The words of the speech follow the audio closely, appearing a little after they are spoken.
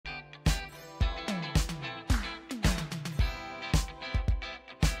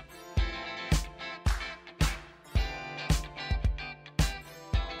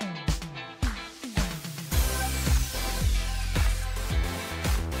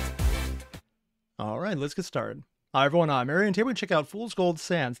All right, let's get started. Hi everyone, I'm Airier, and today we check out Fool's Gold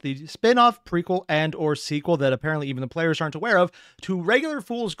Sands, the spin-off, prequel, and or sequel that apparently even the players aren't aware of to regular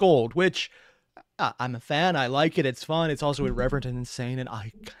Fool's Gold, which I'm a fan, I like it, it's fun, it's also irreverent and insane, and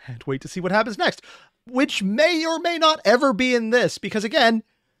I can't wait to see what happens next, which may or may not ever be in this, because again,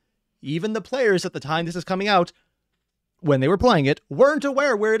 even the players at the time this is coming out, when they were playing it, weren't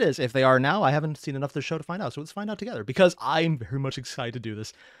aware where it is. If they are now, I haven't seen enough of the show to find out, so let's find out together, because I'm very much excited to do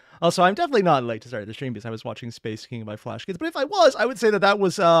this. Also, I'm definitely not late to start the stream because I was watching Space King by Flash Kids, but if I was, I would say that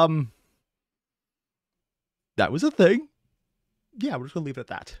was a thing. Yeah, we're just gonna leave it at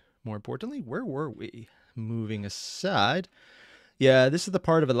that. More importantly, where were we? Moving aside. Yeah, this is the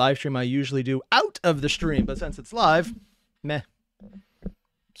part of a live stream I usually do out of the stream, but since it's live, meh.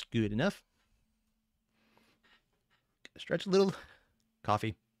 It's good enough. Stretch a little.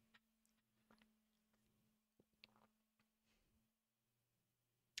 Coffee.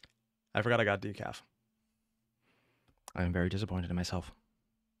 I forgot I got decaf. I am very disappointed in myself.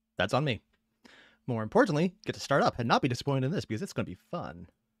 That's on me. More importantly, get to start up and not be disappointed in this because it's going to be fun.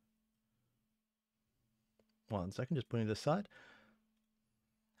 1 second, just putting this aside.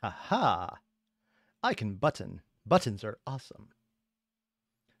 Haha! I can button. Buttons are awesome.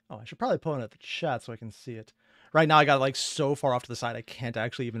 Oh, I should probably pull it at the chat so I can see it. Right now I got it like so far off to the side I can't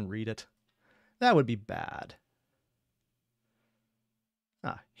actually even read it. That would be bad.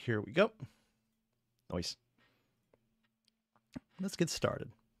 Here we go. Nice. Let's get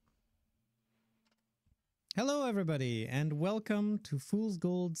started. Hello everybody, and welcome to Fool's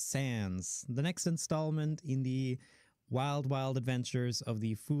Gold Sands, the next installment in the wild adventures of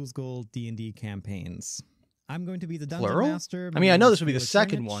the Fool's Gold D&D campaigns. I'm going to be the Dungeon Plural? Master. I mean, I know this would be the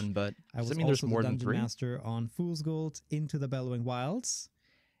second one, but does that mean there's more than 3? I was also the Dungeon Master on Fool's Gold Into the Bellowing Wilds.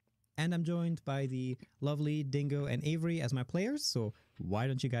 And I'm joined by the lovely Dingo and Avery as my players, so why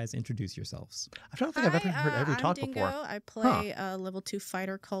don't you guys introduce yourselves? I don't think I've ever heard Avery talk Dingo. before. I play a level 2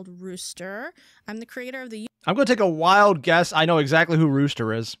 fighter called Rooster. I'm the creator of the I'm going to take a wild guess. I know exactly who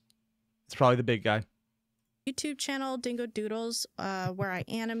Rooster is. It's probably the big guy. YouTube channel Dingo Doodles, where I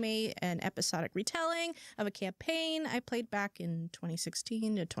animate an episodic retelling of a campaign I played back in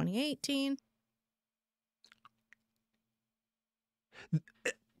 2016 to 2018.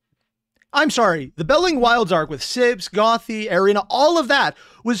 I'm sorry, the Bellowing Wilds arc with Sibs, Gothy, Arena, all of that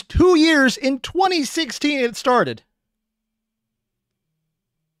was 2 years in 2016 it started.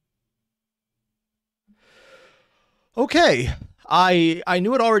 Okay, I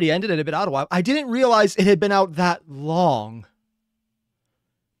knew it already ended and it had been out a while. I didn't realize it had been out that long.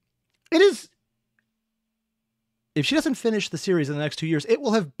 It is... If she doesn't finish the series in the next 2 years, it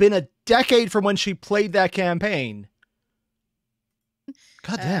will have been a decade from when she played that campaign.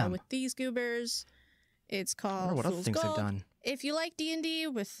 God damn. With these goobers, it's called what other Fool's things Gold. they've done. If you like D&D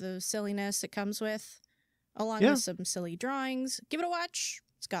with the silliness it comes with, along with some silly drawings, give it a watch.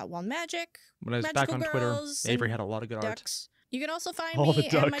 It's got wild magic, When I was back on Twitter, Avery had a lot of good art. You can also find All me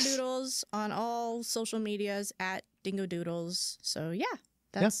the and my ducks. doodles on all social medias at Dingo Doodles. So yeah,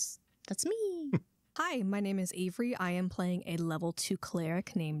 that's me. Hi, my name is Avery. I am playing a level 2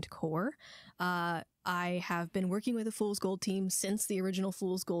 cleric named Core. I have been working with the Fool's Gold team since the original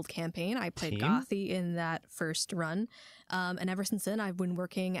Fool's Gold campaign. I played Gothy in that first run. And ever since then, I've been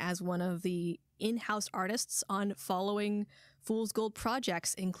working as one of the in-house artists on following Fool's Gold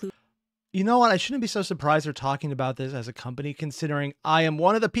projects, including... You know what? I shouldn't be so surprised they're talking about this as a company, considering I am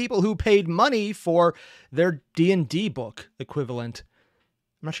one of the people who paid money for their D&D book equivalent.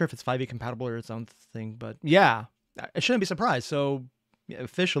 I'm not sure if it's 5e compatible or its own thing, but yeah, I shouldn't be surprised. So yeah,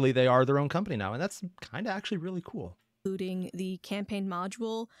 officially, they are their own company now, and that's kind of actually really cool. Including the campaign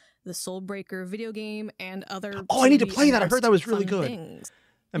module, the Soulbreaker video game, and other... Oh, I need to play that. I heard that was really fun good. Things.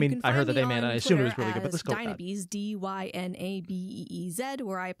 I mean, I heard that they made it. I assumed it was really good, but let's go with that. Dynabees, Dynabeez,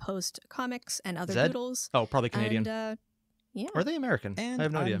 where I post comics and other Zed? doodles. Oh, probably Canadian. And, yeah. Or are they American? And I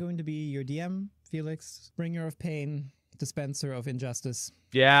have no idea. I'm going to be your DM, Felix, bringer of pain, dispenser of injustice.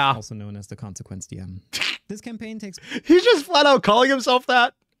 Yeah. Also known as the Consequence DM. This campaign takes He's just flat out calling himself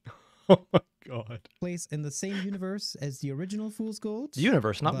that? Oh my god. place in the same universe as the original Fool's Gold.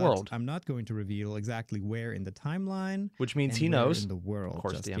 Universe, not but world. I'm not going to reveal exactly where in the timeline. Which means and he where knows. in the world. Of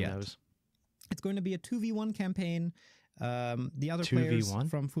course, just DM yet. knows. It's going to be a 2v1 campaign. The other 2v1? players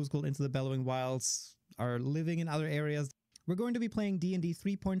from Fool's Gold Into the Bellowing Wilds are living in other areas. We're going to be playing D&D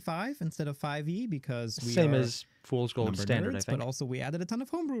 3.5 instead of 5e because we Same are as Fool's Gold Standard, nerds, I think. But also we added a ton of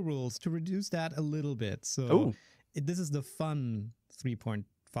homebrew rules to reduce that a little bit. So this is the fun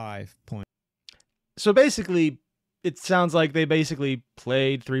 3.5 point. So basically, it sounds like they basically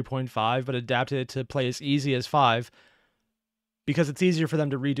played 3.5, but adapted it to play as easy as 5. because it's easier for them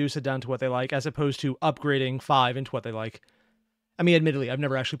to reduce it down to what they like as opposed to upgrading 5 into what they like. I mean, admittedly, I've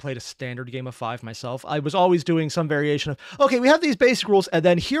never actually played a standard game of 5 myself. I was always doing some variation of, okay, we have these basic rules, and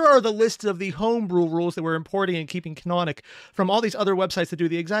then here are the lists of the homebrew rules that we're importing and keeping canonic from all these other websites that do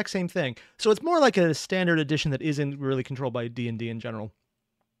the exact same thing. So it's more like a standard edition that isn't really controlled by D&D in general.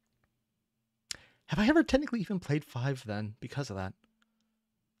 Have I ever technically even played 5 then because of that?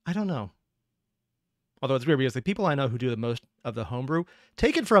 I don't know. Although it's weird because the people I know who do the most of the homebrew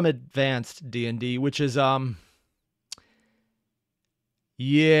take it from advanced D&D, which is,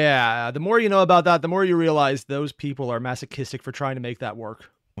 yeah, the more you know about that, the more you realize those people are masochistic for trying to make that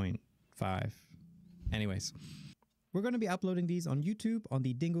work. 0.5. Anyways, we're going to be uploading these on YouTube, on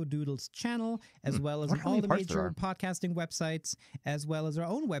the Dingo Doodles channel, as well as on all the major podcasting websites, as well as our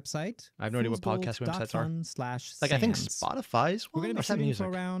own website. I have no idea what podcasting websites are. Like, I think Spotify's one. We're going to be shooting for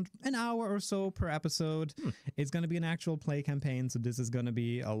around an hour or so per episode. It's going to be an actual play campaign, so this is going to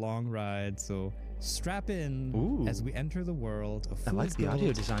be a long ride. So strap in as we enter the world of I like the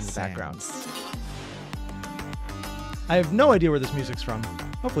audio design in the background. Sands. I have no idea where this music's from.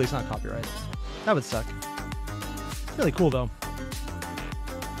 Hopefully it's not copyright. That would suck. Really cool, though.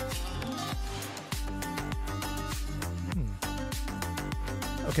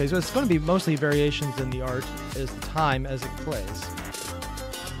 Okay, so it's going to be mostly variations in the art as the time as it plays.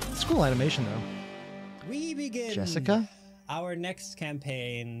 It's cool animation, though. We begin Jessica? our next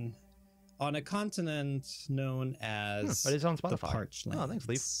campaign on a continent known as but it's on Spotify. the Parchlands. Oh, thanks,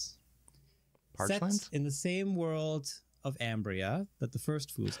 Leaf. Parchlands? Set in the same world of Ambria that the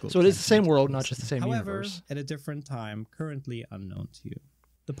first Fool's Gold. So it is the same world, not just the same However, universe. at a different time, currently unknown to you.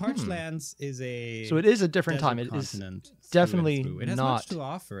 The Parchlands is a So it is a different time. It is definitely it has not much to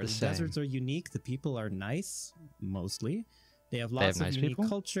offer. the The same. deserts are unique. The people are nice, mostly. They have lots have nice of unique people?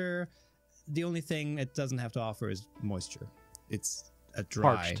 culture. The only thing it doesn't have to offer is moisture. It's a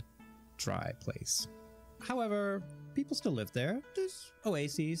dry place. However, people still live there. There's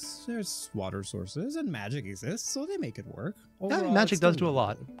oases, there's water sources, and magic exists, so they make it work. Overall, magic it's does still do a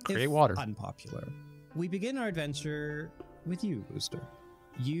lot. livable, Create if water. Unpopular. We begin our adventure with you, Rooster.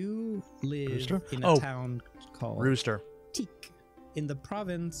 You live Rooster? in a town called Rooster. Teak in the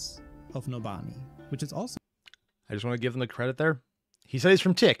province of Nobani, which is also... I just want to give them the credit there. He said he's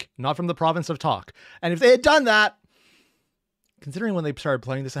from Tick, not from the province of Talk. And if they had done that, considering when they started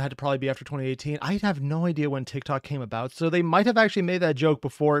playing this, it had to probably be after 2018. I have no idea when TikTok came about, so they might have actually made that joke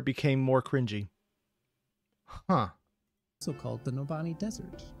before it became more cringy. Huh. also called the Nobani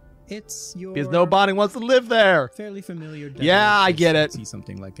Desert. It's your... Because nobody wants to live there. fairly familiar desert. Yeah, I get it. See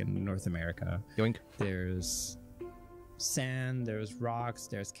something like in North America. Yoink. There's sand, there's rocks,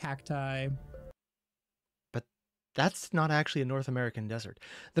 there's cacti. But that's not actually a North American desert.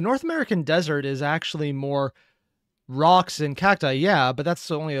 The North American desert is actually more rocks and cacti, yeah, but that's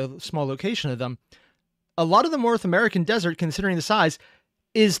only a small location of them. A lot of the North American desert, considering the size,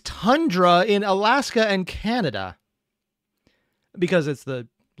 is tundra in Alaska and Canada. Because it's the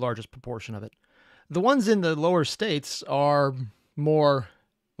largest proportion of it. The ones in the lower states are more,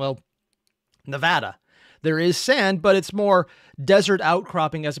 well, Nevada. There is sand, but it's more desert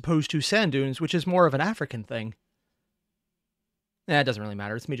outcropping as opposed to sand dunes, which is more of an African thing. It doesn't really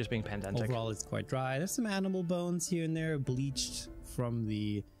matter. It's me just being pedantic. Overall, it's quite dry. There's some animal bones here and there, bleached from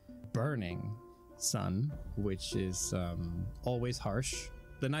the burning sun, which is always harsh.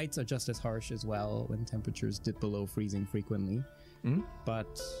 The nights are just as harsh as well when temperatures dip below freezing frequently.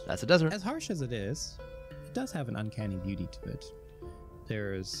 But that's a desert. As harsh as it is, it does have an uncanny beauty to it.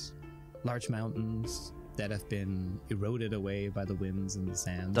 There's large mountains that have been eroded away by the winds and the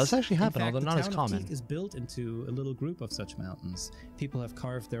sands. Does actually happen, In fact, although not as the town of common. Teak is built into a little group of such mountains. People have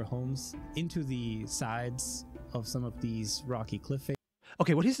carved their homes into the sides of some of these rocky cliff faces.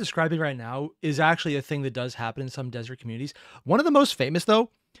 Okay, what he's describing right now is actually a thing that does happen in some desert communities. One of the most famous, though,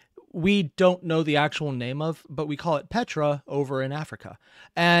 we don't know the actual name of, but we call it Petra over in Africa.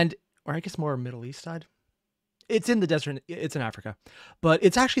 And, or I guess more Middle East side. It's in the desert, it's in Africa. But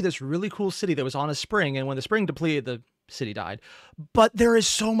it's actually this really cool city that was on a spring, and when the spring depleted, the city died. But there is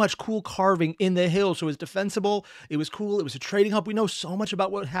so much cool carving in the hills, so it was defensible, it was cool, it was a trading hub. We know so much about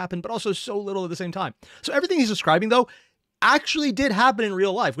what happened, but also so little at the same time. So everything he's describing, though, actually did happen in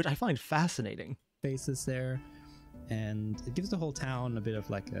real life, which I find fascinating. Faces there, and it gives the whole town a bit of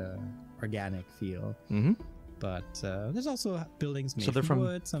like a organic feel. But there's also buildings made they're from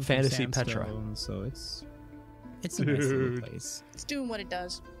wood, some fantasy from Petra. sandstone, so it's a nice little place. It's doing what it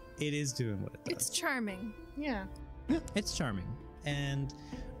does. It is doing what it does. It's charming. Yeah. It's charming. And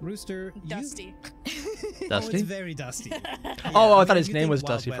Rooster, Dusty. Oh, Dusty? it's very dusty. Oh, I thought mean, his if you name think was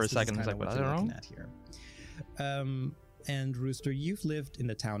Wild Dusty for a West, this is second. I was kinda like, what was I you're wrong? looking at here. And Rooster, you've lived in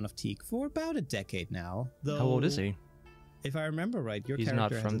the town of Teak for about a decade now. Though, How old is he? If I remember right, your He's character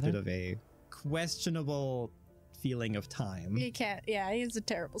not has from a bit there? of a questionable feeling of time. He can't. Yeah, he has a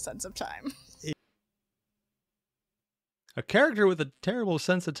terrible sense of time. A character with a terrible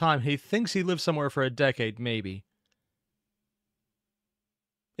sense of time. He thinks he lived somewhere for a decade, maybe.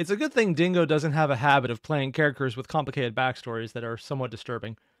 It's a good thing Dingo doesn't have a habit of playing characters with complicated backstories that are somewhat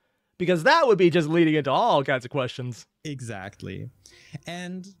disturbing. Because that would be just leading into all kinds of questions. Exactly.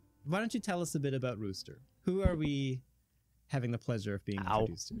 And why don't you tell us a bit about Rooster? Who are we having the pleasure of being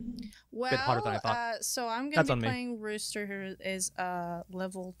introduced to? Well, harder than I thought. so I'm going That's to on be me. playing Rooster, who is a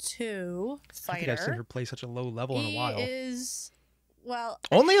level 2 I fighter. think I've seen her play such a low level in a while. He is, well,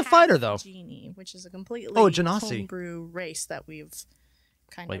 Only a half fighter, though. Genie, which is a completely Oh, Genasi. homebrew race that we've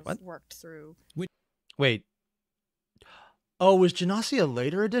kind Wait, of what? worked through. Wait. Oh, was Genasi a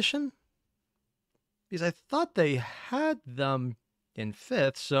later edition? Because I thought they had them in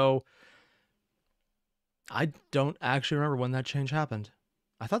 5th, so I don't actually remember when that change happened.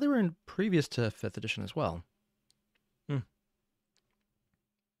 I thought they were in previous to 5th edition as well.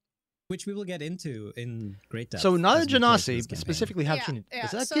 Which we will get into in great depth. So not a as we play through Genasi this campaign. specifically have Genie.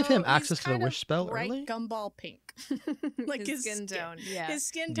 Does that give him access to the wish spell bright early? gumball pink. Like his skin tone. Yeah. His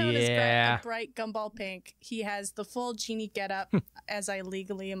skin tone is Yeah. a bright gumball pink. He has the full genie getup, as I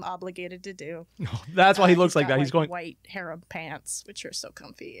legally am obligated to do. That's why he looks like got, that. He's going. white harem pants, which are so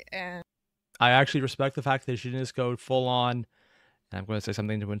comfy, and I actually respect the fact that she didn't just go full on, and I'm going to say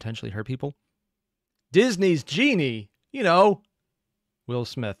something to intentionally hurt people. Disney's Genie, you know, Will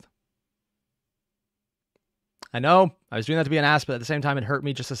Smith. I know I was doing that to be an ass, but at the same time, it hurt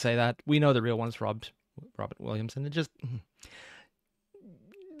me just to say that. We know the real one's Robert Williams, and it just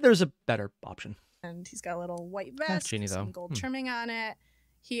there's a better option. he's got a little white vest, Genie, some though. gold trimming on it.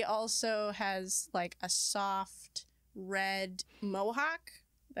 He also has like a soft red mohawk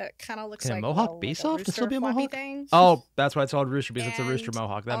that kind of looks Can a like mohawk be like soft? Can it still be a floppy mohawk? thing. Oh, that's why it's called Rooster, because it's a rooster And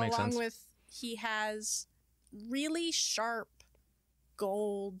mohawk. That makes sense. Along with, he has really sharp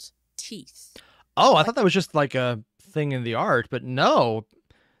gold teeth. Oh, I thought that was just like a thing in the art, but no.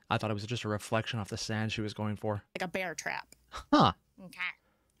 I thought it was just a reflection off the sand she was going for. Like a bear trap. Huh. Okay.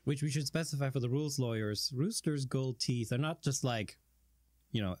 Which we should specify for the rules lawyers. Rooster's gold teeth are not just like,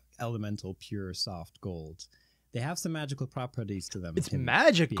 elemental, pure, soft gold. They have some magical properties to them. It's him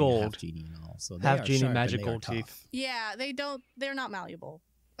magic being a gold. half genie and all. So they Half are genie, sharp and magic they are gold teeth. tough. Yeah, they're not malleable,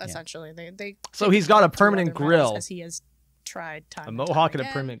 essentially. They So he's got a through permanent other metals, grill. as he has tried time A and mohawk time and a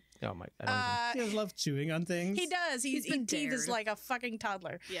again. permanent. Oh my! I don't even. He does love chewing on things. He does. He's His been teeth is dared. like a fucking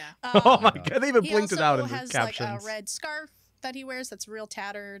toddler. Yeah. Oh my God. god! They even He blinked it also out in the has captions. like a red scarf that he wears that's real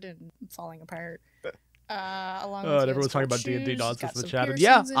tattered and falling apart. Along Oh, with and everyone's talking about D&D shoes, nonsense he's in got the some chat.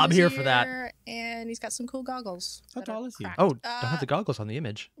 Yeah, piercings in I'm his here for that. ear, and he's got some cool goggles. How that are tall is he? cracked. Oh, don't have the goggles on the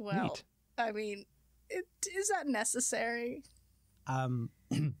image. Well, Neat. I mean, is that necessary?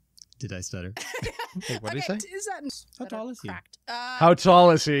 Did I stutter? Wait, what did he say? Is that How that are tall is he? cracked? How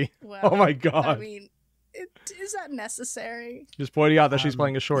tall is he? Well, Oh my I god! mean, is that necessary? Just pointing out that she's Um,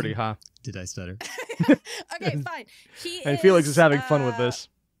 playing a shorty, huh? Did I stutter? Okay, fine. He And Felix is having fun with uh, this.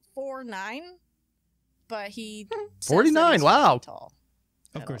 4'9", but he says 49, that he's wow. really tall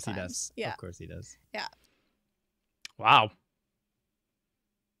Of at course he all does. times. Yeah. Of course he does. Wow.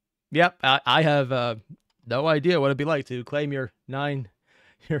 Yep, I have no idea what it'd be like to claim you're 9.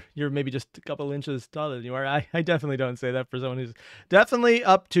 You're maybe just a couple inches taller than you are. I definitely don't say that for someone who's definitely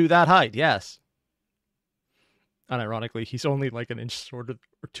up to that height. Yes. Unironically, he's only like an inch shorter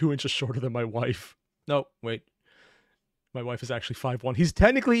or 2 inches shorter than my wife. No, wait. My wife is actually 5'1". He's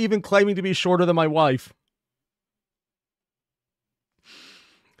technically even claiming to be shorter than my wife.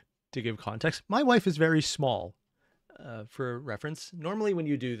 To give context, my wife is very small. For reference, normally when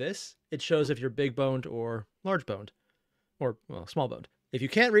you do this, it shows if you're big boned or large boned, or well, small boned. If you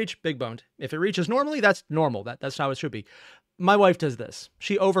can't reach, big boned. If it reaches normally, that's normal. That's how it should be. My wife does this.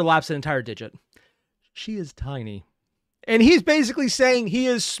 She overlaps an entire digit. She is tiny, and he's basically saying he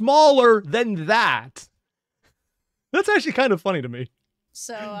is smaller than that. That's actually kind of funny to me.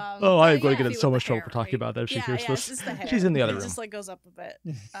 So, Oh, I am going to yeah, get in he so with much the trouble hair, for talking right? about that if she Yeah, hears yeah, this. it's just the hair. She's in the other It room. just like goes up a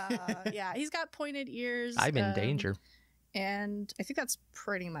bit. Yeah, he's got pointed ears. I'm in danger. And I think that's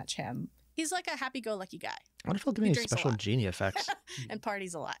pretty much him. He's like a happy-go-lucky guy I wonder if he'll give He me any drinks a special lot. genie effects. and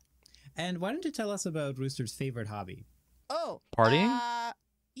parties a lot. And why don't you tell us about Rooster's favorite hobby? Oh, Partying?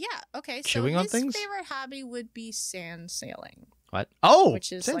 Yeah. Okay. Chewing so on his things? favorite hobby would be sand sailing, What? Oh,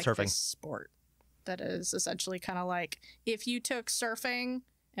 which is sand like surfing. this sport that is essentially kind of like if you took surfing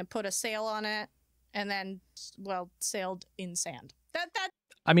and put a sail on it, and then sailed in sand. That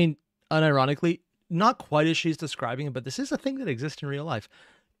I mean, unironically, not quite as she's describing it, but this is a thing that exists in real life.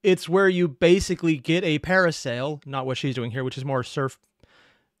 It's where you basically get a parasail, not what she's doing here, which is more surf.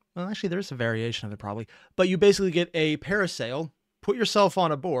 Well, actually, there's a variation of it probably. But you basically get a parasail, put yourself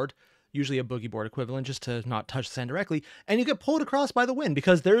on a board, usually a boogie board equivalent, just to not touch the sand directly, and you get pulled across by the wind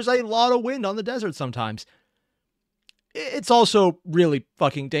because there's a lot of wind on the desert sometimes. It's also really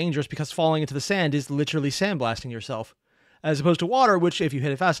fucking dangerous because falling into the sand is literally sandblasting yourself. As opposed to water, which if you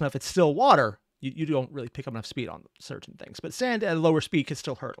hit it fast enough, it's still water. You don't really pick up enough speed on certain things. But sand at a lower speed can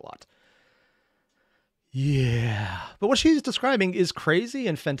still hurt a lot. Yeah. But what she's describing is crazy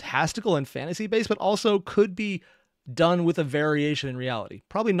and fantastical and fantasy-based, but also could be done with a variation in reality.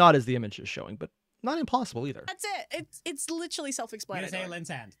 Probably not as the image is showing, but not impossible either. That's it. It's literally You self-explanatory. sail in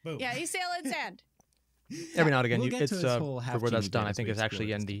sand. Boom. Yeah, you sail in sand. Every now and again, We'll get it's to this whole for where that's half-genie done. I bit think as it's we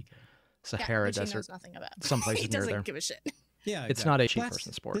actually explore in this the Sahara which he Desert. knows nothing about. Some places he near doesn't there. give a shit. Yeah, It's not a exactly.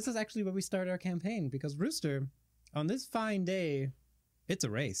 cheap-person sport. This is actually where we start our campaign because Rooster, on this fine day, it's a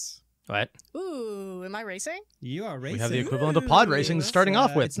race. What? Ooh, am I racing? You are racing. We have the equivalent of pod racing starting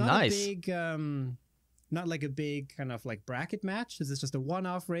off with. It's not Nice. a big, not like a big kind of like bracket match. This is just a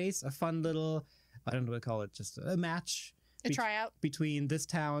one-off race, a fun little, I don't know what to call it, just a match. A tryout? Between this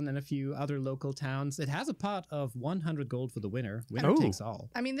town and a few other local towns. It has a pot of 100 gold for the winner. Winner Ooh. takes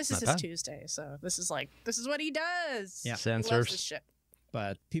all. I mean, this is Not his bad. Tuesday, so this is what he does. Yeah. Sand He loves surfs. this shit.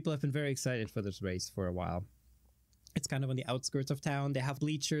 But people have been very excited for this race for a while. It's kind of on the outskirts of town. They have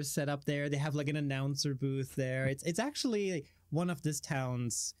bleachers set up there. They have like an announcer booth there. It's actually one of this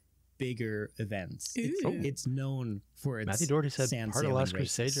town's bigger events. Ooh. It's known for its Matthew Doherty said sand part of sailing Last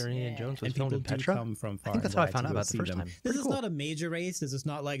Crusade races. or Indiana Yeah. Jones was And filmed people in do Petra. come from far I think that's and how I wide found to out go about it the see first them. time. This Pretty is cool. not a major race. This is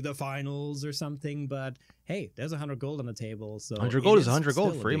not like the finals or something, but hey, there's 100 gold on the table. So 100 gold it is 100 gold,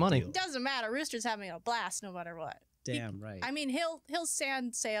 still a free big money. deal. Doesn't matter. Rooster's having a blast no matter what. Damn right. I mean, he'll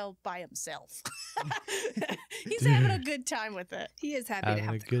sand sail by himself. He's having a good time with it. He is happy to Having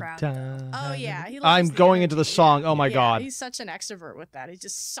have a the good crowd. time. Oh yeah, he I'm loves the going into the energy. song. Oh my Yeah, god. he's such an extrovert with that. He's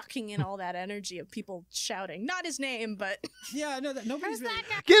just sucking in all that energy of people shouting. Not his name, but Yeah, no, nobody's really...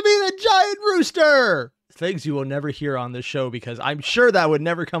 Give me the giant rooster! Things you will never hear on this show because I'm sure that would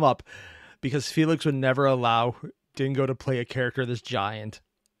never come up because Felix would never allow Dingo to play a character this giant.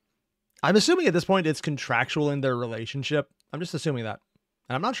 I'm assuming at this point it's contractual in their relationship. I'm just assuming that.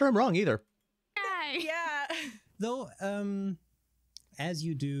 And I'm not sure I'm wrong either. yeah. Though, as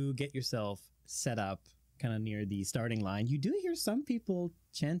you do get yourself set up kind of near the starting line, you do hear some people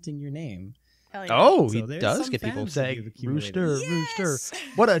chanting your name. Hell yeah. Oh, So he there's does some get people fans that saying, you've accumulated. rooster, Yes! rooster.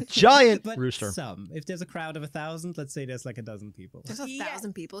 What a giant But rooster. some. If there's a crowd of 1,000, let's say there's like a dozen people. There's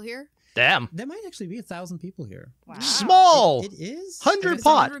 1,000 people here. Damn. There might actually be 1,000 people here. Wow. Small. It is. 100 There's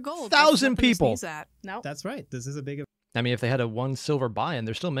pot. 100 gold. 1,000 That's nothing to people. sneeze at. Nope. That's right. This is a big I mean, if they had a 1 silver buy-in,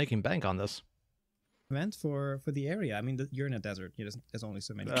 they're still making bank on this. event for the area. I mean, you're in a desert. There's only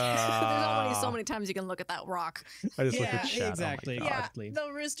so many. There's only so many times you can look at that rock. I just looked Yeah, at chat. exactly. Oh my God. Yeah, Exactly.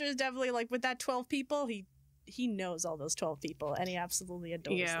 the Rooster's definitely like with that 12 people. He knows all those 12 people, and he absolutely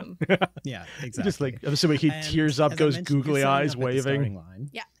adores Yeah. them. Yeah, He exactly. just like, I'm assuming he And tears up, as I goes mentioned, you're googly setting eyes, up at the starting waving. line.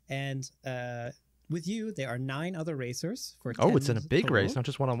 Yeah. And with you, there are 9 other racers. For Oh, it's in a 10 big race, total. not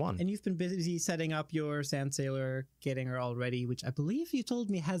just one-on-one. And you've been busy setting up your sand sailor, getting her all ready, which I believe you told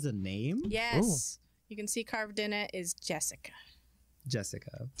me has a name. Yes, you can see carved in it is Jessica.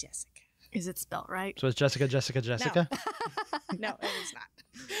 Jessica. Jessica. Is it spelled right? So it's Jessica? No, it is not.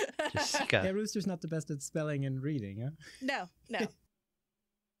 Yeah, Jessica. Rooster's not the best at spelling and reading, huh? No.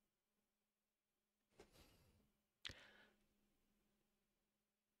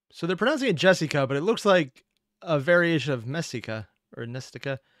 So they're pronouncing it Jessica, but it looks like a variation of Messica or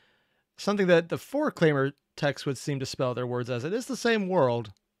Nestica. Something that the four-claimer text would seem to spell their words as. It is the same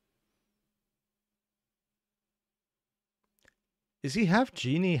world. Is he half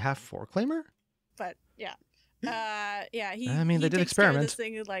genie, half four-claimer? But yeah, yeah. He. I mean, they he did takes care of experiment. This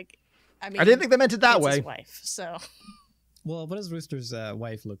thing like, I mean, I didn't think they meant it that it's way. His wife. So, Well, what does Rooster's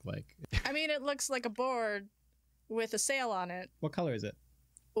wife look like? I mean, it looks like a board with a sail on it. What color is it?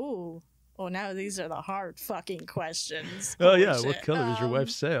 Ooh. Oh, now these are the hard fucking questions. Oh Holy yeah, what shit. color is your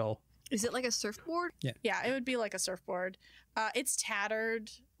wife's sail? Is it like a surfboard? Yeah, it would be like a surfboard. It's tattered.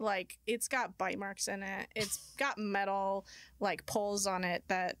 Like, it's got bite marks in it. It's got metal, like, poles on it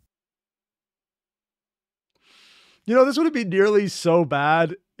that... You know, this wouldn't be nearly so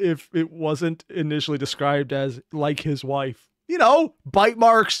bad if it wasn't initially described as like his wife. You know, bite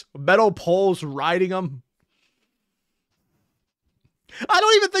marks, metal poles riding them. I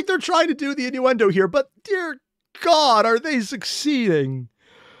don't even think they're trying to do the innuendo here, but dear God, are they succeeding?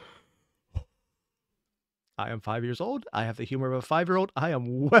 I am 5 years old. I have the humor of a 5-year-old. I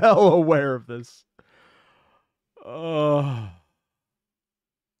am well aware of this. Oh.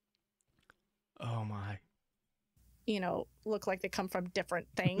 Oh my. You know, look like they come from different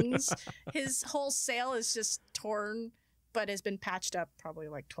things. His whole sail is just torn, but has been patched up probably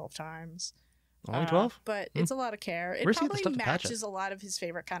like 12 times. Only 12? But it's a lot of care. It Where's he get the probably stuff to patch matches a lot of his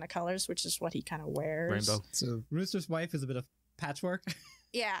favorite kind of colors, which is what he kind of wears. Rainbow. So Rooster's wife is a bit of patchwork.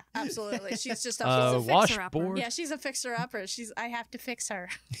 Yeah, absolutely. She's just a washboard. Yeah, she's a fixer-upper. I have to fix her.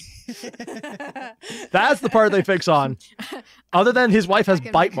 That's the part they fix on. Other than his wife has I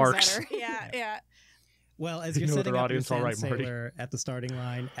can bite make his marks. better. Yeah. Well, as You you're know setting their up your audience all right, sand Marty. sailor at the starting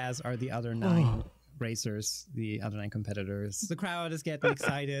line, as are the other 9 racers, the other 9 competitors, the crowd is getting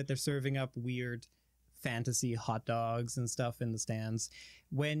excited. They're serving up weird fantasy hot dogs and stuff in the stands.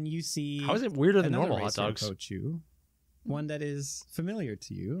 When you see How is it weirder than another normal hot racer dogs? approach you, one that is familiar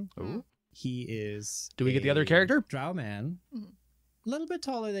to you, Ooh. he is. Do we get the other a character? Drow man, a little bit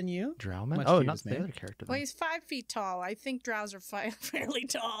taller than you. Drowman? Much Oh, cute not as the man. other character. Well, then. he's 5 feet tall. I think drows are fairly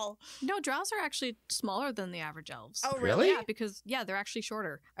tall. No, drows are actually smaller than the average elves. Oh, Really? Yeah, because they're actually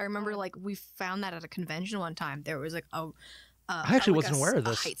shorter. I remember like we found that at a convention one time. There was like I actually like wasn't aware of a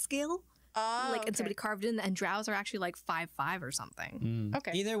this. height scale, Oh, and somebody carved in, and drows are actually like 5'5" or something.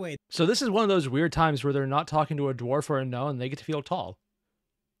 Okay. Either way, So this is one of those weird times where they're not talking to a dwarf or a gnome and they get to feel tall.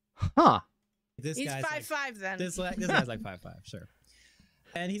 Huh. this He's guy's 5'5" then. This guy's like 5'5", sure.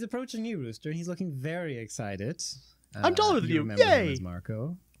 And he's approaching you, Rooster, and he's looking very excited. I'm taller than you. Remember him Yay! as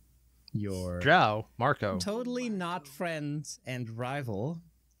Marco. Your Drow, Marco. totally not friend and rival.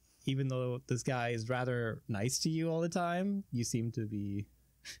 Even though this guy is rather nice to you all the time, you seem to be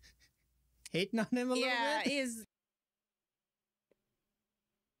hating on him a little Yeah, bit. is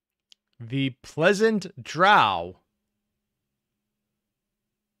The pleasant drow.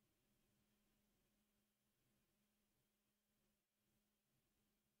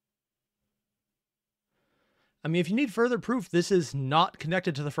 I mean, if you need further proof this is not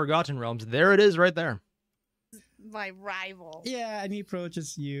connected to the Forgotten Realms, there it is right there. my rival. Yeah, and he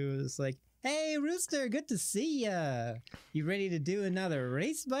approaches you. It's like, "Hey, Rooster, good to see ya. You ready to do another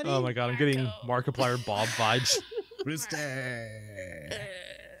race, buddy?" Oh my god, I'm getting Marco. Markiplier Bob vibes. Rooster.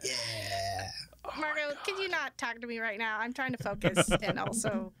 Yeah. Marco, could you not talk to me right now? I'm trying to focus and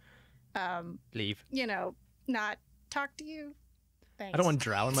also, Leave. not talk to you. Thanks. I don't want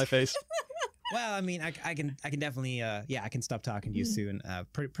drow in my face. Well, I mean, I can definitely, I can stop talking to you soon,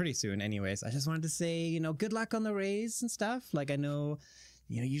 pretty soon. Anyways, I just wanted to say, good luck on the race and stuff. Like, I know,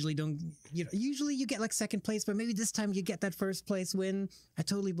 usually usually you get like second place, but maybe this time you get that first place win. I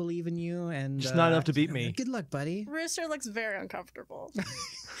totally believe in you, and Just not enough to beat me. Good luck, buddy. Rooster looks very uncomfortable.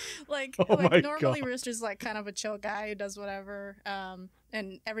 like Oh my normally God. Rooster's like kind of a chill guy who does whatever.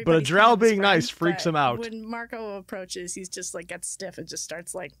 And everybody. But a drow being nice freaks him out. When Marco approaches, he's just like gets stiff and just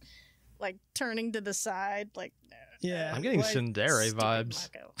starts like turning to the side, like. Yeah. I'm getting like, Tsundere stupid vibes.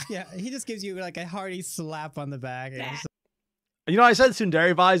 Marco. Yeah, he just gives you like a hearty slap on the back. And it's I said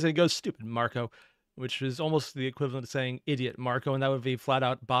Tsundere vibes and it goes stupid Marco, which is almost the equivalent of saying idiot Marco, and that would be flat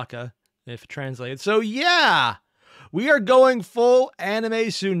out baka if translated. So yeah, we are going full anime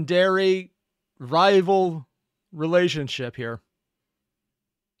Tsundere rival relationship here.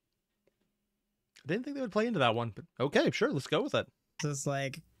 I didn't think they would play into that one, but okay, sure, let's go with it. just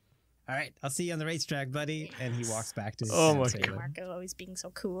like, all right, I'll see you on the racetrack, buddy. And he walks back to his Oh sand my sailor. Marco always being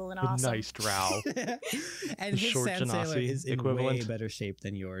so cool and The awesome. nice drow. And his short sand sailor genasi is in equivalent. way better shape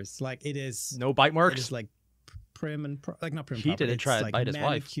than yours. Like it is. No bite It marks. is like prim and like not prim. He proper. didn't It's try to like bite his wife.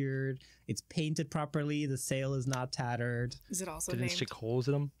 manicured. It's painted properly. The sail is not tattered. Is it also Didn't named? stick holes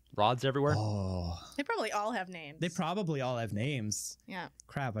in them. Rods everywhere. Oh, They probably all have names. they probably all have names. Yeah.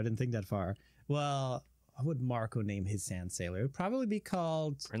 Crap, I didn't think that far. Well, how would Marco name his sand sailor? It would probably be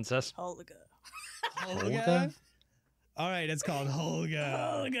called Princess. Holga. Holga. All right, it's called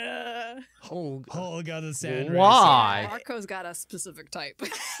Holga. Holga. Holga the sand Why? Marco's got a specific type.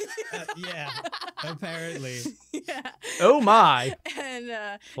 racer. Yeah, apparently. Yeah. Oh my.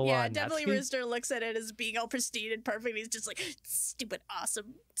 And Full yeah, on definitely Natsuki. Rooster looks at it as being all pristine and perfect. He's just like, stupid,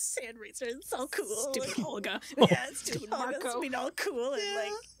 awesome sand racer. It's so cool. Stupid Like, Holga. Yeah, stupid Holga's Marco. being all cool and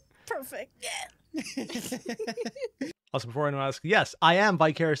like perfect. Yeah. Also, before anyone asks, yes, I am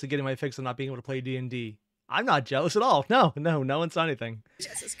vicariously getting my fix of not being able to play D&D. I'm not jealous at all. No one saw anything.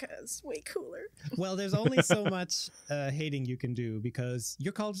 Jessica's way cooler. Well, there's only so much hating you can do because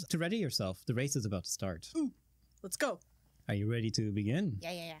you're called to ready yourself. The race is about to start. Let's go. Are you ready to begin?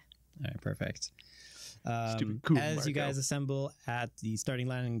 Yeah. All right, perfect. Stupid cool, As you Marco. guys assemble at the starting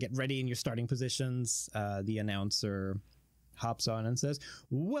line and get ready in your starting positions, the announcer hops on and says,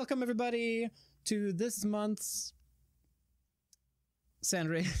 "Welcome everybody to this month's sand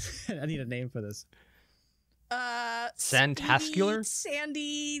race." I need a name for this. Santascular?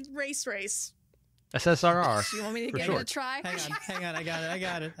 Sandy race. SSRR. You want me to For give sure. it a try? Hang on, I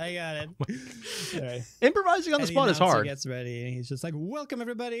got it. All right. Improvising on the spot is hard. He gets ready, and he's just like, "Welcome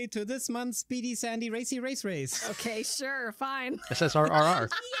everybody to this month's Speedy Sandy Racy Race." Okay, sure, fine. SSRR.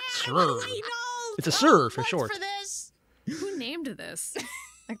 Sir. We know. It's a sir for Points short. For this. Who named this?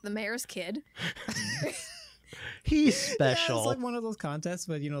 Like the mayor's kid? He's Yeah, special. it's like one of those contests,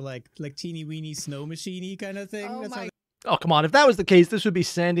 but like teeny weeny snow machiney kind of thing. Oh That's my how Oh, come on. If that was the case, this would be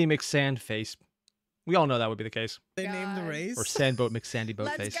Sandy McSandface. We all know that would be the case. they named the God. race. Or Sandboat McSandy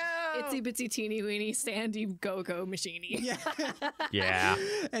Let's Boatface. go. Itsy bitsy teeny weeny sandy go-go machine-y. Yeah. Yeah.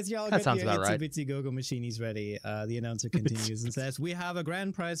 As y'all That get sounds your about right. itsy bitsy go-go machinies ready, the announcer continues and says, "We have a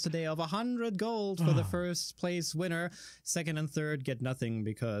grand prize today of 100 gold for the first place winner. Second and third get nothing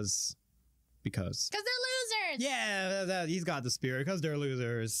because Because they're losers. yeah, he's got the spirit because they're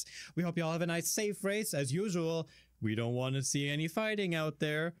losers. We hope y'all have a nice safe race as usual. We don't want to see any fighting out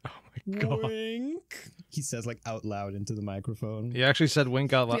there. Oh my god. Wink." He says like out loud into the microphone. He actually said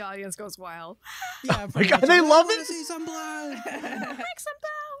wink out The loud. audience goes wild. Yeah, my God, they love it. it. See some blood. Make some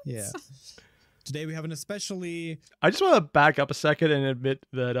bounce. Yeah. Today we have an especially I just want to back up a second and admit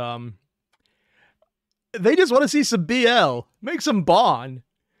that they just want to see some BL, make some Bond,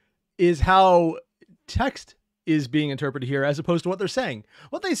 is how text is being interpreted here as opposed to what they're saying.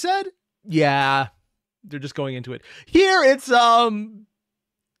 What they said, yeah, they're just going into it. Here it's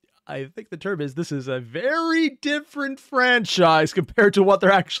I think the term is this is a very different franchise compared to what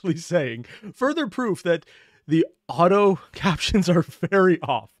they're actually saying. Further proof that the auto captions are very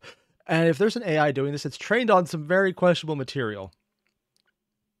off. And if there's an AI doing this, it's trained on some very questionable material.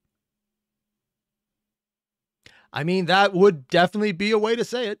 I mean, that would definitely be a way to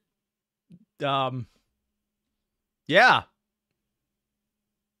say it. Yeah.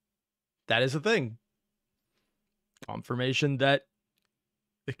 That is a thing. Confirmation that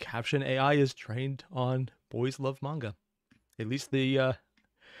the caption AI is trained on Boys Love Manga. At least the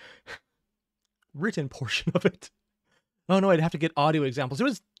written portion of it. Oh no, I'd have to get audio examples. It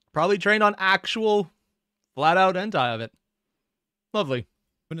was probably trained on actual flat-out hentai of it. Lovely.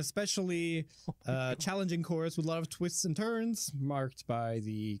 an especially challenging course with a lot of twists and turns, marked by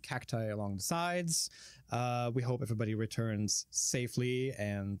the cacti along the sides. We hope everybody returns safely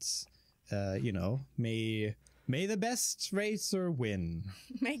and, you know, may the best racer win.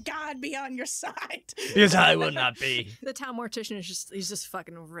 May God be on your side. Because I will not be. The town mortician is he's just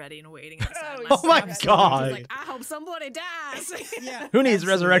fucking ready and waiting outside. Oh my He's God. like, I hope somebody dies. Yeah, Who needs absolutely.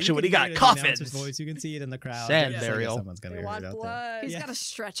 resurrection You when can he got hear it in the coffins? announcer's voice. You can see it in the crowd. Sand It's like burial. Someone's gonna They be want hurt out there. blood. He's Yeah. got a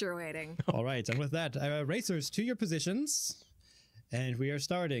stretcher waiting. All right, and with that, racers to your positions, and we are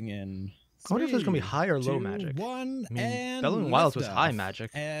starting in. I wonder if there's gonna be 3, high or low 2, magic. 1, I mean, and Bellowing Wilds was liftoff. high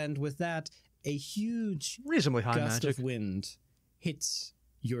magic. And with that, a huge Reasonably high gust magic. of wind hits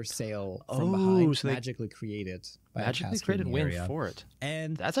your sail Oh, from behind, so they magically created by a Magically caster created in the wind area. for it.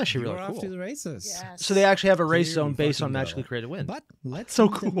 And That's actually you're really off cool. to the races. Yes. So they actually have a race Here zone we based on fucking go. magically created wind. But let's So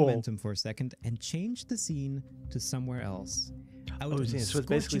use that cool. momentum for a second and change the scene to somewhere else. Out Oh, in so the it's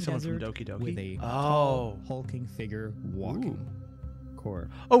basically scorching someone from desert Doki Doki? with a Oh. tall, hulking figure walking. Core.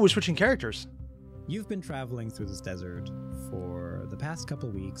 Oh, we're switching characters. You've been traveling through this desert for the past couple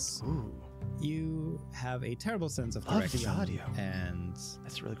weeks. Ooh, You have a terrible sense of Love the direction, audio. and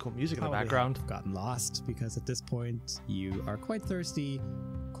that's really cool music in the probably background. have gotten lost because at this point you are quite thirsty,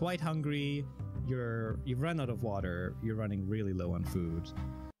 quite hungry. You've run out of water. You're running really low on food.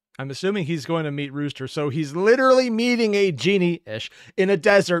 I'm assuming he's going to meet Rooster, so he's literally meeting a genie-ish in a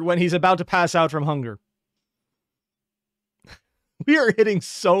desert when he's about to pass out from hunger. We are hitting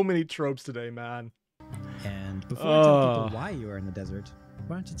so many tropes today, man. And before I tell people why you are in the desert,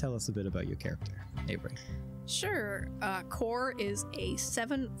 why don't you tell us a bit about your character, Avery? Sure. Core is a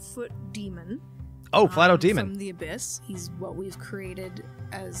 7-foot demon. Oh, flat-out demon. From the abyss. He's what we've created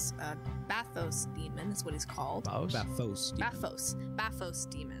as a Bathos demon, is what he's called. Bathos. Bathos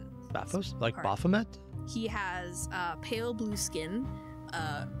demon. Bathos? Like Pardon. Baphomet? He has pale blue skin,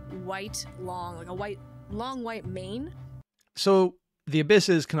 white, long, long white mane. So the Abyss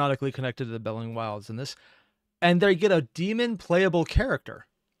is canonically connected to the Bellowing Wilds in this, and they get a demon playable character.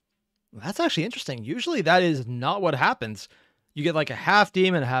 That's actually interesting. Usually that is not what happens. You get like a half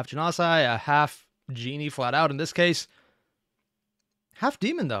demon, a half genocide, a half genie flat out. In this case, half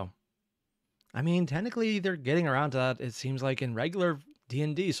demon though. I mean, technically they're getting around to that, it seems like, in regular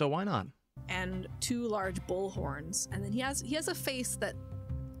D&D, so why not? And 2 large bull horns, and then he has a face that's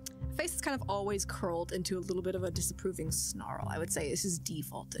kind of always curled into a little bit of a disapproving snarl. I would say is his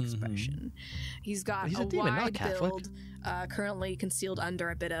default expression. He's got He's a a demon, not wide Catholic. build, currently concealed under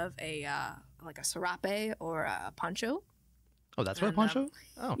a bit of a like a serape or a poncho. Oh, that's what a And, poncho?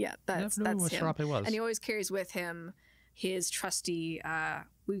 Oh, Yeah, I that's never knew what him. serape was. And he always carries with him his trusty. I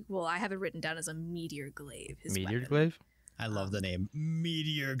have it written down as a meteor glaive. His Meteor weapon. glaive? I love the name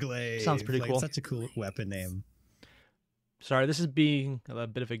Meteor Glaive. Sounds pretty cool. Such a cool weapon name. Sorry, this is being a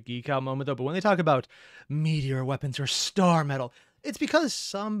bit of a geek out moment, though, but when they talk about meteor weapons or star metal, it's because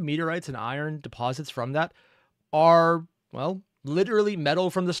some meteorites and iron deposits from that are, well, literally metal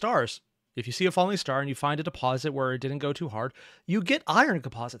from the stars. If you see a falling star and you find a deposit where it didn't go too hard, you get iron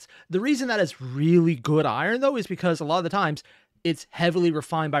deposits. The reason that is really good iron, though, is because a lot of the times it's heavily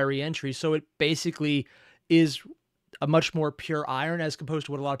refined by re-entry, so it basically is a much more pure iron as opposed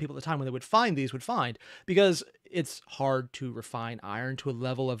to what a lot of people at the time when they would find these would find, because it's hard to refine iron to a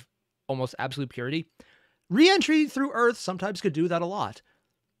level of almost absolute purity. Re-entry through Earth sometimes could do that a lot.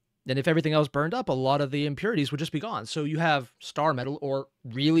 And if everything else burned up, a lot of the impurities would just be gone. So you have star metal or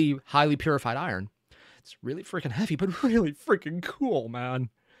really highly purified iron. It's really freaking heavy, but really freaking cool, man.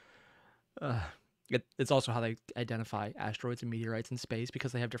 It's also how they identify asteroids and meteorites in space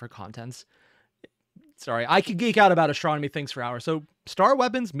because they have different contents. Sorry, I could geek out about astronomy things for hours. So star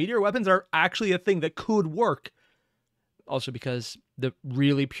weapons, meteor weapons are actually a thing that could work. Also because the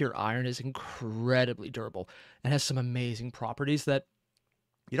really pure iron is incredibly durable and has some amazing properties that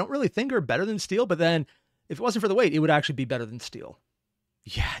you don't really think are better than steel, but then if it wasn't for the weight, it would actually be better than steel.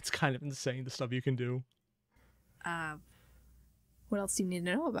 Yeah, it's kind of insane, the stuff you can do. What else do you need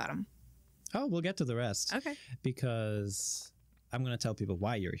to know about him? Oh, we'll get to the rest. Okay. Because I'm going to tell people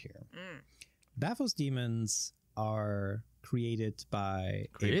why you're here. Baphos demons are created by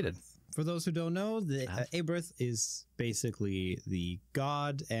Aberth. For those who don't know, the Aberth is basically the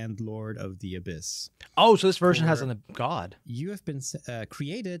god and lord of the abyss. Oh, so this version has a god. You have been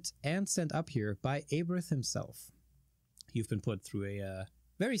created and sent up here by Aberth himself. You've been put through a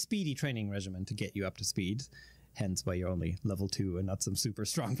very speedy training regimen to get you up to speed. Hence why you're only level 2 and not some super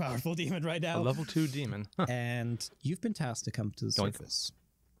strong, powerful demon right now. A level 2 demon. And you've been tasked to come to the surface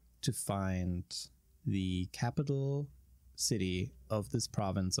to find the capital city of this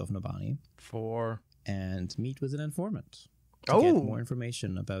province of Nabani and meet with an informant to get more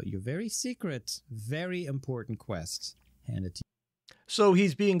information about your very secret, very important quest handed to you. So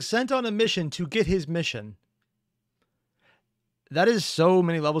he's being sent on a mission to get his mission. That is so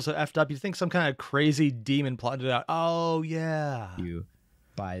many levels of effed up. You'd think some kind of crazy demon plotted it out. Oh, yeah. You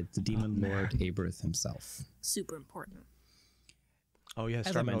by the demon lord Aberth himself. Super important. Oh, yeah.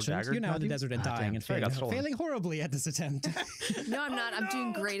 As I mentioned, you're now in the desert and dying and failing horribly at this attempt. No, I'm not. I'm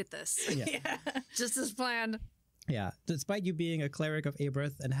doing great at this. Yeah. Just as planned. Yeah. Despite you being a cleric of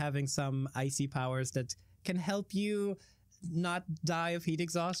Aberth and having some icy powers that can help you not die of heat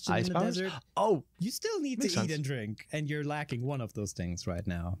exhaustion in the desert. Oh, you still need to eat and drink, and you're lacking one of those things right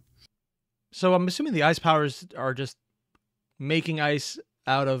now. So I'm assuming the ice powers are just making ice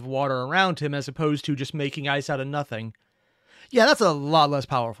out of water around him as opposed to just making ice out of nothing. Yeah, that's a lot less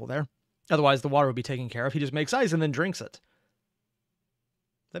powerful there. Otherwise, the water would be taken care of. He just makes ice and then drinks it.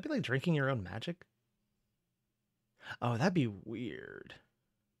 That'd be like drinking your own magic? Oh, that'd be weird.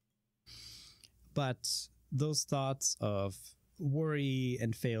 But those thoughts of worry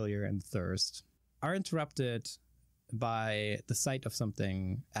and failure and thirst are interrupted by the sight of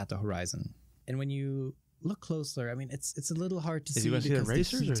something at the horizon. And when you look closer, I mean, it's a little hard to see because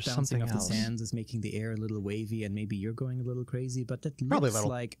the heat bouncing off the sands is making the air a little wavy, and maybe you're going a little crazy, but it looks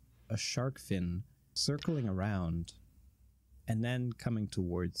like a shark fin circling around and then coming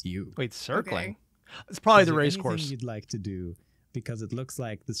towards you. Wait, circling? Okay. It's probably the race course. Anything you'd like to do, because it looks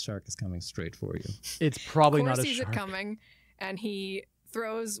like this shark is coming straight for you. It's probably not a shark. He sees it coming, and he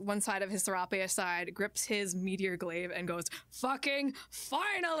throws one side of his serape aside, grips his meteor glaive, and goes, "Fucking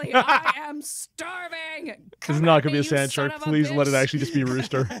finally, I am starving! This is not going to be a sand shark. Please let it actually just be a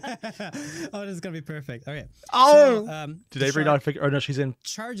rooster." Oh, this is going to be perfect. Okay. Oh! So, did Avery not figure... Oh, no, she's in...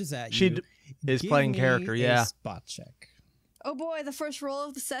 Charges at you. She is playing character, yeah. Spot check. Oh boy, the first roll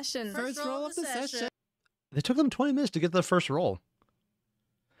of the session. First roll of the session. They took them 20 minutes to get the first roll.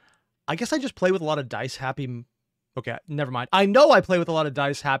 I guess I just play with a lot of dice-happy... Okay, never mind. I know I play with a lot of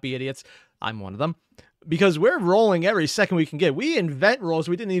dice-happy idiots. I'm one of them. Because we're rolling every second we can get. We invent rolls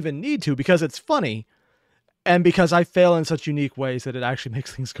we didn't even need to because it's funny. And because I fail in such unique ways that it actually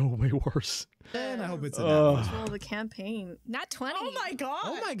makes things go way worse. And I hope it's a nat roll of the campaign. Nat 20. Oh my god.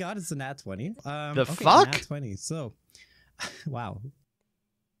 Oh my god, it's a nat 20. The fuck? Nat 20. So, wow.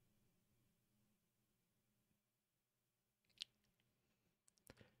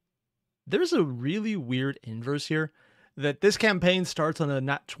 There's a really weird inverse here that this campaign starts on a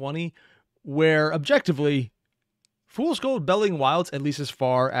nat 20 where objectively Fool's Gold Bellowing Wilds, at least as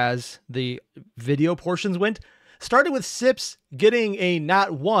far as the video portions went, started with Sips getting a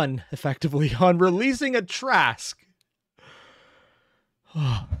nat 1, effectively, on releasing a Trask.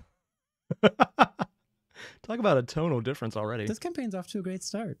 Talk about a tonal difference already. This campaign's off to a great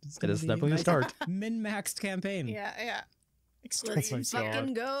start. It is definitely a start. Min-maxed campaign. Yeah. Oh Extreme.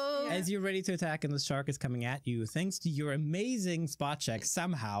 Fucking go. As you're ready to attack and the shark is coming at you, thanks to your amazing spot check,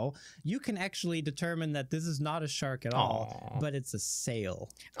 somehow, you can actually determine that this is not a shark at all, but it's a sail.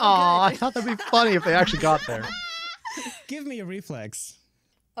 Aw, I thought that'd be funny if they actually got there. Give me a reflex.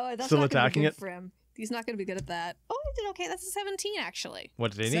 Oh, that's Still not gonna be attacking good it? for him. He's not going to be good at that. Oh, I did okay. That's a 17, actually.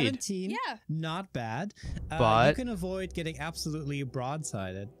 What do they need? 17, Yeah. not bad. But- you can avoid getting absolutely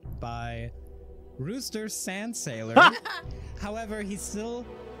broadsided by Rooster Sand Sailor. However, he still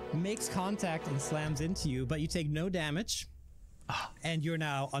makes contact and slams into you, but you take no damage. And you're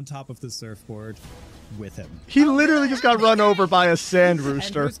now on top of the surfboard with him. He literally just got run over by a sand And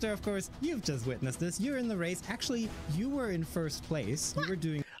rooster. Rooster, of course, you've just witnessed this. You're in the race. Actually, you were in first place. You were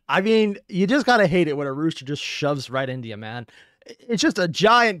doing... I mean, you just gotta hate it when a rooster just shoves right into you, man. It's just a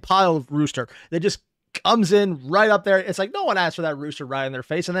giant pile of rooster that just comes in right up there. It's like no one asked for that rooster right in their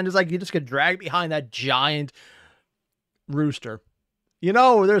face, and then it's like you just get dragged behind that giant rooster. You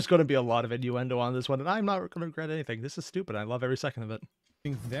know, there's going to be a lot of innuendo on this one, and I'm not going to regret anything. This is stupid. I love every second of it.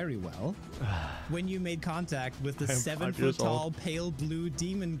 Very well when you made contact with the I am 5 years 7-foot-tall, old. pale blue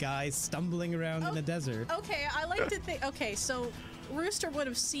demon guy stumbling around in the desert. Okay, I like to think. Okay, so Rooster would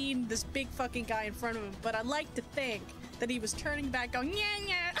have seen this big fucking guy in front of him, but I like to think that he was turning back, going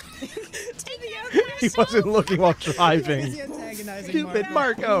yeah. Take the other He wasn't looking while driving. He's antagonizing Stupid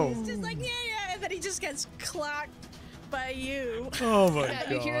Marco. Marco. He's just like yeah, and then he just gets clocked by you. Oh my Yeah,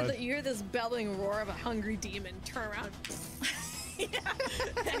 god. you hear this bellowing roar of a hungry demon. Turn around. Yeah.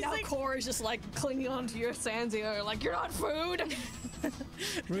 And now Core is just like clinging onto your sand sailor, like you're not food.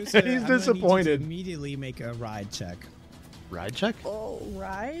 Rooster, He's I'm gonna need you to disappointed. immediately make a ride check. Ride check? Oh,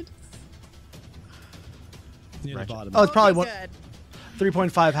 ride. Near Ride the check. bottom. Oh, it's probably Okay, what good.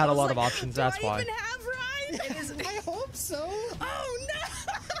 3.5 had I a was lot like, of options. do That's I why. even have ride? It is. I hope so. Oh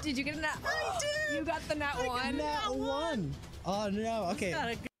no! Did you get a nat? I did. You got the nat one. Nat 1. Oh no. Okay. Not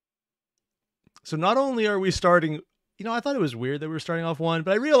a good. So not only are we starting, you know, I thought it was weird that we were starting off 1,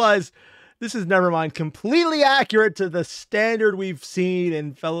 but I realized this is nevermind completely accurate to the standard we've seen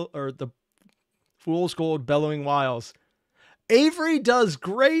in the Fool's Gold Bellowing Wilds. Avery does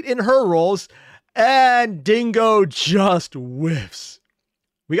great in her roles, and Dingo just whiffs.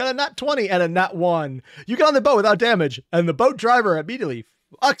 We got a nat 20 and a nat 1. You get on the boat without damage, and the boat driver immediately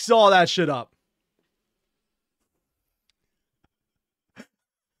fucks all that shit up.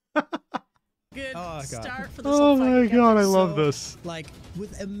 Good Oh, God. start for this. Oh whole my fucking god, I episode. love So, this. Like,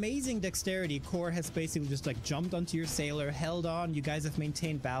 with amazing dexterity, Core has basically just like jumped onto your sailor, held on, you guys have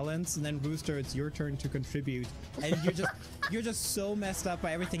maintained balance, and then Rooster, it's your turn to contribute. And you're just so messed up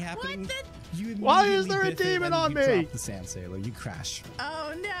by everything happening. You Why is immediately there a biff it demon and on you me? drop the sand sailor. You crash.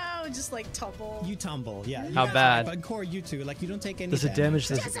 Oh no! Just like tumble. You tumble. Yeah. you How guys bad? are- But Core, you too. Like, you don't take any Does it damage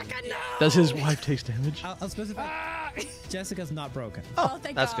this? Jessica, no! Does his wife take damage? I'll specify. Ah! Jessica's not broken. Oh,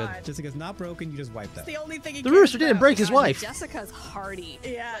 thank that's God. good. Jessica's not broken. You just wiped It's out. the only thing he The cares rooster didn't about. break his God, wife. Jessica's hardy.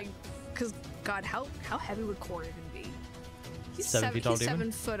 Yeah. Like, cause God, how heavy would Core even be? He's 7 feet tall he's demon?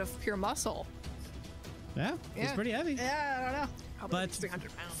 7 foot of pure muscle. Yeah. It's Yeah. pretty heavy. Yeah, I don't know. Probably But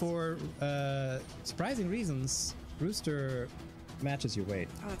 300 pounds. for surprising reasons, Rooster matches your weight.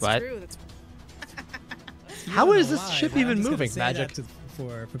 Oh, that's What? true. That's How You're is not this alive, ship but I'm even just gonna moving, say Magic? that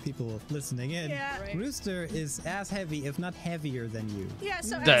for people listening in. Yeah. Right. Rooster is as heavy, if not heavier, than you. Yeah,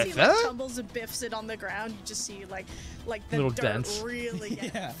 so The as he like fuck? tumbles and biffs it on the ground, you just see like the Little dirt dents. really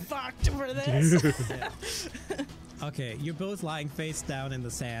get Yeah. fucked for this. Okay, you're both lying face down in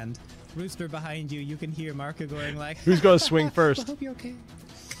the sand. Rooster behind you, you can hear Marco going like, Who's gonna swing I first? hope you're okay.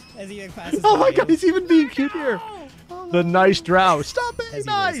 As he passes Oh my by god, you, he's even being cute here. The nice drow. Stop as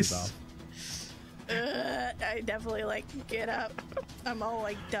being he races nice. off. I definitely like get up. I'm all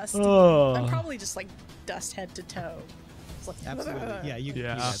like dusty. Oh. I'm probably just like dust head to toe. It's like, Absolutely. Yeah, you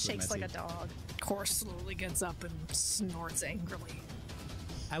Yeah. that's shakes messy. like a dog. Core slowly gets up and snorts angrily.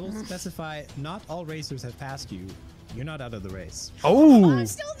 I will specify, not all racers have passed you. You're not out of the race. Oh. I'm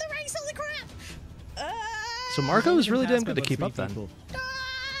still in the race. Holy crap! So Marco is You've really been damn passed good to by keep about up 3 then. people.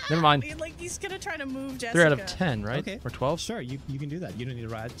 Never mind. Like he's gonna try to move Jessica. 3 out of 10, right? Okay. Or 12? Sure, you can do that. You don't need a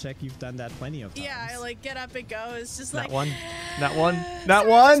ride check. You've done that plenty of times. Yeah, I like get up and go. It's just That like one. That one. That Sorry,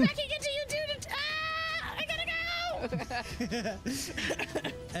 one. I'm smacking into you, dude. I gotta go.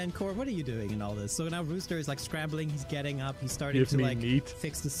 And Core, what are you doing in all this? So now Rooster is like scrambling. He's getting up. He's starting Give to me like meat.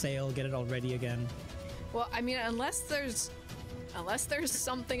 fix the sail, get it all ready again. Well, I mean, unless there's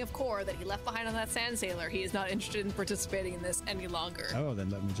something of core that he left behind on that sand sailor, he is not interested in participating in this any longer. Oh, then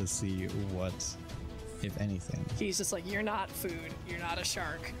let me just see what, if anything. He's just like, you're not food. You're not a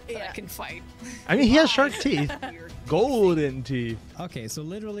shark that I can fight. I mean, he has shark teeth. Golden teeth. Okay, so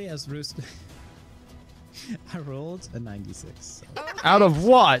literally as Rooster... I rolled a 96. So. Out of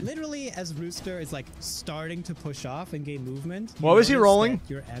what? Literally as Rooster is like starting to push off and gain movement. What was he notice rolling? that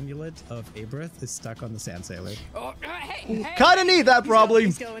your amulet of Abrith is stuck on the sand sailor. Oh, hey, Kinda need that probably.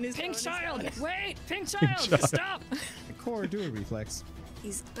 He's going. Pink child! Wait! Pink child! Stop! Core, do a reflex.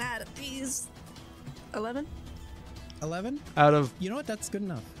 He's bad at these. 11? 11? Out of You know what? That's good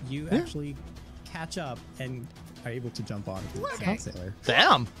enough. You actually catch up and are able to jump on the sand sailor.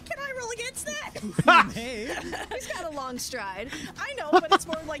 damn. Can I roll against that? Hey! He's got a long stride. I know, but it's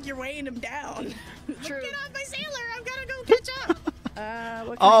more like you're weighing him down. True. Get off my sailor! I've got to go catch up.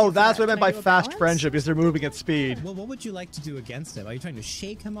 What can I Oh, do for that's that? what I meant Can by do a fast balance? friendship, because they're moving at speed. Well, what would you like to do against him? Are you trying to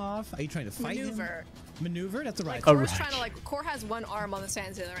shake him off? Are you trying to fight Maneuver. him? Maneuver? That's the right. Oh, Core's right. trying to like. Core has one arm on the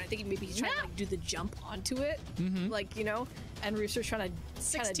sand sailor, and I think maybe he's trying to like do the jump onto it, like And Rooster's trying to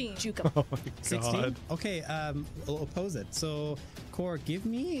 16. juke him. Oh my 16? god. Okay, we'll oppose it. So, Core, give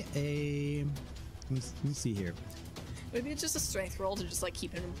me a... Let me see here. Maybe it's just a strength roll to just like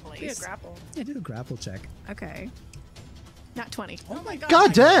keep him in place. Be a grapple. Yeah, do a grapple check. Okay. Not 20. Oh my god.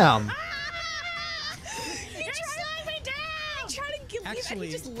 God damn. You're slowing me down! Try to give and Actually-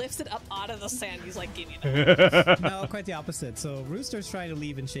 he just lifts it up out of the sand. He's like, give me that. No, quite the opposite. So, Rooster's trying to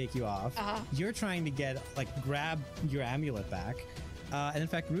leave and shake you off. You're trying to get, grab your amulet back. And in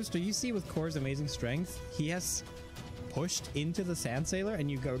fact, Rooster, you see with Core's amazing strength, he has pushed into the sand sailor,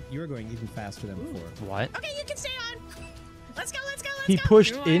 and you're going even faster than before. What? Okay, you can stay on. Let's go, let's go, let's He go.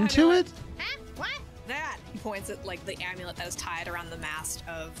 pushed You know what? into it? Huh? What? That he points at like the amulet that is tied around the mast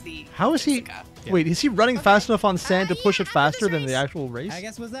of the. How is he? Jessica. Wait, is he running fast enough on sand to Yeah, push it after faster this than the race. actual race? I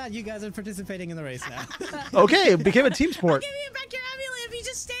guess with that, you guys are participating in the race now. Okay, it became a team sport. Give me back your amulet if you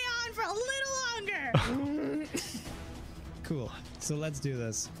just stay on for a little longer. Cool. So let's do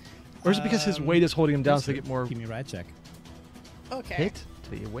this. Or is it because his weight is holding him down so they Rooster, get more Give me a ride check. Okay. hit to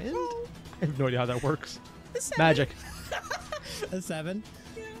the wind? I have no idea how that works. A 7. Magic. A 7.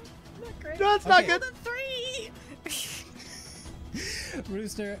 Yeah, not great. That's not Okay. good. The 3.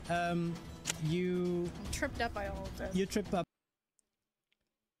 Rooster, you I'm tripped up by all of this. you trip up.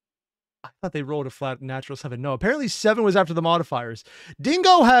 I thought they rolled a flat natural 7. No, apparently 7 was after the modifiers.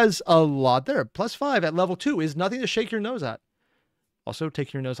 Dingo has a lot there. +5 at level 2 is nothing to shake your nose at. Also,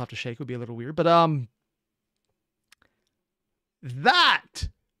 taking your nose off to shake would be a little weird, but that's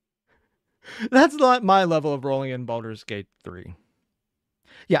not my level of rolling in Baldur's Gate 3.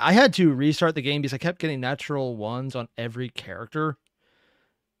 Yeah, I had to restart the game because I kept getting natural 1s on every character.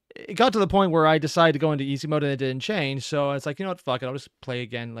 It got to the point where I decided to go into easy mode and it didn't change, so it's like, you know what, fuck it, I'll just play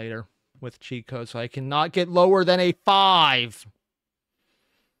again later with cheat codes so I cannot get lower than a 5.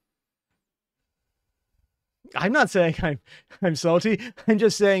 I'm not saying I'm salty. I'm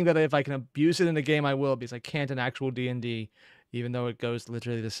just saying that if I can abuse it in a game, I will, because I can't in actual D&D, even though it goes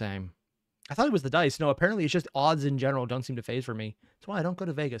literally the same. I thought it was the dice. No, apparently it's just odds in general don't seem to phase for me. That's why I don't go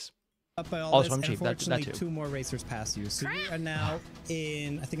to Vegas. Up by all Also, this. I'm cheap. That Unfortunately, too. 2 more racers pass you, so you are now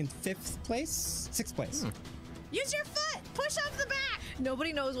in, I think, in 5th place, 6th place. Use your foot. Push off the back.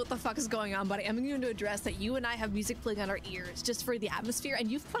 Nobody knows what the fuck is going on, but I am going to address that you and I have music playing on our ears just for the atmosphere,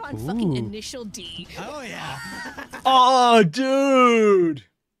 and you've put on fucking Ooh. Initial D. Oh yeah. Oh, dude.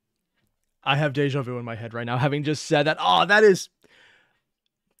 I have deja vu in my head right now, having just said that. Oh, that is...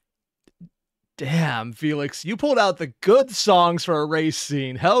 Damn, Felix. You pulled out the good songs for a race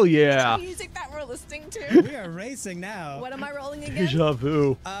scene. Hell yeah. Music that we're listening to. We are racing now. What am I rolling again? Deja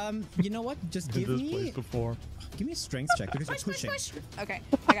vu. You know what? Just Did give this place me before. a strength check because you're pushing. Okay,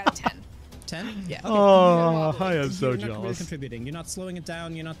 I got a 10. 10? Yeah. Okay. Oh, I am so You're not really jealous. contributing. You're not slowing it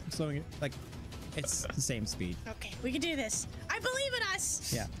down. You're not slowing it like it's the same speed. Okay, we can do this. I believe in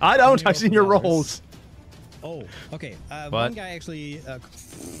us. Yeah. I don't. I've Roll seen your for numbers. rolls. Oh, okay. What? One guy actually,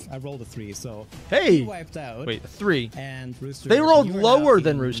 I rolled a 3, so Hey. he wiped out. Wait, 3. And Rooster. They rolled you are lower now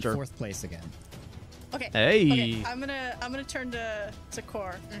than in Rooster. 4th place again. Okay. Hey. Okay, I'm gonna turn to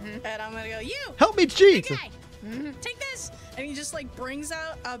Core, and I'm gonna go. You. Help me Big cheat. guy. Take this. And he just like brings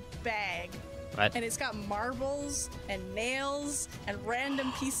out a bag. What? And it's got marbles and nails and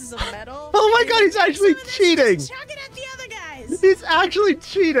random pieces of metal. Oh my And God, he's like, actually "Take some of this, cheating." just Chuck it at the other guys. He's actually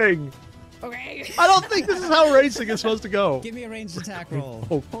cheating. Okay. I don't think this is how racing is supposed to go. Give me a ranged attack roll.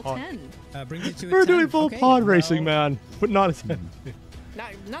 Oh, Full pod. 10. Brings you to a We're 10. doing full Okay, pod racing, well, man. But not as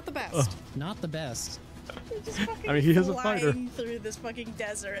Not the best. Not the best. Just fucking I mean, he is a fighter. flying through this fucking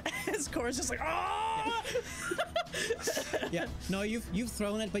desert. His Core's just like, oh. Yeah, no, you've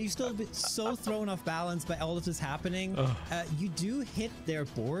thrown it, but you've still been so thrown off balance by all of this happening. You do hit their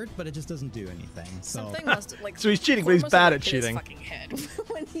board, but it just doesn't do anything. So Something must like. So he's cheating, but Core he's must bad have at hit his cheating. fucking head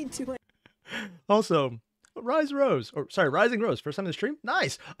when he do it. Also, Rising Rose. First time in the stream?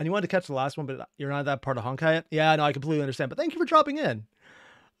 Nice. And you wanted to catch the last one, but you're not that part of Honkai yet? Yeah, no, I completely understand. But thank you for dropping in.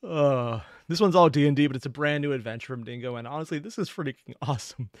 This one's all D&D, but it's a brand new adventure from Dingo. And honestly, this is freaking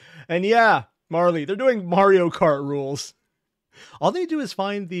awesome. And yeah, Marley, they're doing Mario Kart rules. All they do is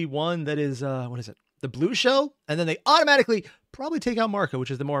find the one that is, what is it? The blue shell. And then they automatically probably take out Marco,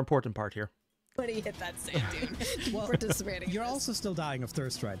 which is the more important part here. When he hit that sand dune, well, participating. you're also still dying of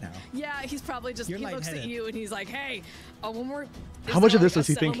thirst right now. Yeah, he's probably just. You're he looks at lightheaded. you and he's like, "Hey, one more." How much of this does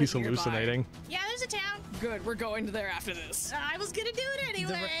he think he's hallucinating? Yeah, there's a town. Good, we're going to there after this. I was gonna do it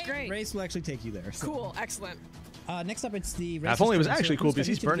anyway. Great. Race will actually take you there. So. Cool, excellent. Next up, it's the. If only it was racer's actually turn. cool Who's because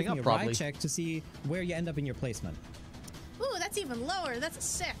he's gonna burning give up me a probably. ride check to see where you end up in your placement. Ooh, that's even lower. That's a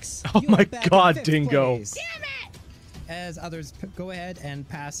 6. Oh You my are back in god, 5th Dingo. place. Damn it! As others go ahead and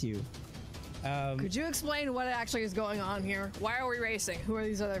pass you. Could you explain what actually is going on here? Why are we racing? Who are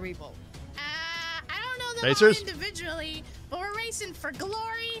these other people? I don't know them Racers? all individually, but we're racing for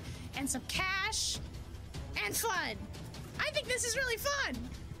glory and some cash and fun. I think this is really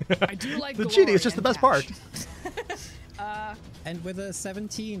fun. I do like The glory cheating is just the and best cash. part. And with a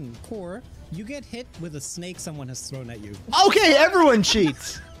 17 core, you get hit with a snake someone has thrown at you. Okay, everyone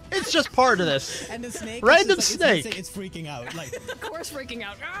cheats. It's just part of this. And the snake Random is just like, snake. it's freaking out. Like, Of course, freaking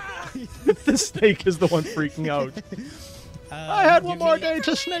out. Ah! The snake is the one freaking out. I had one more day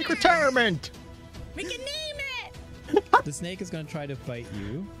to snake retirement. We can name it. The snake is going to try to bite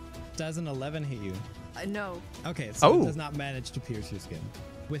you. Does an 11 hit you? No. Okay, so Oh. it does not manage to pierce your skin.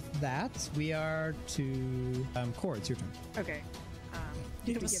 With that, we are to Core. It's your turn. Okay.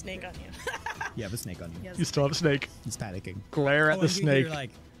 You have a snake on you. You have a snake on you. Yes. You still have a snake. He's panicking. Glare at the and you snake. hear,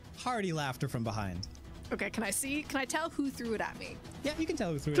 like hearty laughter from behind. Okay, can I tell who threw it at me? Yeah, you can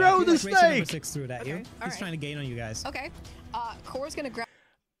tell who threw it Throw at you. the Like, racer number snake! 6 threw it at Okay, you. all He's right. trying to gain on you guys. Okay. Core's gonna grab.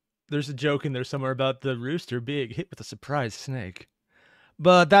 There's a joke in there somewhere about the rooster being hit with a surprise snake.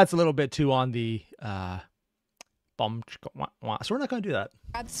 But that's a little bit too on the bum. So we're not going to do that.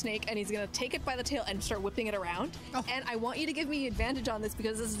 Grab the snake and he's gonna take it by the tail and start whipping it around. Oh. And I want you to give me advantage on this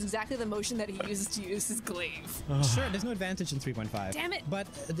because this is exactly the motion that he uses to use his glaive. Sure, there's no advantage in 3.5. Damn it. But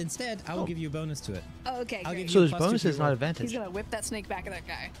instead, I will give you a bonus to it. Oh, okay, I'll great. give So you there's plus 2 to bonuses, your not roll. advantage. He's gonna whip that snake back at that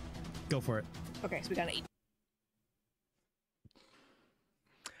guy. Go for it. Okay, so we got an 8.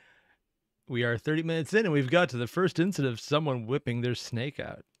 We are 30 minutes in and we've got to the first incident of someone whipping their snake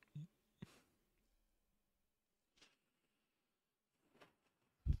out.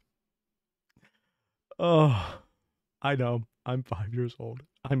 Oh, I know. I'm 5 years old.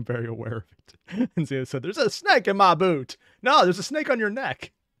 I'm very aware of it. And Zia said, there's a snake in my boot. No, there's a snake on your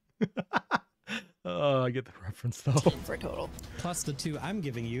neck. Oh, I get the reference though. For a total. Plus the 2 I'm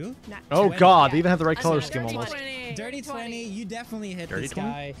giving you. Not Oh 20. god, Yeah. they even have the right I color said scheme dirty almost. 20. Dirty 20, you definitely hit Dirty this 20?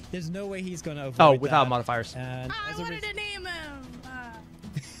 guy. There's no way he's going to avoid Oh, without that. modifiers. And I as a wanted res- to name him.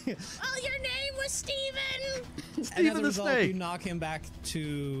 Oh, your name was Steven. and as Steven a the result, snake. you knock him back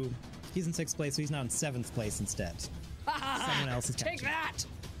to... He's in 6th place, so he's now in 7th place instead. Someone else is Take catching. that!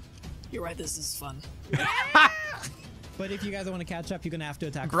 You're right, this is fun. But if you guys want to catch up, you're going to have to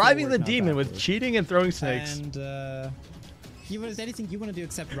attack Driving forward, the not demon with backward. cheating and throwing snakes. And is there anything you want to do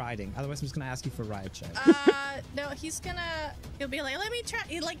except riding? Otherwise, I'm just going to ask you for ride check. No, he'll be like, let me try.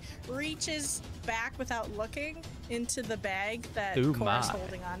 He like reaches back without looking into the bag that Ooh, Core's my.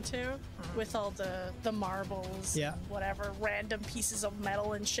 holding onto with all the marbles, Yeah. and whatever random pieces of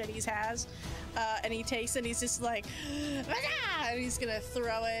metal and shit he has. And he takes it and he's just like, "Ah!" And he's gonna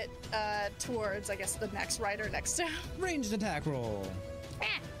throw it towards, I guess, the next rider next to him. Ranged attack roll.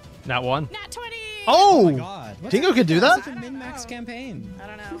 Not one. Nat 20! Oh! Oh my god. What's Dingo up can with do that? Such a min-max campaign. I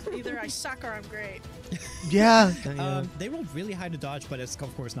don't know. Either I suck or I'm great. Yeah. They rolled really high to dodge, but it's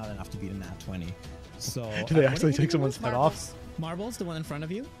of course not enough to beat a nat 20. So Do they what actually do take you someone's roll? head off? Marbles, the one in front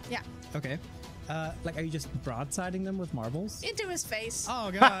of you? Yeah. Okay. Like, are you just broadsiding them with marbles? Into his face. Oh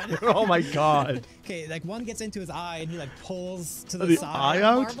god. Oh my god. Okay, like one gets into his eye and he like pulls to The the side. eye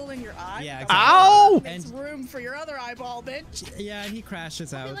out? Marble in your eye? Yeah, exactly. Ow! Makes And room for your other eyeball, bitch. yeah, and he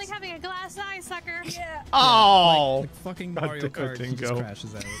crashes out. like having a glass eye, sucker. Yeah. Oh! Like fucking God Mario damn it, Kart, he just Dingo.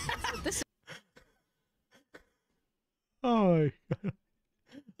 crashes out. Oh my god.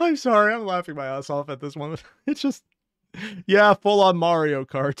 I'm sorry, I'm laughing my ass off at this one. It's just, yeah, full on Mario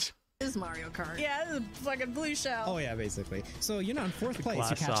Kart. This is Mario Kart. Yeah, this is a fucking blue Oh shell. yeah, basically. So you're now in 4th The place. You're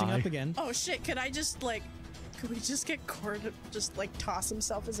glass catching eye. up again. Oh shit, could I just like Could we just get Core to just like toss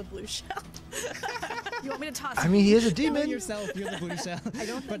himself as a blue shell? You want me to toss I him? mean, he is a Throw demon. yourself, you're the blue shell. I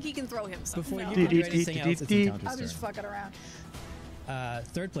don't think he can throw himself. Before No. you can do anything else, it's Encounter's I'm just turn. fucking around.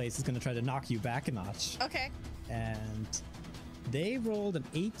 Third place is going to try to knock you back a notch. Okay. And they rolled an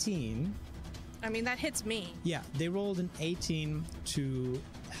 18. I mean, that hits me. Yeah, they rolled an 18 to,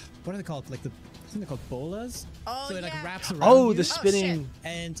 what are they called? Like I think they're called bolas. Oh, So it like yeah. wraps around Oh, you. the spinning.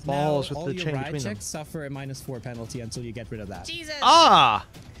 And balls now with all the your chain ride between them. checks suffer a -4 penalty until you get rid of that. Jesus. Ah!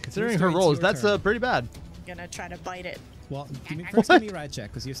 Considering her Rooster, it's rolls, your that's turn. pretty bad. I'm gonna try to bite it. Well, first give me a ride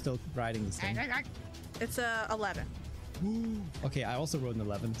check because you're still riding this thing. It's a 11. Okay, I also rolled an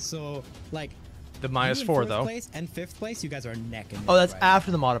 11. So, like, The you minus in 4, fourth though. place and 5th place, you guys are neck and neck. Oh, that's right after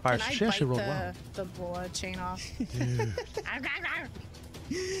the modifier. Can So I she actually bite rolled well. the boa chain off? now.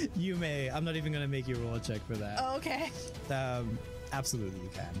 You may. I'm not even going to make you roll a check for that. Oh, okay. Absolutely, you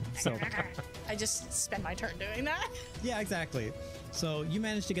can. So, I just spend my turn doing that. yeah, exactly. So, you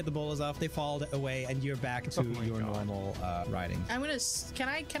managed to get the bolas off, they fall away, and you're back to my your God. normal riding. I'm gonna. Can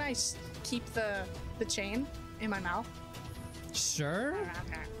I keep the chain in my mouth? Sure.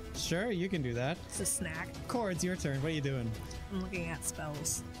 Sure, you can do that. It's a snack. Core, it's your turn. What are you doing? I'm looking at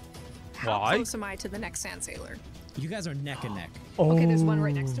spells. How Why? close am I to the next sand sailor? You guys are neck and neck. Okay, there's one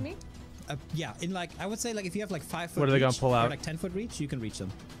right next to me. Yeah, in like, I would say, like, if you have like 5 foot What are they gonna reach pull or out? like 10 foot reach, you can reach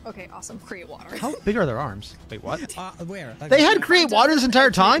them. Okay, awesome. Create water. How big are their arms? Wait, what? Where? Like, They had create water this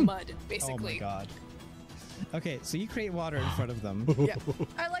entire time? Mud, Oh my basically. god. Okay, so you create water in front of them. Yeah.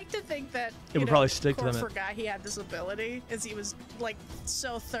 I like to think that It would probably stick to Core them. forgot he had this ability, as he was like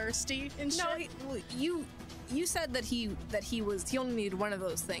so thirsty and shit. No, you said that he only needed one of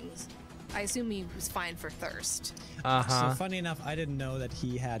those things. I assume he was fine for thirst. Uh-huh. So funny enough, I didn't know that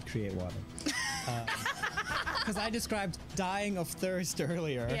he had create water. Because I described dying of thirst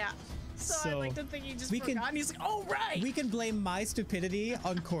earlier. Yeah. So I So, like to think he just we forgot. can- And he's like, "Oh right." We can blame my stupidity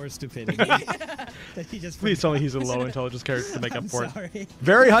on Core's stupidity. that he just Please tell me forgot. he's a low intelligence character to make up I'm for it. sorry.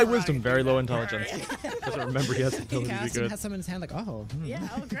 Very high wisdom, very low intelligence. Doesn't remember he has the He ability to be cast and good. has some in his hand like, oh, Yeah.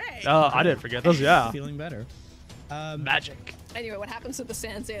 Oh great. I didn't forget those, yeah. feeling better. Magic. Anyway, what happens to the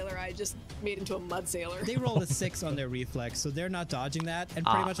sand sailor? I just made into a mud sailor. They rolled a 6 on their reflex, so they're not dodging that, and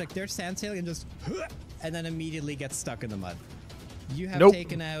pretty Ah. much like they're sand sailing and just, and then immediately get stuck in the mud. You have Nope.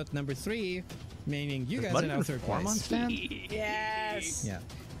 taken out number 3, meaning you Does guys mud are now even third form on place. stand? Yes. Yeah,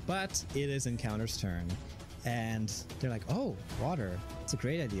 but it is Encounter's turn, and they're like, "Oh, water! It's a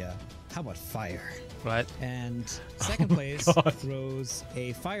great idea. How about fire?" Right. And second place God. throws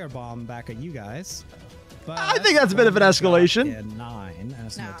a firebomb back at you guys. But I think that's a bit of an only got escalation. a 9, and I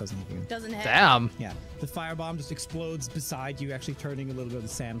assume No. that doesn't hit you. Doesn't hit. Damn. Yeah, the firebomb just explodes beside you, actually turning a little bit of the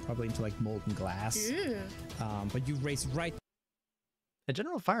sand probably into like molten glass. Ew. But you race right. A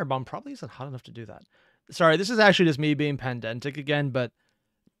general firebomb probably isn't hot enough to do that. Sorry, this is actually just me being pandentic again, but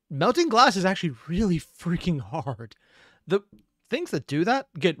melting glass is actually really freaking hard. The things that do that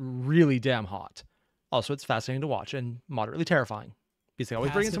get really damn hot. Also, it's fascinating to watch and moderately terrifying. Because they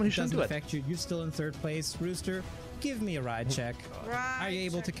always bring in past someone who it shouldn't doesn't do it. affect you. You're still in third place. Rooster, give me a ride check. Right. Are you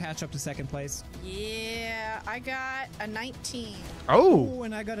able to catch up to second place? Yeah, I got a 19. Oh! Oh,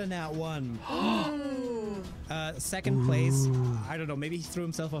 and I got a nat 1. Ooh. Second place, I don't know, maybe he threw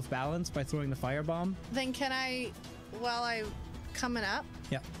himself off balance by throwing the firebomb. Then can I, while I'm coming up,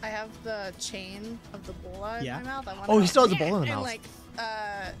 Yeah. I have the chain of the bola in Yeah. my mouth. I want Oh, he still has the bola in the and mouth. like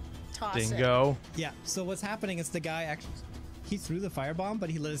toss it. Dingo. Yeah, so what's happening is the guy actually, he threw the firebomb, but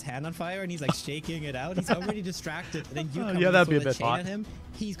he lit his hand on fire and he's like shaking it out. He's already distracted. And then you Oh, come yeah, and that'd throw be a the bit chain hot. at him.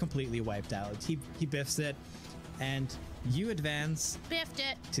 He's completely wiped out. He biffs it, and you advance Biffed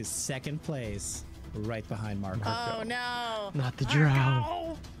it. to second place, right behind Marco. Oh no. Not the drow.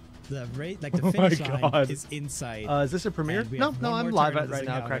 Marco! The Oh the finish my line God. is in sight. Is this a premiere? and we No, have no, one I'm more live turn at of this right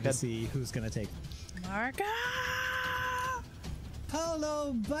now, encounter to crackhead. see who's gonna take. Marco!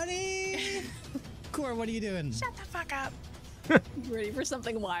 Hello, buddy. Core, what are you doing? Shut the fuck up. You ready for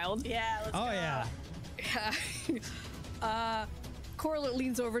something wild? Yeah, let's Oh go. yeah. Corlett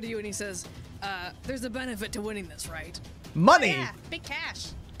leans over to you and he says, there's a benefit to winning this, right? Money! Yeah, big cash.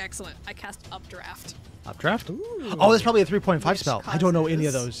 Excellent. I cast Updraft. Updraft? Oh, that's probably a 3.5 Which spell. I don't know any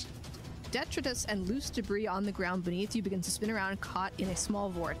of causes- those. Detritus and loose debris on the ground beneath you begins to spin around, caught in a small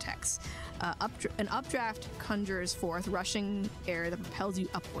vortex. An updraft conjures forth rushing air that propels you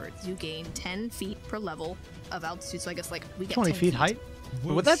upwards. You gain 10 feet per level of altitude, so I guess like we get 20 10 feet height?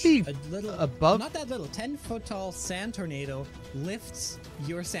 Would that be a little above? Not that little. 10-foot tall sand tornado lifts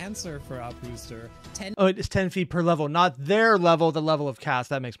your sand surfer up, Rooster. 10 Oh, it's 10 feet per level, not their level, the level of cast.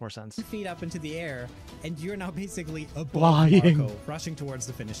 That makes more sense. feet up into the air, and you're now basically above Flying. Marco, rushing towards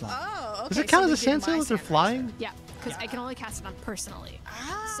the finish line. Oh, okay. Does it count so as a we did sand sail my if they're sand flying? racer. Yeah, because I can only cast it on personally.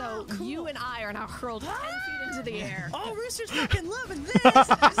 Ah, So cool. you and I are now hurled 10 feet into the air. Oh, Rooster's fucking loving this.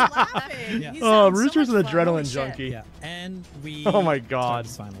 He's laughing. Yeah. He Oh, sounds so Rooster's much an fun. adrenaline Holy shit. junkie. Yeah, and we Oh my start God.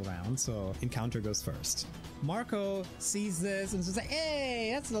 this final round, so Encounter goes first. Marco sees this and is just like,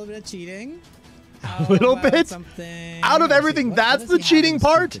 hey, that's a little bit of cheating. How little about bit? something? Out of Let's see, everything, what that's does the he have cheating in his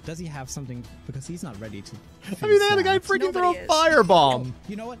part? toolkit? Does he have something? Because he's not ready to. I mean, they had a face guy that. freaking throw Nobody a is. firebomb.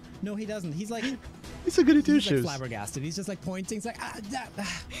 You know what? No, he doesn't. He's like, He's a goody two he's like shoes. flabbergasted. He's just like pointing. He's like,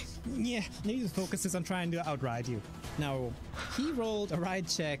 yeah. And he just focuses on trying to outride you. Now, he rolled a ride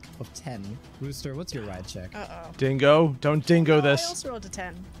check of 10. Rooster, what's your ride check? Uh-oh. Dingo, don't dingo Oh, I this. also rolled a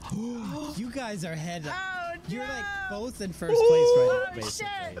 10. You guys are head. Oh, You're like no. both in first place right now, Oh, basically.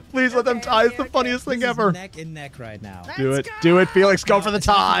 shit. Please let them Okay, tie. It's okay, the funniest This thing is ever. neck and neck right now. Do it. Let's Do it, go. Felix. Go Now, for the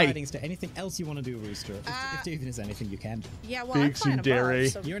aside from tie. riding stuff, anything else you want to do, Rooster? If there even is anything you can do. Yeah, well, I'm Big flying above,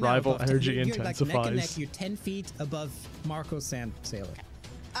 Tsundere. so You're now Rival above- energy you're like neck and neck. intensifies. You're 10 feet above Marco's sand sailor.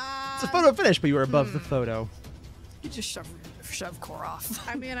 It's a photo finish, but you were above the photo. You just shove core off.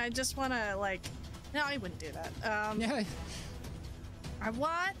 I mean, I just want to, like... No, I wouldn't do that. Yeah. I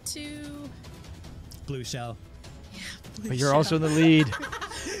want to... Blue shell. But you're also in the lead.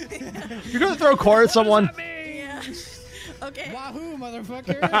 You're gonna throw core at someone. Yeah. Okay. Wahoo,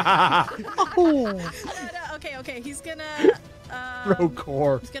 motherfucker! No, okay. He's gonna... Throw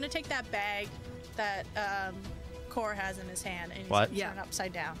core. He's gonna take that bag that Core has in his hand and he's What? gonna turn it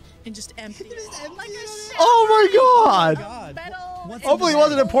upside down and just empty it. Like a Oh my god! God. metal. What's and Hopefully it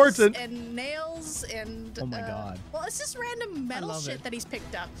wasn't nails important. And nails and. Oh my God. Well, it's just random metal love shit it. that he's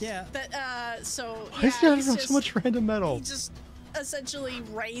picked up. Yeah. That so. Why is yeah, there he's so just- much random metal? He just essentially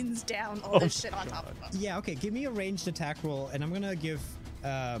rains down all this shit on top of him. Yeah, okay, give me a ranged attack roll, and I'm gonna give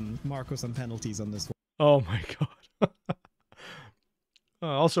Marco some penalties on this one. Oh my god.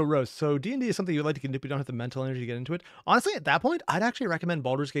 Also, Rose. So D&D is something you like to get into, but you don't have the mental energy to get into it. Honestly, at that point, I'd actually recommend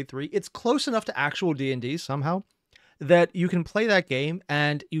Baldur's Gate 3. It's close enough to actual D&D somehow that you can play that game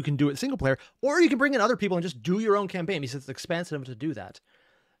and you can do it single player, or you can bring in other people and just do your own campaign because it's expansive enough to do that.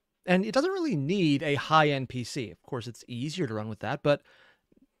 And it doesn't really need a high-end PC. Of course, it's easier to run with that, but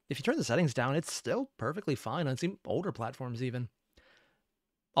if you turn the settings down, it's still perfectly fine on some older platforms even.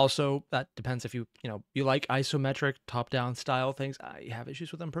 Also, that depends if you like isometric top-down style things. I have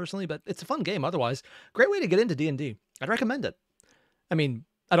issues with them personally, but it's a fun game otherwise. Great way to get into D&D. I'd recommend it. I mean,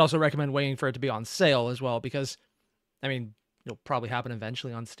 I'd also recommend waiting for it to be on sale as well because, I mean, it'll probably happen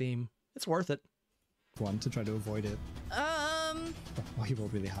eventually on Steam. It's worth it. One to try to avoid it. Oh, he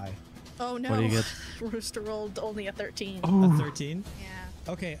rolled really high. Oh no. What do you get? Rooster rolled only a 13. A 13.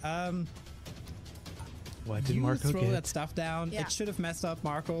 Yeah. Okay, What did you Marco throw get? that stuff down. Yeah. It should have messed up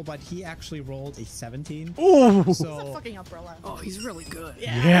Marco, but he actually rolled a 17. Ooh! It's a So fucking umbrella. Oh, he's really good.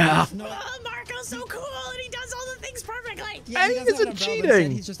 Yeah! no, Oh, Marco's so cool and he does all the things perfectly. yeah, he And doesn't he's have an umbrella cheating.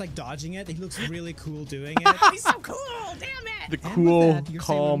 instead, He's just like dodging it. He looks really cool doing it. He's so cool. Damn it. The And with cool, that, your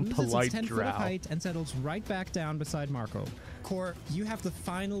calm, sailor loses its polite 10 foot of drow. height and settles right back down beside Marco. Core, you have the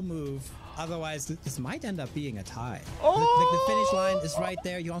final move. Otherwise, this might end up being a tie. Oh! Like the finish line is right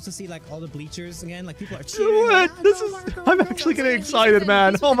there. You also see like all the bleachers again. Like people are cheering. Do like, it! "Ah, This go, is. Marco, I'm go." actually getting He's excited, within-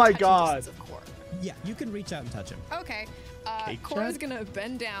 man. he's Oh within my touching god. distance of Core. Yeah, you can reach out and touch him. Okay. Cake Core is chat? gonna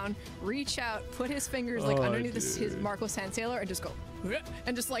bend down, reach out, put his fingers like Oh, underneath his dude. Marco Sand Sailor, and just go,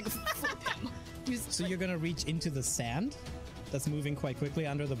 and just like flip him. He's So you're gonna reach into the sand that's moving quite quickly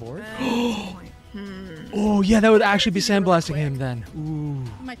under the board. Oh yeah, that would actually be If you do it sandblasting quick. him then. Ooh.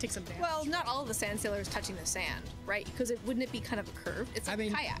 It might take some damage. well, not all of the sand sailors touching the sand, right? Because wouldn't it be kind of a curve? It's like I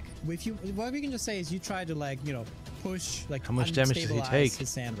mean, a kayak. if you, what we can just say is you try to like, push like. How much damage does he unstabilize take? His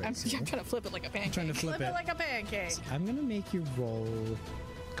sand I'm racer. trying to flip it like a pancake. trying to flip Flip it. it like a pancake. I'm gonna make you roll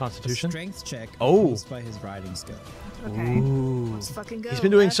a Constitution. strength check. Oh. Opposed by his riding skill. Okay. Ooh. Let's fucking go. He's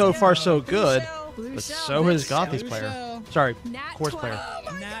been doing Let's so go. far so good, Blue but shell, so blue has Gothi's Blue player. shell. Sorry, Nat course 20.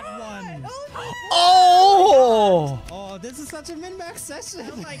 player. Nat 1. Oh! Oh, this is such a min-max session.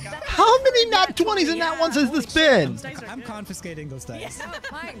 Oh my god. How many nat 20s and nat 1s has this been? Those dice are I'm good. confiscating those dice.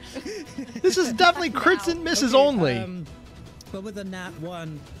 Fine. This is definitely crits and misses only. But with a nat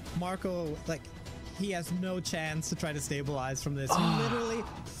 1, Marco, like, he has no chance to try to stabilize from this. He literally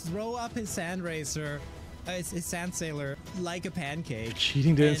throw up his sand racer, his sand sailor, like a pancake.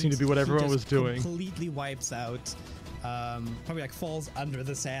 Cheating didn't and seem to be what he everyone just was doing. Completely wipes out. Probably like falls under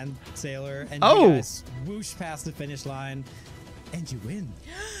the sand sailor, and Oh! you guys whoosh past the finish line. And you win.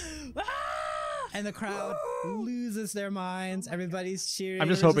 And the crowd loses their minds. Everybody's cheering. I'm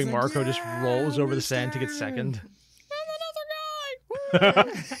just Everyone's hoping Marco just rolls over the sand to get second.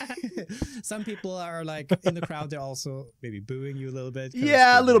 Some people are like in the crowd. They're also maybe booing you a little bit. 'cause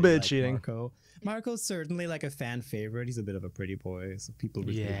Yeah, a they little really bit like cheating. Marco's certainly like a fan favorite. He's a bit of a pretty boy, so people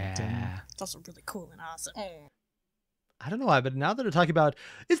really like him. Yeah. It's also really cool and awesome. I don't know why, but now that they're talking about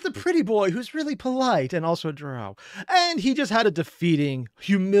it's the pretty boy who's really polite and also a drow. And he just had a defeating,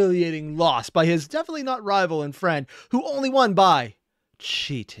 humiliating loss by his definitely not rival and friend who only won by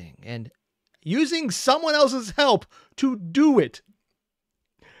cheating and using someone else's help to do it.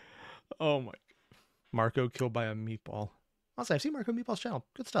 Oh my. Marco killed by a meatball. Honestly, I've seen Marco Meatball's channel.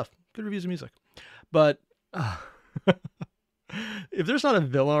 Good stuff. Good reviews of music. But if there's not a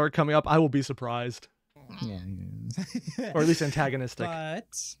villain arc coming up, I will be surprised. Yeah. Or at least antagonistic.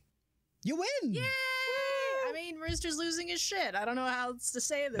 But you win. Yay! I mean, Rooster's losing his shit. I don't know how else to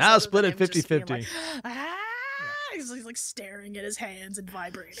say this. Now other split than it him just being 50-50. like, "Ah!" He's like staring at his hands and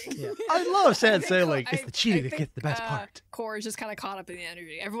vibrating. Yeah. I love Sad I think Sailing. Co- It's I- the cheating I that think, gets the best part. Core is just kind of caught up in the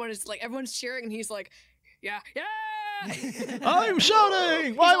energy. Everyone's cheering, and he's like, yeah. I'm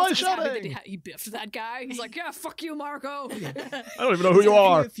shouting! Why am I He's also just happy shouting? that he biffed that guy. He's like, yeah, fuck you, Marco. I don't even know who you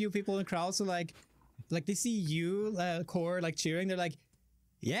are. A few people in the crowd, so like they see you, Core, like cheering. They're like,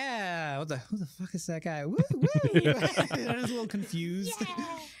 "Yeah, who the fuck is that guy?" Woo, woo. They're just a little confused.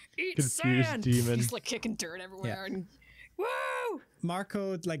 Eat Confused sand. demon. He's like kicking dirt everywhere. And woo!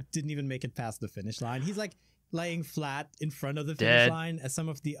 Marco like didn't even make it past the finish line. He's like laying flat in front of the Dead. finish line as some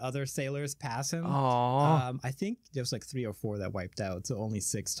of the other sailors pass him. Aww. I think there was like 3 or 4 that wiped out, so only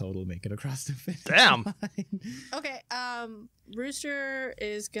 6 total make it across the finish Damn. line. Okay, Rooster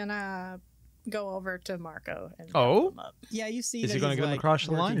is gonna go over to Marco and Oh? help him up. Yeah, you see. Is that he gonna he's, get him like, across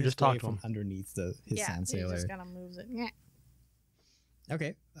the line working or his just talk way to him? from underneath his Yeah, sand he sailor? just kind of moves it. Yeah.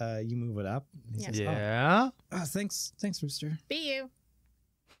 Okay, you move it up. He Yeah. says, Yeah. Oh, thanks, Rooster. Be you.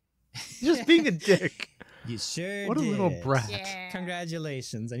 Just being a dick. You sure What a little did. brat. Yeah.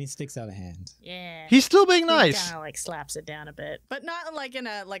 Congratulations, and he sticks out a hand. Yeah. He's still being He nice. kind of like slaps it down a bit, but not like in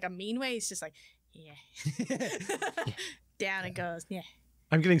a mean way. He's just like, yeah. Down it goes. Yeah.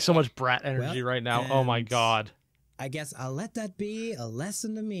 I'm getting so much brat energy Well, right now. Oh my and- god. I guess I'll let that be a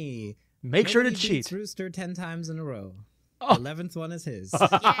lesson to me. Make sure to Nobody beats cheat. Rooster 10 times in a row. Oh. 11th one is his.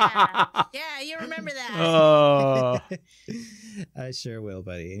 Yeah. Yeah. You remember that. Oh. I sure will,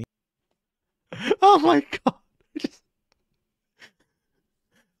 buddy. Oh my god.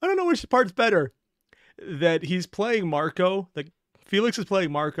 I don't know which part's better. That he's playing Marco, that Felix is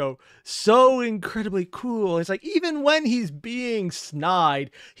playing Marco so incredibly cool. It's like even when he's being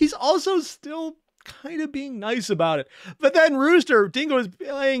snide, he's also still kind of being nice about it. But then Rooster, Dingo is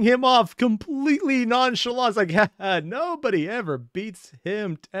playing him off completely nonchalant. It's like, haha, nobody ever beats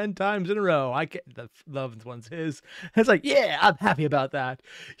him 10 times in a row. I get the 11th one's his. It's like, yeah, I'm happy about that.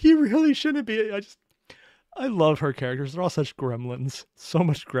 He really shouldn't be. I love her characters. They're all such gremlins. So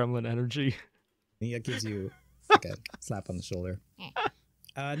much gremlin energy. He gives you like a slap on the shoulder.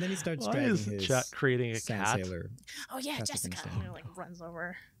 And then he starts Why dragging is his chat creating a sand cat? sailor. Oh yeah, That's the Jessica. finish And line. like runs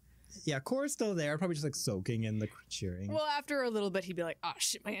over. Yeah, Core's still there, probably just like soaking in the cheering. Well, after a little bit, he'd be like, oh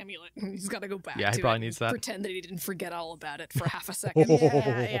shit, my amulet. He's got to go back Yeah, he to probably it needs and that. pretend that he didn't forget all about it for half a second.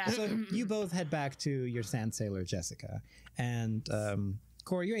 Yeah. So you both head back to your sand sailor, Jessica. And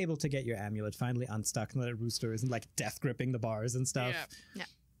Core, you're able to get your amulet finally unstuck and that Rooster isn't like death gripping the bars and stuff. Yeah.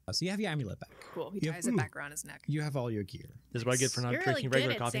 So you have your amulet back. Cool. He You have- ties it back around his neck. You have all your gear. This is what I get for not You're really drinking good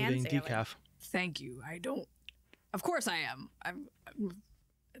regular at coffee and sand getting sailing. decaf. Thank you. I don't. Of course I am.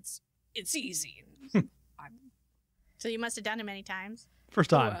 It's easy. So you must have done it many times. First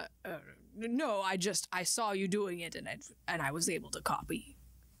time. No, I saw you doing it, and I was able to copy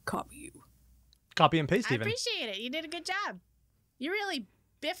you. Copy and paste I even. appreciate it. You did a good job. You really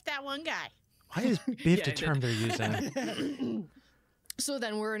biffed that one guy. Why is beef Yeah, a I did. term they're using? So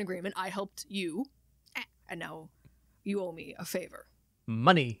then we're in agreement. I helped you, and now you owe me a favor.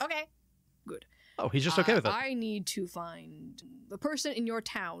 Money. Okay. Good. Oh, he's just okay with it. I need to find the person in your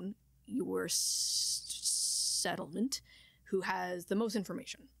town, your settlement, who has the most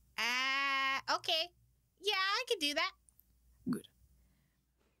information. Okay. Yeah, I could do that. Good.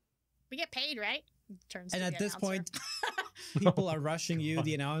 We get paid, right? Turns And to at the this announcer. point, people are rushing you.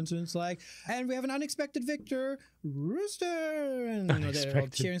 The announcement's like, and we have an unexpected victor, Rooster. And they're all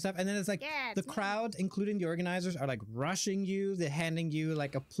Unexpected. cheering stuff. And then it's like Yeah, the it's me. crowd, including the organizers, are like rushing you. They're handing you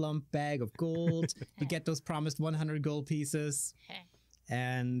like a plump bag of gold. You get those promised 100 gold pieces.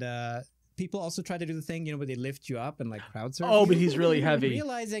 And people also try to do the thing, where they lift you up and like crowd surf. Oh, you. but he's really heavy.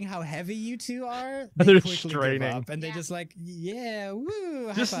 Realizing how heavy you two are, They're they quickly give straining. up, and they just like, yeah,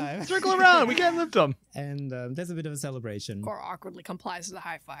 woo, Just high five. circle around. We can't lift him. And there's a bit of a celebration. Core awkwardly complies to the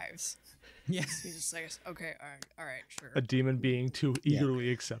high fives. Yeah. He just says, okay, all right, sure. A demon being too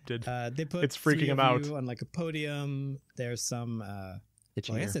eagerly accepted. They put It's freaking three him of out. you on like a podium. There's some.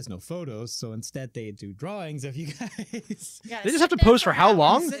 Itchy Well, I ear. guess there's no photos, so instead they do drawings of you guys. You gotta They just sit have to there pose for how hours.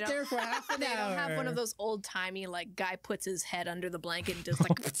 long? Sit there for half an They hour. don't have one of those old timey like guy puts his head under the blanket and does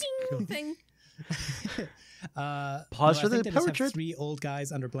like a thing. Pause for I think the they just have portrait. 3 old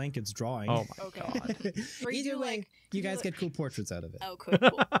guys under blankets drawing. Oh my Okay. god. Or you Either do, way, like- you you guys do- get cool portraits out of it. Oh, cool.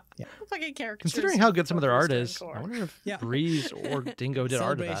 Fucking characters. Considering how good some of their art Focused is, and core. I wonder if Yeah. Breeze or Dingo did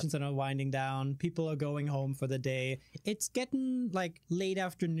art of that. Celebrations are now winding down. People are going home for the day. It's getting like late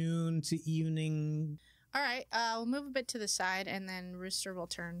afternoon to evening. All right, we'll move a bit to the side, and then Rooster will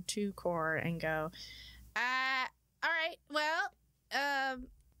turn to Core and go, all right, well,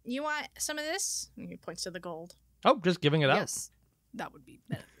 you want some of this? And he points to the gold. Oh, just giving it out. Yes, that would be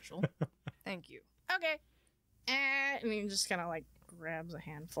beneficial. Thank you. Okay. And he just kind of like grabs a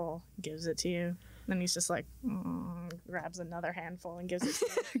handful, gives it to you. Then he's just like, grabs another handful and gives it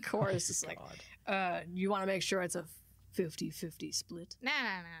to you. Core is just like, you want to make sure it's a 50-50 split. Nah.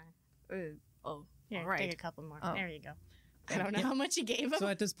 Oh, Here, all right. take a couple more. Oh. There you go. I don't know how much he gave him. So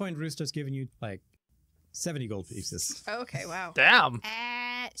at this point, Rooster's giving you like 70 gold pieces. Okay, wow. Damn.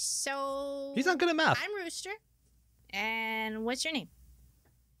 So He's not good at math. I'm Rooster. And what's your name?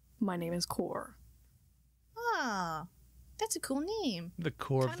 My name is Core. Oh, that's a cool name. The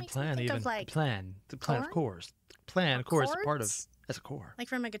core Kinda of the makes me plan, think of, even. like, The plan of corn? cores. The plan, of course, a part of. Chords? That's a core. Like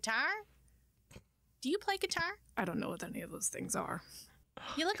from a guitar? Do you play guitar? I don't know what any of those things are.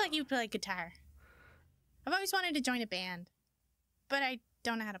 You look like you play guitar. I've always wanted to join a band, but I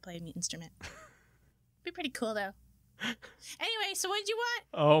don't know how to play an instrument. Be pretty cool though. Anyway, so what did you want?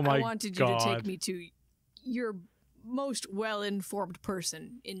 Oh my I wanted god. you to take me to your most well-informed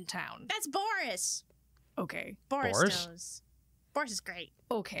person in town. That's Boris. Okay. Boris Boris? knows. Boris is great.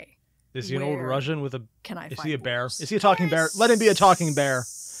 Okay. Is he an old Where Russian with a... Can I Is find he a bear? Boris? Is he a talking bear? Let him be a talking bear.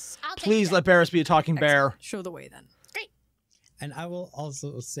 I'll take Please that. let Barris be a talking bear. Excellent. Show the way then. And I will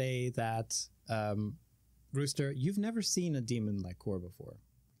also say that, Rooster, you've never seen a demon like Core before.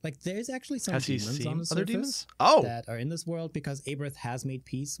 Like, there's actually some Has he demons seen on the other surface demons? Oh. that are in this world because Aberth has made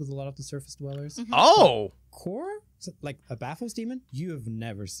peace with a lot of the surface dwellers. Mhm. Oh. Core, so, like a Baphos demon, you have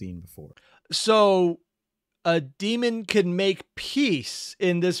never seen before. So a demon can make peace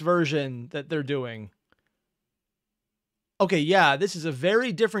in this version that they're doing. Okay, yeah, this is a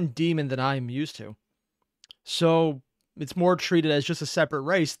very different demon than I'm used to. So it's more treated as just a separate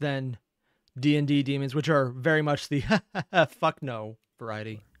race than D&D demons, which are very much the fuck no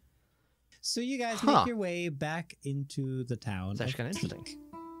variety. So you guys Huh. make your way back into the town, It's actually kind of interesting.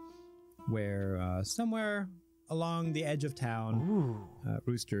 where somewhere along the edge of town, Ooh,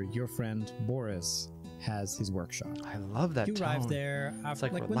 Rooster, your friend Boris, has his workshop. I love that You tone. arrive there It's after,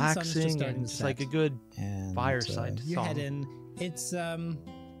 like when the sun is just relaxing starting and to just set, like a good and fireside you song. head in. It's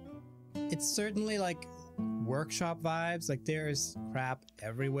certainly like workshop vibes. Like there's crap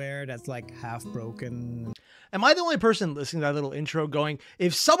everywhere that's like half broken. Am I the only person listening to that little intro going,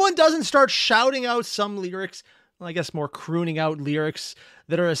 if someone doesn't start shouting out some lyrics, well, I guess more crooning out lyrics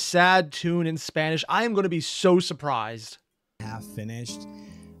that are a sad tune in Spanish, I am going to be so surprised. Half finished.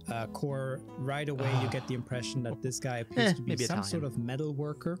 Core, right away you get the impression that this guy appears to be maybe some Italian. sort of metal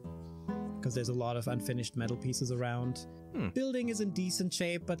worker, because there's a lot of unfinished metal pieces around. Building is in decent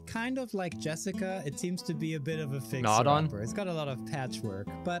shape, but kind of like Jessica, it seems to be a bit of a fixer Nod on? upper. It's got a lot of patchwork,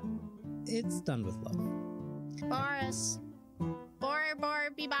 but it's done with love. Boris. Bor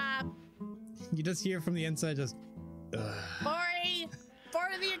bebop. You just hear from the inside just Bori. Bor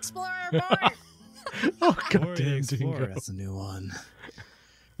the Explorer. Bor. Oh, Core goddamn the Explorer, Dingo. that's a new one.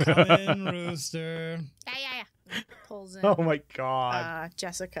 Come in, Rooster. Yeah. Pulls in. Oh my god.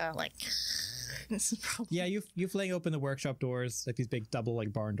 Jessica, like, this is probably. Yeah, you fling open the workshop doors, like these big double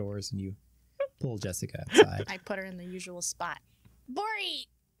like barn doors, and you pull Jessica outside. I put her in the usual spot. Bori,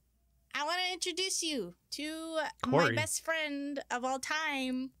 I want to introduce you to my Corey. best friend of all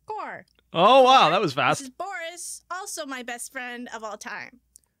time, Core. Oh wow, that was This fast. is Boris, also my best friend of all time.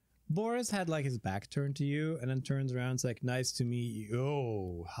 Boris had like his back turned to you, and then turns around. It's like, nice to meet you.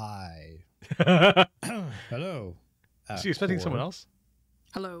 Oh, hi. Hello. Is she expecting Core, someone else?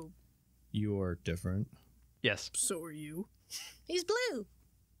 Hello. You're different. Yes. So are you. He's blue.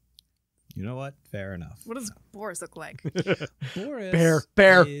 You know what? Fair enough. What does Boris look like? Boris Bear,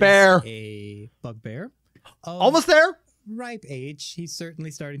 is bear. a bugbear. of Almost there? ripe age. He's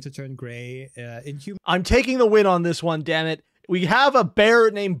certainly starting to turn gray. In human I'm taking the win on this one, damn it. We have a bear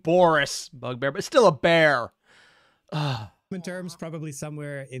named Boris, bugbear, but still a bear. terms, probably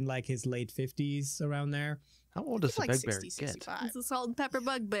somewhere in like his late 50s, around there. How old does a like bugbear 60, get? 65. It's a salt and pepper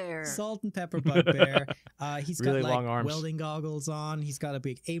bugbear. Salt and pepper bugbear. He's Really got like long arms. welding goggles on. He's got a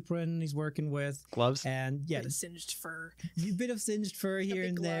big apron he's working with. Gloves? And yeah, Bit of singed fur. a bit of singed fur here big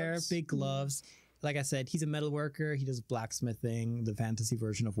and there, gloves. big gloves. Like I said, he's a metal worker. He does blacksmithing, the fantasy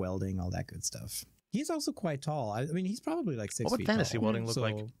version of welding, all that good stuff. He's also quite tall. I mean, he's probably like 6 What would feet fantasy tall. welding look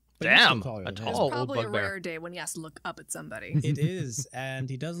like? but he's still Damn, taller a than him. tall old Probably a bugbear. rare day when he has to look up at somebody. It is, and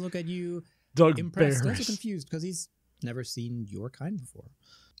he does look at you Doug impressed, also Bears. confused because he's never seen your kind before.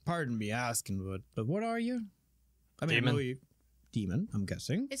 Pardon me asking, but what are you? I mean, Demon. I know you, demon. I'm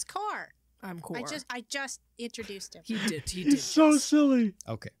guessing. It's Core. I'm cool. I just introduced him. He did. He's so silly.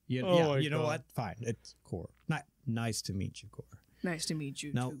 Okay. You, Oh yeah, my you know God. what? Fine. It's Core. Nice to meet you, Core. Nice to meet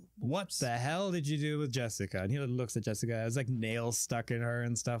you. Now, too. what the hell did you do with Jessica? And he looks at Jessica. There's like nails stuck in her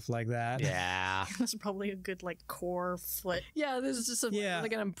and stuff like that. Yeah. That's probably a good like Core foot. Yeah, this is just Yeah.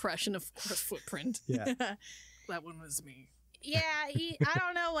 like an impression of Core's footprint. Yeah. That one was me. Yeah, I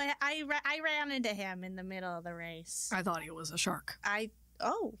don't know what I ran into him in the middle of the race. I thought he was a shark.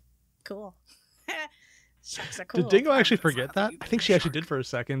 Oh, cool. Sharks are cool. Did Dingo actually That's forget not that? you I being think a she actually shark. did for a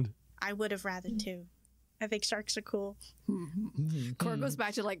second. I would have rather too. I think sharks are cool. Mhm. Core goes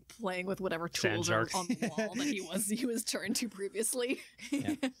back to like playing with whatever Sand tools are shark. on the wall that he was turned to previously.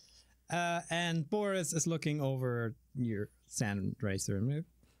 Yeah. And Boris is looking over your sand racer. And,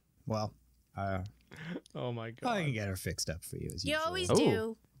 well, Oh my I god. can get her fixed up for you as You usual. always Oh.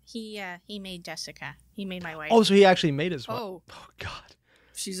 do. He made Jessica. He made my wife. Oh, so he actually made his one. Oh, Oh god.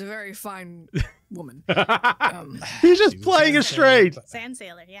 she's a very fine woman. He's just She was playing it sand straight. sailor, Sand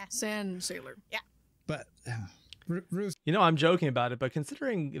sailor. Yeah. Sand sailor. But Ruth, You know, I'm joking about it, but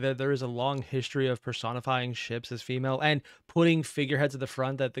considering that there is a long history of personifying ships as female and putting figureheads at the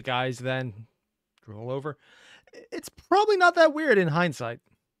front that the guys then drool over, it's probably not that weird in hindsight.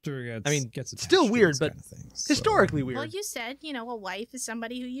 gets, I mean, gets still attached to weird, this but kind of thing, so- Historically weird. Well, you said, a wife is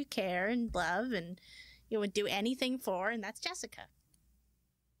somebody who you care and love and you would do anything for, and that's Jessica.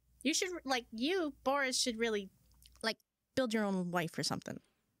 You should, Boris, should really, build your own wife or something.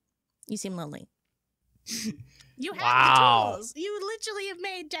 You seem lonely. You have Wow. the tools. You literally have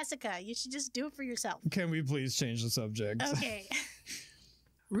made Jessica. You should just do it for yourself. Can we please change the subject? Okay.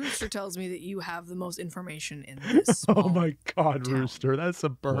 Rooster tells me that you have the most information in this. Oh small my god, town. Rooster, that's a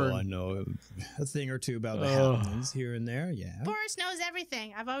burn. Well, I know a thing or two about the Ugh. happenings here and there, yeah. Boris knows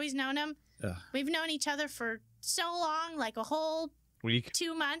everything. I've always known him. Ugh. We've known each other for so long, like a whole Weak.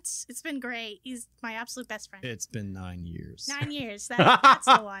 2 months. It's been great. He's my absolute best friend. It's been 9 years. 9 years. That's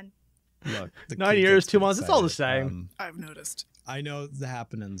the one. Look, the 9 kid years, gets 2 too months, it's all the excited. same. I've noticed. I know the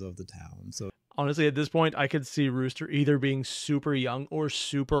happenings of the town, so Honestly, at this point, I could see Rooster either being super young or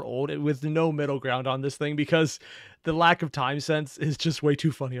super old with no middle ground on this thing because the lack of time sense is just way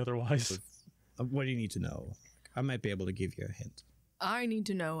too funny otherwise. what do you need to know? I might be able to give you a hint. I need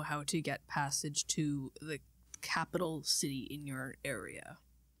to know how to get passage to the capital city in your area.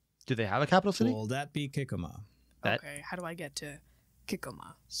 Do they have a capital city? Will that be Kikoma? That- Okay, how do I get to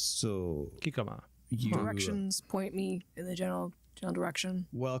Kikoma? So Kikoma. you Directions point me in the general direction.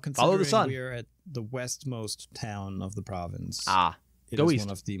 Well, Follow the considering sun. we are at the westmost town of the province, Ah, it go is east.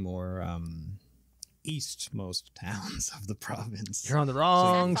 one of the more eastmost towns of the province. You're on the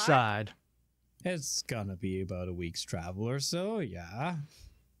wrong far? side. It's gonna be about a week's travel or so, yeah.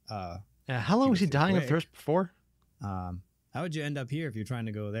 How long was he Keep it dying of quick. thirst before? How would you end up here if you're trying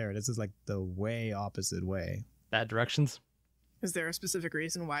to go there? This is like the way opposite way. Bad directions. Is there a specific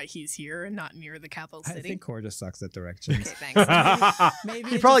reason why he's here and not near the capital I city? think Core just sucks at directions. Okay, thanks. Maybe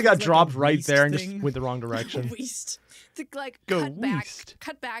He it probably just got was like a dropped right west there and thing. just went the wrong direction. West. To Go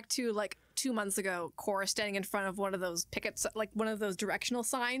cut back to 2 months ago, Cora standing in front of one of those pickets, one of those directional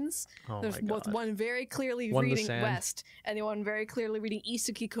signs. Oh There's my both god. one very clearly One in the reading sand. west and the one very clearly reading east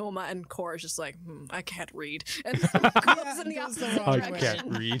of Kikoma, and Cora's just like, I can't read. And goes in the goes the opposite wrong I way. direction.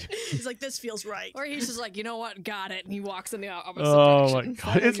 can't read. He's like, this feels right. Or he's just like, you know what, got it, and he walks in the opposite Oh my direction.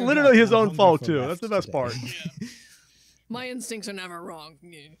 god. It's your literally gut. his I'm own hungry fault for too. left That's the best today. part. My instincts are never wrong.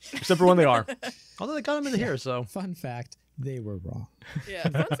 Except for when they are. Although they got him in here, so. Fun fact, they were wrong. Yeah,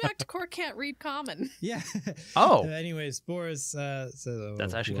 fun fact, Cora can't read common. Yeah. Oh. Anyways, Boris says,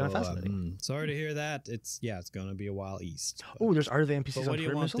 That's actually kinda fascinating. Sorry to hear that. It's gonna be a while east. Oh, there's Art of the NPCs But on what do you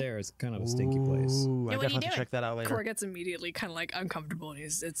Career want Missile? there? It's kind of a stinky place. Ooh, I Yeah, what are you definitely have to doing? check that out later. Cora gets immediately kind of uncomfortable, and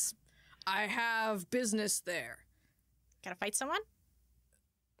I have business there. Gotta fight someone?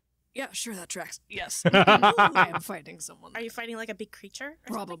 Yeah, sure, that tracks. Yes. I am fighting someone. Are you fighting like a big creature?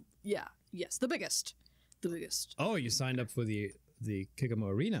 Probably. Yeah. Yes. The biggest. The biggest. Oh, you signed up for the Kikamo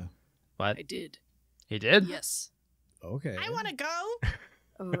Arena. What? I did. He did? Yes. Okay. I want to go.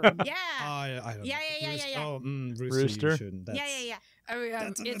 Yeah. I don't Yeah, know. yeah, yeah, yeah. Oh, Rooster. Rooster? You shouldn't. Yeah, yeah, yeah. I mean,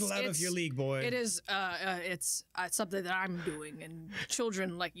 That's a little out of your league, boy. It is. It's something that I'm doing, and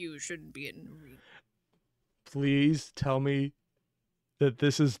children like you shouldn't be in. Please tell me that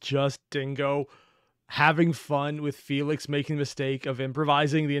this is just Dingo having fun with Felix making the mistake of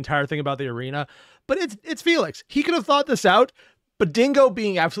improvising the entire thing about the arena. But it's Felix. He could have thought this out, but Dingo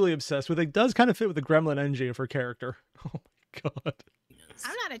being absolutely obsessed with it does kind of fit with the gremlin energy of her character. Oh my god.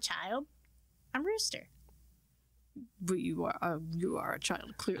 I'm not a child. I'm Rooster. But you are a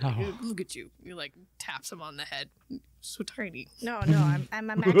child. Clearly, Oh. look at you. You like taps him on the head. So tiny. No, I'm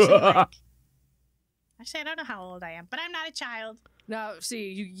actually like. Actually, I don't know how old I am, but I'm not a child. No,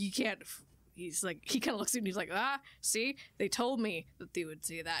 see, you can't. He's like, he kind of looks at you and he's like, see, they told me that they would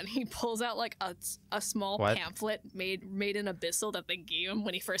see that. And he pulls out like a small What? pamphlet made in Abyssal that they gave him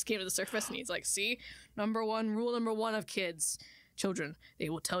when he first came to the surface. And he's like, see, rule number one of children, they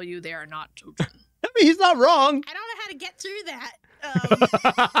will tell you they are not children. I mean, he's not wrong. I don't know how to get through that.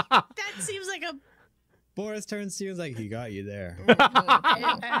 That seems like a Boris turns to you and is like, he got you there.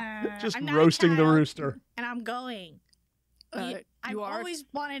 Just I'm not a roasting the child, rooster. and I'm going. I've you are. always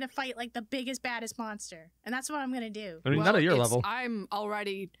wanted to fight like the biggest, baddest monster, and that's what I'm gonna do. I mean, not at your level. I'm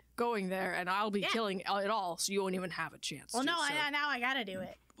already going there, and I'll be Yeah. killing it all, so you won't even have a chance. Well, to, no, so. now I gotta do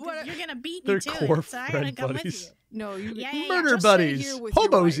it. 'Cause What- You're gonna beat They're me to core it, so I gotta friend come buddies. with you. No, you Yeah, yeah, yeah. Murder just stay buddies. here with your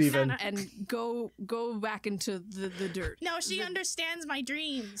Hobos wife even. and go back into the dirt. No, she understands my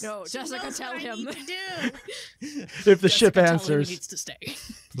dreams. No, She Jessica, knows tell what him. I need to do. If the ship Jessica, tell him he answers, needs to stay.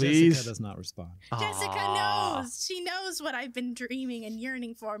 please. Jessica does not respond. Jessica Aw. knows. She knows what I've been dreaming and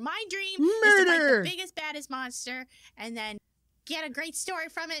yearning for. My dream is to fight Murder. the biggest, baddest monster and then get a great story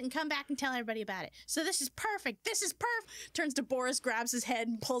from it and come back and tell everybody about it. So this is perfect. This is perfect. Turns to Boris, grabs his head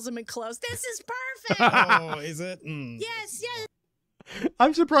and pulls him in close. This is perfect. Oh, is it? Yes, yes.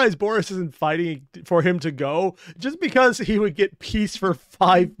 I'm surprised Boris isn't fighting for him to go, just because he would get peace for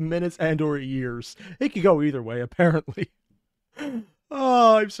 5 minutes and or years. It could go either way, apparently.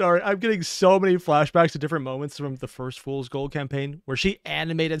 Oh, I'm sorry. I'm getting so many flashbacks to different moments from the first Fool's Gold campaign where she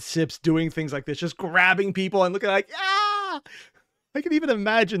animated Sips doing things like this, just grabbing people and looking like, ah! I can even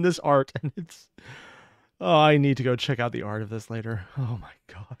imagine this art, and it's... Oh, I need to go check out the art of this later. Oh my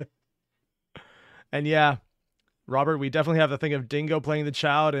god. And yeah, Robert, we definitely have the thing of Dingo playing the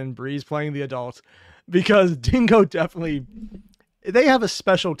child and Breeze playing the adult, because Dingo definitely, they have a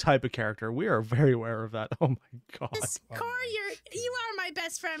special type of character. We are very aware of that. Oh my god. Yes, Cor, you are my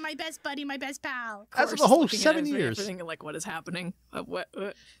best friend, my best buddy, my best pal. That's Course, the whole looking at 7 everything, years. Thinking like, what is happening? What?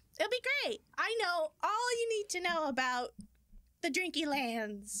 It'll be great. I know all you need to know about the Drinky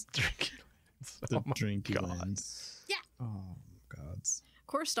Lands. Drinking lands. The Oh my drinky god. lands. Yeah. Oh, gods.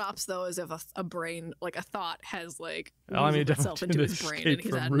 Core stops though as if a brain, like a thought, has like Well, I mean, weaseled itself don't into his brain, and escape he's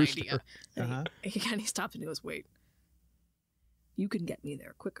from had an Rooster. idea. And Uh-huh. he stops and he goes, "Wait, you can get me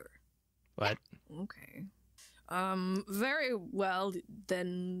there quicker." What? Okay. Very well.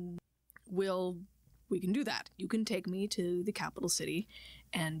 Then we can do that. You can take me to the capital city,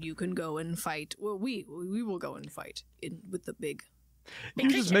 and you can go and fight. Well, we will go and fight with the big. You're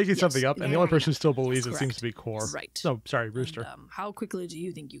just creature. making Yes, something up, and the yeah, only person who yeah. still believes That's it seems correct. to be Core. Right. No, sorry, Rooster. And, how quickly do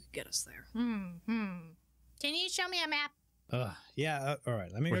you think you could get us there? Can you show me a map? Yeah, all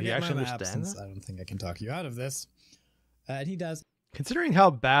right. Let me Would go he get my actually map understand since that? I don't think I can talk you out of this. And he does. Considering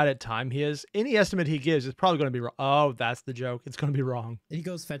how bad at time he is, any estimate he gives is probably going to be wrong. Oh, that's the joke. It's going to be wrong. He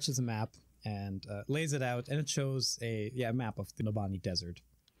goes, fetches a map, and lays it out, and it shows a map of the Nobani Desert.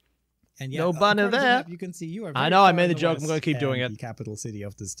 And yeah, Nobani according to the there. map, you can see you are. I very know, I far made in the the joke. I'm west, gonna keep doing and it. The capital city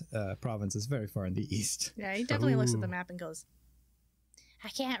of this province is very far in the east. Yeah, he definitely looks at Ooh. the map and goes, I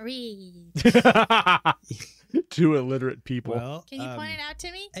can't read. Two illiterate people. Well, Can you point it out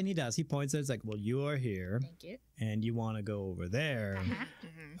to me? And he does. He points it. It's like, well, you are here, Thank you. and you want to go over there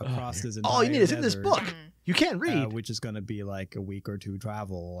Uh-huh. across this entire All you need is in this desert, book. You can't read. which is going to be like a week or two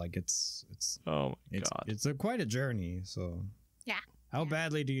travel. Like it's Oh my god. it's quite a journey. So Yeah. how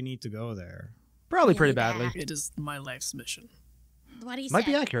badly do you need to go there? Probably pretty Yeah. badly. It is my life's mission. What he Might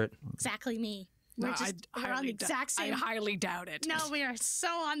said. be accurate. Exactly me. No, We're, just, we're on the highly exact I same. highly doubt it. No, we are so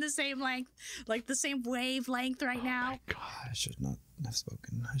on the same length, like the same wavelength right now. God. I should not have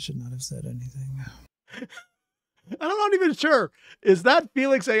spoken. I should not have said anything. I'm not even sure. Is that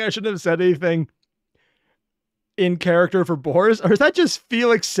Felix saying I shouldn't have said anything in character for Boris? Or is that just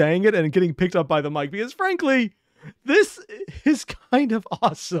Felix saying it and getting picked up by the mic? Because frankly, This is kind of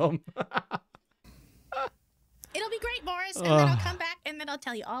awesome. It'll be great, Boris, and then I'll come back and then I'll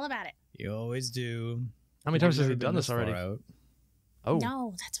tell you all about it. You always do. How many times has he Never been done this already? far out, Oh,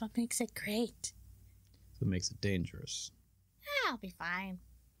 No, that's what makes it great. so it makes it dangerous. I'll be fine.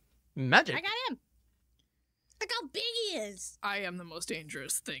 magic. I got him. Look how big he is. I am the most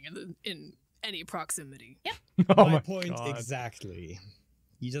dangerous thing in any proximity. Oh my my point God. exactly.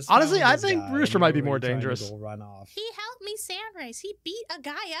 You just Honestly, found I this think guy Rooster and might you be were more trying to dangerous. go run off. He helped me sand race. He beat a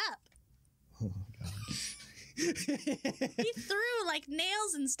guy up. Oh my god. He threw like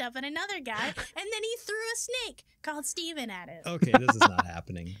nails and stuff at another guy, and then he threw a snake called Steven at him. Okay, this is not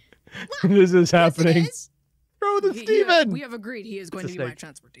happening. This is happening. Yes, it is. Throw the We Steven! have agreed he is going It's to a be my snake.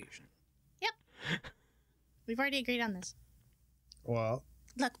 transportation. We've already agreed on this. Well,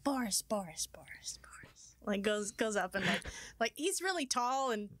 Look, Boris. Like goes up and like he's really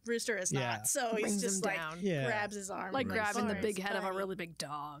tall and Rooster is Yeah. not, so he's Brings just him like down. yeah. grabs his arm, Like and grabbing the Boris, big head of a buddy. really big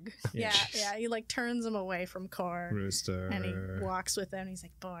dog. Yeah. He like turns him away from Core, Rooster. and he walks with him. He's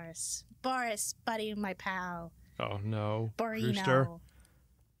like, Boris, buddy, my pal, Oh no. Borino. Rooster.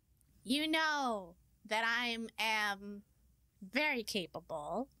 You know that I am very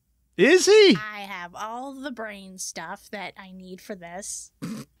capable. Is he? I have all the brain stuff that I need for this.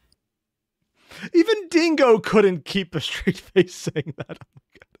 Even Dingo couldn't keep a straight face saying that. Oh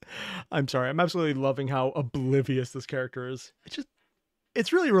my God. I'm sorry. I'm absolutely loving how oblivious this character is.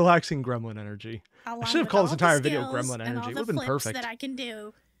 It's really relaxing gremlin energy. Along should have with called this all the entire video skills Gremlin and Energy. all It the would've been flips perfect. that I can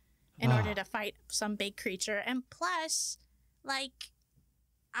do in order to fight some big creature. And plus, like,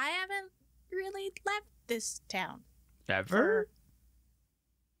 I haven't really left this town. Ever?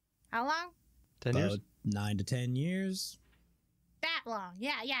 How long? 10 years? About 9 to 10 years. That long.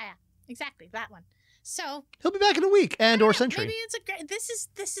 Yeah. Exactly, that one. So He'll be back in a week and or century. maybe it's a great. This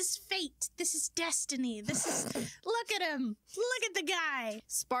is fate. This is destiny. This is. Look at him. Look at the guy.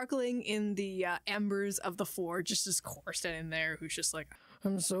 Sparkling in the embers of the forge, just as Core standing there, who's just like,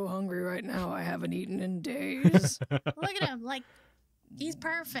 I'm so hungry right now. I haven't eaten in days. Look at him. Like, he's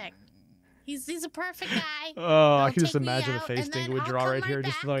perfect. He's a perfect guy. Oh, I He'll can just take me imagine the out, face and Dingo then would I'll draw come right right here.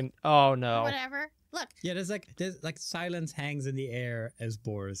 Just back. going, oh Or no. whatever. Look. Yeah, there's like silence hangs in the air as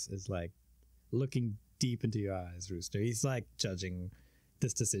Boris is like looking deep into your eyes, Rooster. He's like judging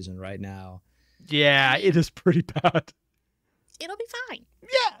this decision right now. Yeah, it is pretty bad. It'll be fine.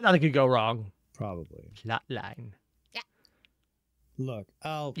 Yeah, nothing could go wrong. Probably. Flat line. Look,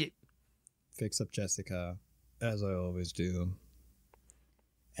 I'll Yeah. fix up Jessica as I always do.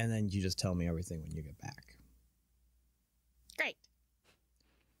 And then you just tell me everything when you get back. Great.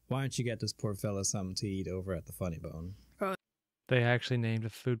 Why don't you get this poor fella something to eat over at the Funny Bone? They actually named a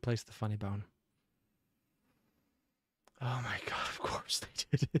food place the Funny Bone. Oh my God, of course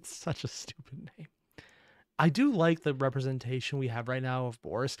they did. It's such a stupid name. I do like the representation we have right now of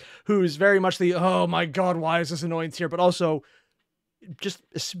Boris, who's very much the, oh my God, why is this annoyance here? But also, just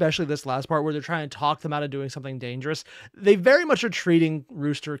especially this last part where they're trying to talk them out of doing something dangerous. They very much are treating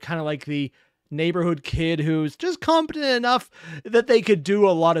Rooster kind of like the neighborhood kid who's just competent enough that they could do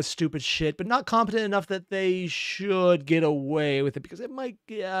a lot of stupid shit, but not competent enough that they should get away with it because it might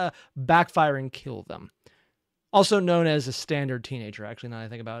backfire and kill them. Also known as a standard teenager, actually, now that I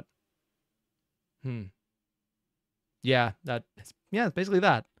think about it. Yeah, it's basically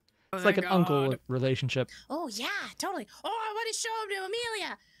that. It's like an uncle relationship. Oh yeah, totally. Oh, I want to show him to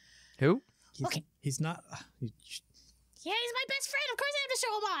Amelia. Who? Okay. He's not. Yeah, he's my best friend. Of course I have to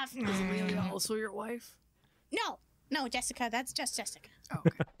show him off. Is Amelia also your wife? No, Jessica. That's just Jessica. Oh,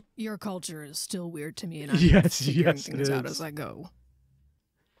 okay. Your culture is still weird to me, and I'm Yes, figuring yes, things it out is. as I go.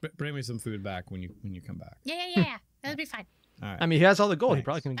 Bring me some food back when you come back. Yeah. That'll be fine. All right. I mean, he has all the gold. He Thanks.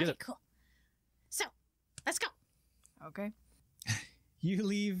 probably can get Okay, it. cool. So, let's go. Okay. You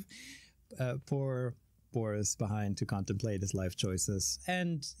leave poor Boris behind to contemplate his life choices,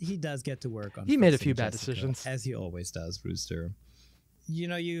 and he does get to work on. He made a fixing few bad Jessica, decisions. as he always does, Rooster. You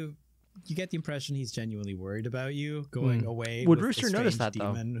know, you get the impression he's genuinely worried about you going away. Would with Rooster a notice strange that,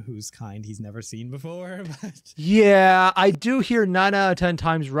 though? demon whose kind he's never seen before. But Yeah, I do hear 9 out of 10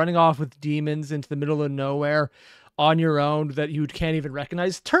 times running off with demons into the middle of nowhere on your own that you can't even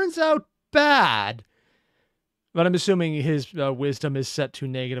recognize turns out bad. But I'm assuming his wisdom is set to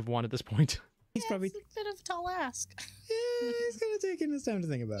 -1 at this point. he's probably It's a bit of a tall ask. he's gonna take his time to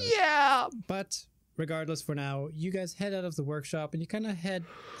think about it. Yeah. But regardless, for now, you guys head out of the workshop and you kind of head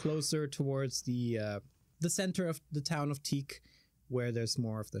closer towards the center of the town of Teak, where there's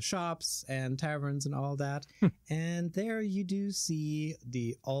more of the shops and taverns and all that. And there you do see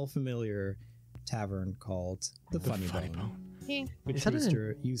the all familiar tavern called the Funny Bone. Which Is that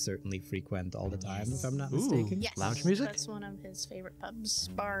Rooster you certainly frequent all the time, if I'm not mistaken. Yes. Lounge music? That's one of his favorite pubs,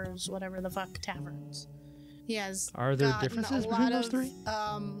 bars, whatever the fuck, taverns. He has. Are there gotten differences a between lot those of, three? I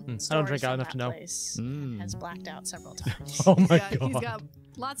I don't drink out enough to know. Has blacked out several times. Oh my He's god. got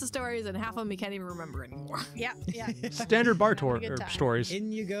lots of stories, and half of them he can't even remember anymore. Yeah, yeah. Standard bar tour Having a good time. stories.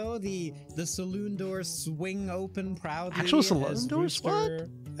 In you go, the saloon doors swing open proudly. Actual saloon as doors? What?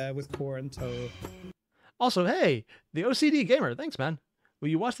 Rooster, with core in tow. Also, hey, the OCD gamer, thanks, man. Will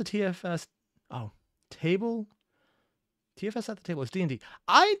you watch the TFS? Oh, table. TFS at the table. It's D&D.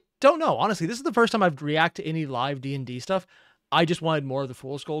 I don't know. Honestly, this is the first time I've reacted to any live D&D stuff. I just wanted more of the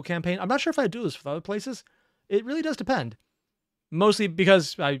Fool's Gold campaign. I'm not sure if I do this with other places. It really does depend. Mostly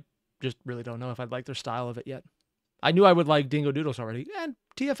because I just really don't know if I'd like their style of it yet. I knew I would like Dingo Doodles already, and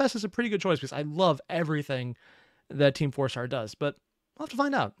TFS is a pretty good choice because I love everything that Team 4-Star does, but I'll have to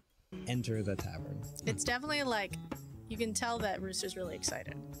find out. Enter the tavern. It's definitely like, you can tell that Rooster's really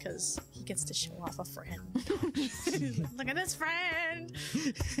excited because he gets to show off a friend. Look at his friend.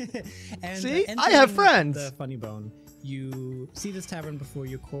 And, See? I entering have friends. The Funny Bone. You see this tavern before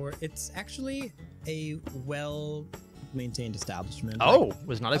your core. It's actually a well-maintained establishment. Oh,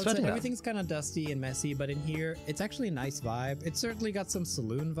 was not Outside, expecting that. everything's kind of dusty and messy, but in here, it's actually a nice vibe. It's certainly got some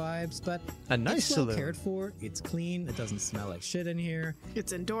saloon vibes, but A nice it's well saloon. cared for. It's clean. It doesn't smell like shit in here.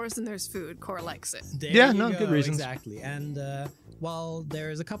 It's indoors and there's food. Core likes it. There Yeah, you no, go, good reasons. Exactly. And while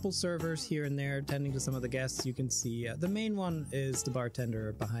there's a couple servers here and there tending to some of the guests, you can see the main one is the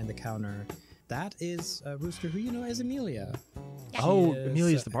bartender behind the counter. That is Rooster, who you know as Amelia. Oh, She is,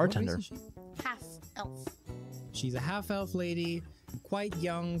 Amelia's the what race bartender. is she? Half elf. She's a half-elf lady, quite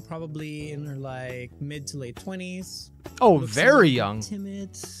young, probably in her like mid to late 20s. Oh, Looks a very little young. timid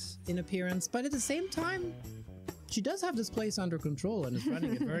in appearance, but at the same time, she does have this place under control and is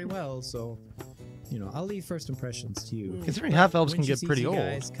running it very well. So, you know, I'll leave first impressions to you. Considering half elves When can she get sees pretty you old.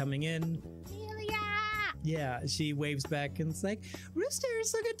 guys coming in, Amelia! yeah, she waves back and it's like, "Rooster,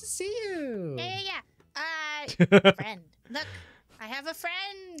 so good to see you." Yeah. Friend. Look, I have a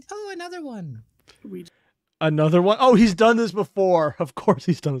friend. Oh, another one. Another one. Oh, he's done this before. Of course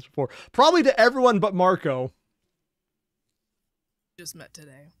he's done this before. Probably to everyone but Marco. Just met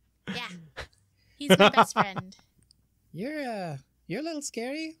today. Yeah. He's my best friend. You're a little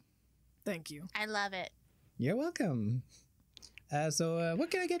scary. Thank you. I love it. You're welcome. So what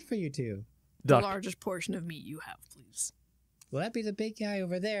can I get for you two? Duck. The largest portion of meat you have, please. Well, that'd be the big guy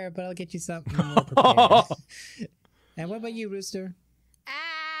over there, but I'll get you something more prepared. And what about you, Rooster?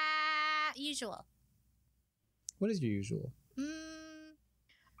 Usual. What is your usual?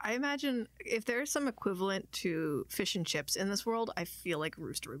 I imagine if there's some equivalent to fish and chips in this world, I feel like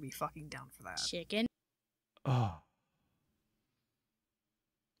Rooster would be fucking down for that. Chicken. Oh.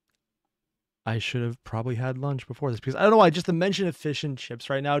 I should have probably had lunch before this because I don't know why, just the mention of fish and chips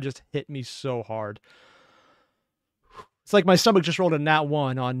right now just hit me so hard. It's like my stomach just rolled a nat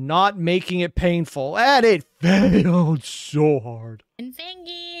 1 on not making it painful, and it failed so hard. And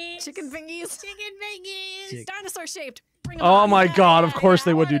fingies. Chicken fingies. Chicken fingies. Chick- Dinosaur shaped. Bring 'em Oh on. my god, of course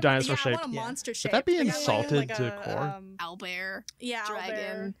they I would do want a- dinosaur I shaped. want a Yeah. monster shape. Would that be Like a- insulted like to a, core? Owlbear. Yeah,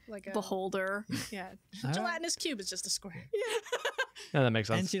 Dragon. owlbear, like a Beholder. Yeah, All right. gelatinous cube is just a square. Yeah, that makes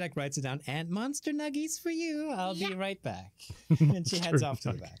And sense. she like writes it down. And monster nuggies for you. I'll be Yeah. right back. And she heads off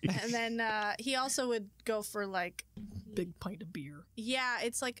to the back. And then he also would go for like, Big pint of beer. yeah,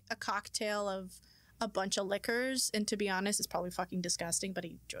 it's like a cocktail of a bunch of liquors, and to be honest, it's probably fucking disgusting, but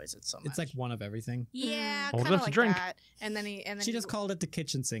he enjoys it so much. It's like one of everything. yeah, Hold kind up of to like drink. that. And then he She just called it the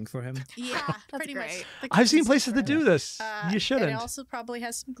kitchen sink for him. yeah, pretty great. much. The I've seen kitchen places that sink do this. for- You And it shouldn't. also probably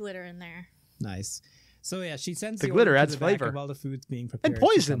has some glitter in there. Nice. So yeah, she sends The you glitter over to adds the back flavor. while the food's being prepared. She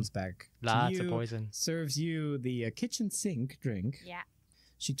poison. comes back to Lots you, of poison. serves you the kitchen sink drink. Yeah.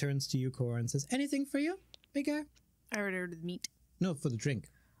 She turns to you, Cora, and says, "Anything for you, big guy?" I already ordered the meat. No, for the drink.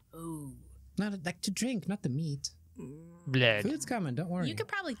 Oh. Not like to drink, not the meat. Blood. Food's coming. Don't worry. You could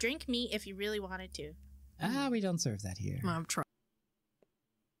probably drink meat if you really wanted to. We don't serve that here. I'm trying.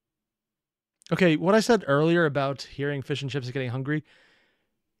 Okay, what I said earlier about hearing fish and chips and getting hungry,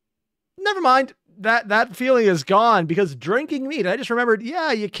 never mind. That feeling is gone because drinking meat, I just remembered,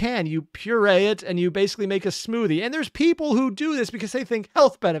 yeah, you can. You puree it and you basically make a smoothie. And there's people who do this because they think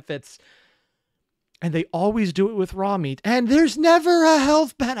health benefits. And they always do it with raw meat. And there's never a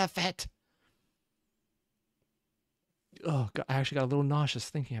health benefit. Oh, God, I actually got a little nauseous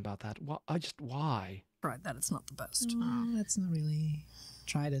thinking about that. Why? Tried that. It's not the best. That's not really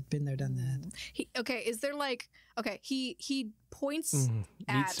tried it. Been there, done that. Okay, is there like he points Meat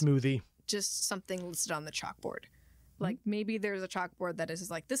at smoothie. just something listed on the chalkboard. Like maybe there's a chalkboard that is just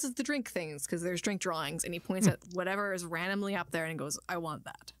like, this is the drink things because there's drink drawings, and he points at whatever is randomly up there and goes, I want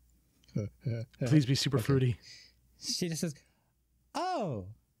that. Please be super fruity. She just says, "Oh,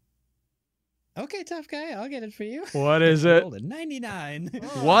 okay, tough guy. I'll get it for you." What is it? Rolled a 99.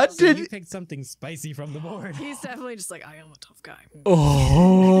 What So did you picked something spicy from the board? He's definitely just like, I am a tough guy.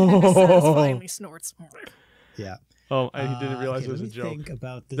 Oh. Satisfyingly snorts. Yeah. Oh, I didn't realize okay, it was let a me joke. think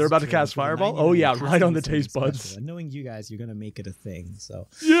about this They're about to drink cast with a Fireball? 99 Oh, yeah, casting right on the something taste buds. special. And knowing you guys, you're going to make it a thing. So,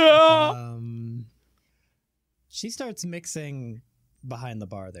 Yeah. she starts mixing behind the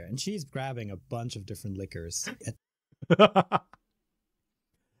bar there, and she's grabbing a bunch of different liquors.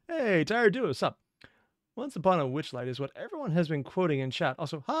 Hey, Tired Duo, what's up? Once Upon a Witchlight is what everyone has been quoting in chat.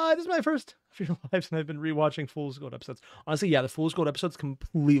 Also, hi, this is my first of your lives, and I've been rewatching Fool's Gold episodes. Honestly, yeah, the Fool's Gold episode's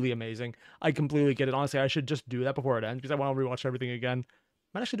completely amazing. I completely get it. Honestly, I should just do that before it ends, because I want to rewatch everything again.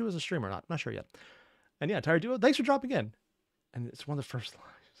 Might actually do it as a stream or not. I'm not sure yet. And yeah, Tired Duo, thanks for dropping in. And it's one of the first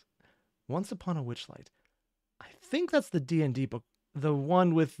lines. Once Upon a Witchlight. I think that's the D&D book. The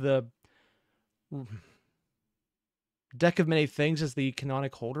one with the Deck of Many Things as the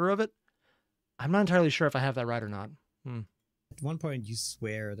canonic holder of it. I'm not entirely sure if I have that right or not. At one point, you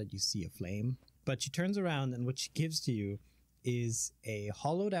swear that you see a flame, but she turns around, and what she gives to you is a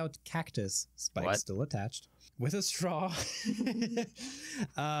hollowed out cactus, spike still attached, with a straw.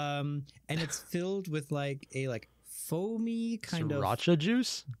 And it's filled with like a foamy kind of Sriracha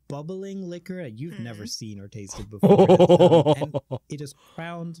juice? bubbling liquor that you've never seen or tasted before. And it is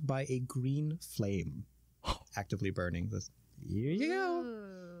crowned by a green flame actively burning. Here you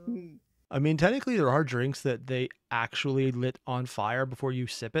go. I mean, technically there are drinks that they actually lit on fire before you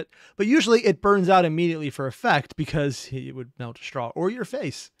sip it, but usually it burns out immediately for effect because it would melt a straw or your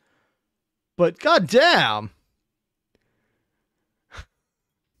face. But goddamn!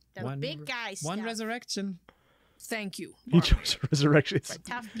 The big guy stuff. One resurrection. Thank you. He chose resurrection. For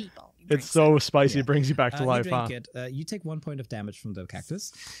tough people. It's so spicy, Yeah. it brings you back to life, You huh? drink it. You take 1 point of damage from the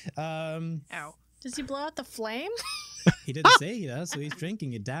cactus. Ow. Does he blow out the flame? He didn't say he does, so he's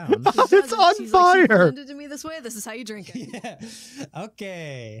drinking it down. It's on She's fire! Like, she presented to me this way. This is how you drink it. Yeah.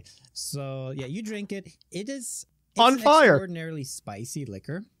 Okay. So yeah, you drink it. It's On an fire. extraordinarily spicy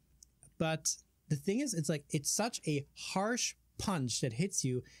liquor, but the thing is, it's such a harsh punch that hits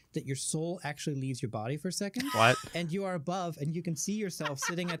you that your soul actually leaves your body for a second. What? And you are above, and you can see yourself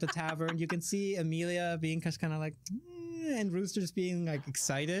sitting at the tavern. You can see Amelia being just kind of like, and Rooster just being like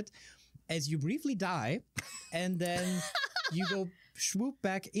excited. As you briefly die, and then you go swoop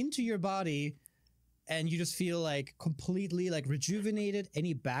back into your body, and you just feel like completely like rejuvenated.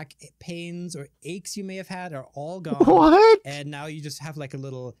 Any back pains or aches you may have had are all gone. What? And now you just have like a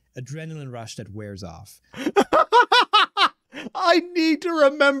little adrenaline rush that wears off. I need to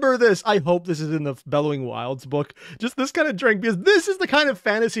remember this. I hope this is in the Bellowing Wilds book. Just this kind of drink, because this is the kind of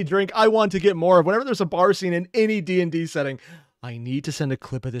fantasy drink I want to get more of. Whenever there's a bar scene in any D&D setting, I need to send a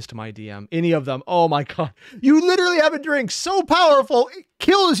clip of this to my DM. Any of them. Oh my god. You literally have a drink so powerful, it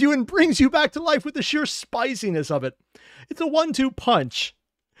kills you and brings you back to life with the sheer spiciness of it. It's a 1-2 punch.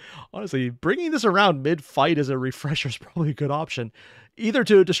 Honestly, bringing this around mid-fight as a refresher is probably a good option. Either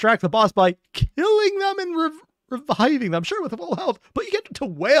to distract the boss by killing them and reviving them, sure, with full health, but you get to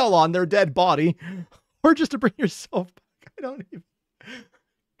wail on their dead body, or just to bring yourself back. I don't even...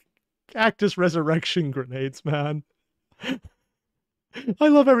 Cactus resurrection grenades, man. I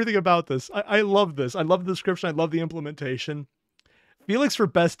love everything about this. I love this. I love the description. I love the implementation. Felix for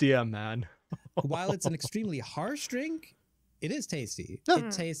best DM, man. While it's an extremely harsh drink, it is tasty. Yeah.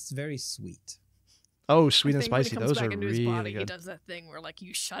 It tastes very sweet. Oh, sweet I and think when he spicy. comes Those back are into his really body, He good. does that thing where like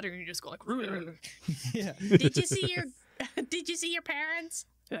you shudder and you just go like. Yeah. Did you see your Did you see your parents?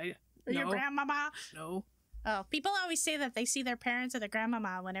 Or your No. grandmama? No. Oh, people always say that they see their parents or their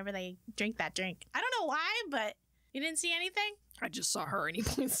grandmama whenever they drink that drink. I don't know why, but you didn't see anything? I just saw her and he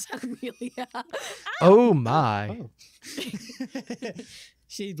points at Amelia. Oh my. Oh.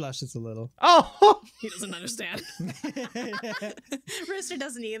 She blushes a little. Oh. He doesn't understand. Rooster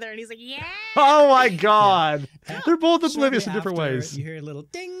doesn't either, and he's like, yeah! Oh my god. Yeah. They're both Shortly oblivious in different after, ways. You hear a little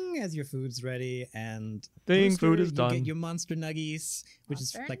ding as your food's ready, and Ding, Rooster, food is you done. get your monster nuggies, which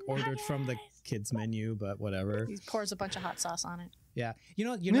Monster is like ordered from the nuggies. kids menu, but whatever. He pours a bunch of hot sauce on it. Yeah, you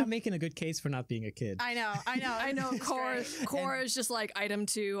know, you're not making a good case for not being a kid. I know. I know. It's Core great. is just like item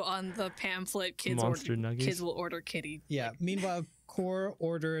 2 on the pamphlet. Kids Monster nuggies. Kids will order kitty. Yeah. Meanwhile, Core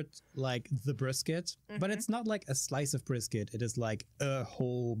ordered like the brisket, but it's not like a slice of brisket. It is like a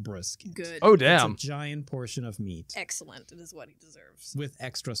whole brisket. Good. Oh It's damn. a giant portion of meat Excellent. It is what he deserves. with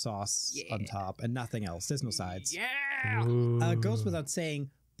extra sauce Yeah. on top and nothing else. There's no sides. Yeah. Goes without saying,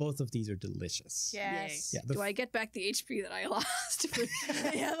 both of these are delicious. Yes. Yeah, Do I get back the HP that I lost?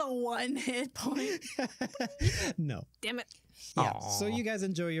 Yeah, the 1 hit point. No. Damn it. Yeah. Aw. So you guys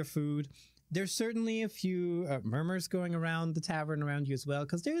enjoy your food. There's certainly a few murmurs going around the tavern around you as well,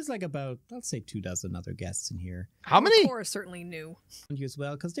 because there's like about, I'll say 24 other guests in here. How many? Core is certainly new. Around you as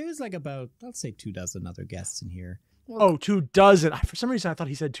well, because there's like about, I'll say 24 other guests in here. Oh, 24. For some reason, I thought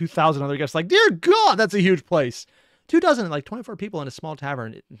he said 2,000 other guests. Like, dear God, that's a huge place. 24, like 24 people in a small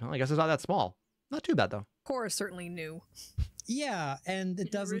tavern. Well, I guess it's not that small. Not too bad, though. Core is certainly new. Yeah, and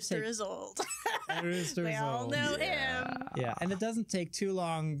it doesn't Rooster take... is old. Rooster's We all old. know him. Yeah, and it doesn't take too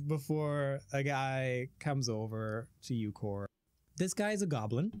long before a guy comes over to you, Core. This guy's a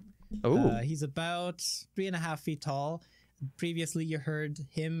goblin. Oh. He's about 3.5 feet tall. Previously, you heard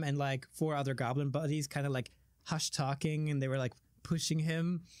him and like 4 other goblin buddies kind of like hush talking, and they were like pushing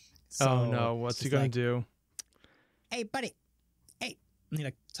him. So Oh, no. What's he it's going like, to do? Hey, buddy. Hey. And he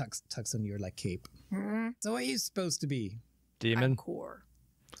like tucks on your like cape. So what are you supposed to be? Demon? I'm Core.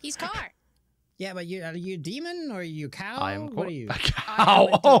 He's Car. Yeah, but are you a demon or are you a cow? I am What are you? I am Cow.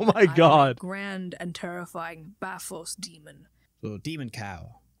 a Oh, demon. my I am a God. grand and terrifying Baphos demon. So demon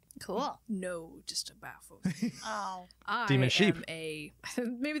cow. Cool. No, just a Baphos. Oh. I Demon sheep. am a...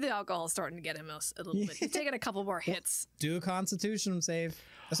 Maybe the alcohol is starting to get him a little bit. He's taking a couple more hits. Do a constitution save.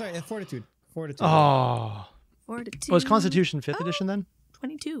 Oh, sorry, fortitude. Fortitude. Oh. 42. Was Constitution 5th edition then?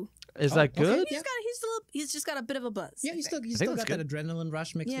 22. Is Oh, that okay. good? He's just got a bit of a buzz. Yeah, I you think. still that's got that adrenaline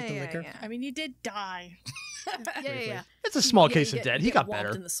rush mixed with the liquor. Yeah. I mean, you did die. Yeah. It's a small Yeah, case you of get- dead. you He get got whomped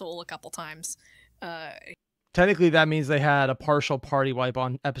better. in the soul a couple times. Technically, that means they had a partial party wipe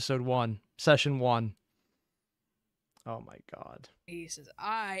on episode 1, session 1. Oh my God. He says,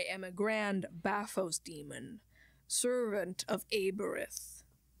 I am a grand Baphos demon, servant of Aberith,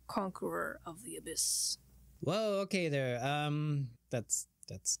 conqueror of the abyss. Whoa, okay there. That's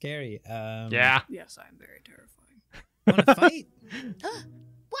scary. Yeah. Yes, I'm very terrifying. Wanna fight?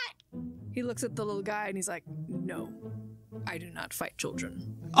 What? He looks at the little guy and he's like, no, I do not fight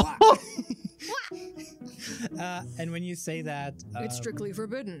children. And when you say that, It's strictly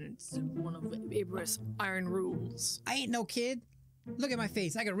forbidden. It's one of Aberith's iron rules. I ain't no kid. Look at my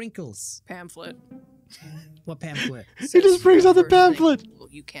face. I got wrinkles. Pamphlet. What pamphlet? He just brings out the First thing- pamphlet. Well,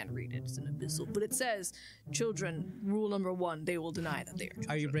 you can't read it. It's an abyssal. But it says, children, rule number 1, they will deny that they are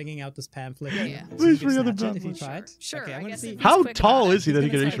children. Are you bringing out this pamphlet? Yeah. So Please you can bring out the snatch it if you pamphlet. try it? Sure, Okay, I'm I gonna guess see. if he's How quick tall about is he that he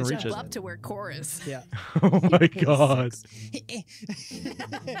He's can gonna even try reach to it? Up to where Core is. Yeah. Oh my God.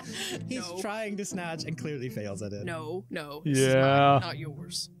 He's No. trying to snatch and clearly fails at it. No, this is Yeah. mine, not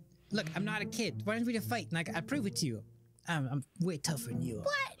yours. Look, I'm not a kid. Why don't we just fight? And I prove it to you. I'm way tougher than you.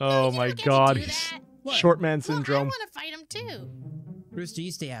 What? Oh you my don't get to God. do He's that. What? short man Well, I syndrome. want to fight him too. Rooster,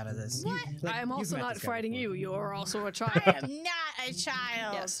 you stay out of this. What? Like, I am you've also met not this guy fighting before. you. You are also a child. I am not a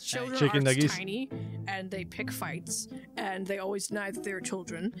child. Yes, children Chicken are nuggies. tiny, and they pick fights, and they always deny that they're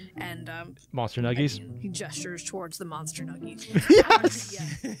children. And Monster Nuggies. he gestures towards the monster nuggies.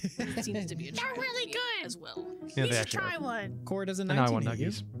 Yes. Yeah, seems to be a They're child really meat good. as well. Yeah, We they should actually try are. one. Core does a And now I 19 want hit you.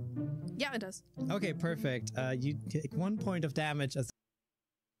 Nuggies. Yeah, it does. Okay, perfect. You take 1 point of damage as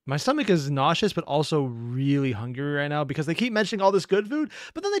My stomach is nauseous, but also really hungry right now because they keep mentioning all this good food,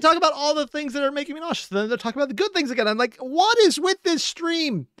 but then they talk about all the things that are making me nauseous. Then they're talking about the good things again. I'm like, what is with this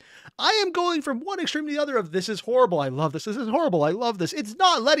stream? I am going from one extreme to the other of this is horrible. I love this. This is horrible. I love this. It's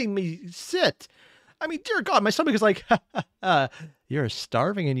not letting me sit. I mean, dear God, my stomach is like, you're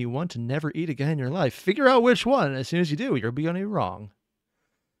starving and you want to never eat again in your life. Figure out which one. As soon as you do, you're being wrong.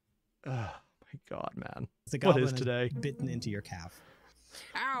 Oh my God, man. the What goblin is today? bitten into your calf.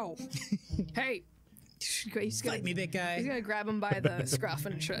 Ow! Hey! He's gonna, Fight me, big he's guy. gonna grab him by the scruff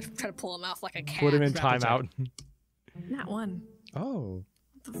and try to pull him off like a cat. Put him in Grapple timeout. Not one. Oh,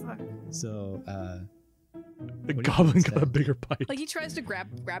 What the fuck? so The What do you goblin think got a instead? bigger bite. Like he tries to grab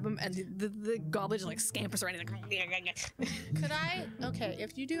him, and the goblin just like scampers around. He's like, Could I? Okay,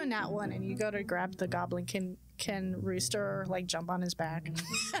 if you do a nat 1 and you go to grab the goblin, can Rooster like jump on his back?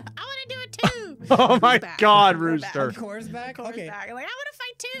 I want to do it too. Oh my back. God, Go back. Rooster. Core's back. Core's Okay. back. Like I want to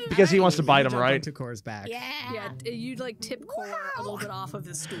fight too. Because he wants to bite him, Jump right? onto Core's back. Yeah. yeah, you'd like tip Core a little bit off of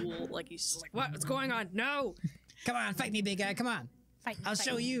his stool. Like he's just like, what's going on? No, Come on, fight me, big guy. Come on. Fight, I'll fight.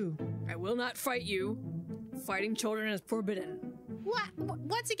 show you. I will not fight you. Fighting children is forbidden. What?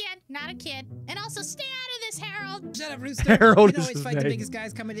 Once again, not a kid. And also, stay out of this, Harold. Shut up, Rooster. Harold you know is always his fight the name. biggest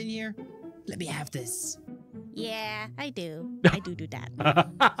guys coming in here. Let me have this. Yeah, I do. I do that.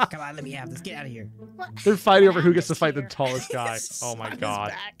 Come on, let me have this. Get out of here. What? They're fighting over Now who I'm gets to just fight the here. tallest guy. Oh On my his God.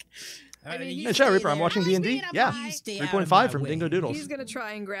 back. I mean, you Yeah, stay sure, Reaper, I'm there. watching I was D&D. being up Yeah, high. You stay 3.5 out from of my Dingo way. Doodles. He's gonna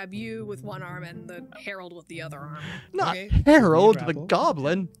try and grab you with one arm and the Herald with the other arm. Not Okay, Harold give the me a grapple.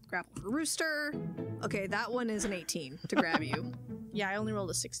 Goblin. Grapple for Rooster. Okay, that one is an 18 to grab you. Yeah, I only rolled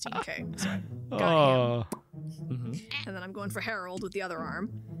a 16. Okay, so Oh, Mhm. and then I'm going for Harold with the other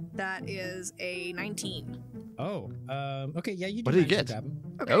arm. That is a 19. Oh, okay, yeah, you do What did he manage to get? grab him.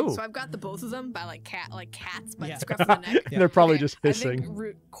 Okay, Oh. so I've got the both of them by like cats by Yeah. the scruff of the neck. Yeah. they're probably Okay, just I think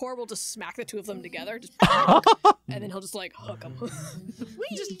hissing. Core will just smack the two of them together, just and then he'll just like hook them.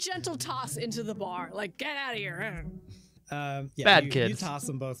 Just gentle toss into the bar, like get out of here. Yeah, Bad you kids. toss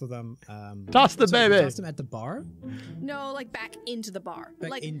them, both of them. Toss the sorry, you baby. toss them at the bar? No, like back into the bar. Back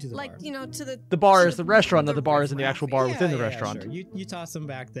like into the like bar. you know to the The bar to is the restaurant, not the bar isn't the riffraff. actual bar Yeah, within the yeah, restaurant. Sure. You toss them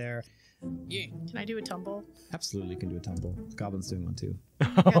back there. Can I do a tumble? Absolutely can do a tumble. Goblin's doing one too.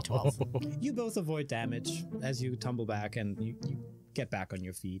 I got 12. You both avoid damage as you tumble back and you get back on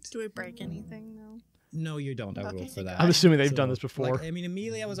your feet. Do I break anything though? No, you don't. I Okay, rolled for thank that. I'm assuming they've So, done this before. Like, I mean,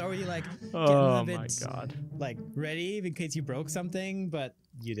 Amelia was already like getting Oh a bit my god. like ready in case you broke something, but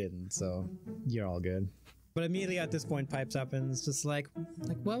you didn't, so you're all good. But Amelia at this point pipes up and is just like,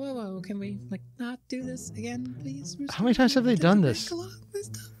 whoa, can we like not do this again, please? How many times have they done this? Come on,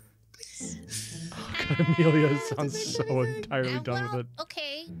 please. God, Amelia sounds so entirely done well, with it.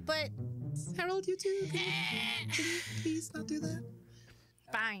 Okay, but Harold, you too. Can you please not do that?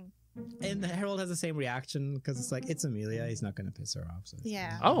 fine. And Harold has the same reaction because it's like it's Amelia. He's not gonna piss her off. So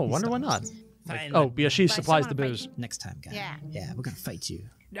Yeah. Oh, wonder why not. Fine. Oh, yeah, she But I supplies still the wanna booze. Next time, guy. Yeah. We're gonna fight you.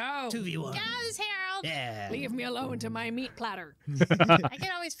 No, 2v1. Yeah, this Harold. Yeah. leave me alone to my meat platter. I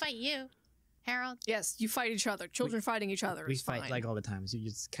can always fight you, Harold. Yes, you fight each other. Children fighting each other. We is fight fine. like all the time. So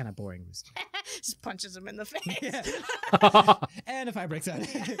it's kind of boring. Just punches him in the face. Yeah. And if I breaks out.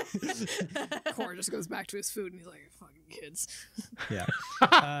 Core just goes back to his food and he's like, "Fucking kids." Yeah.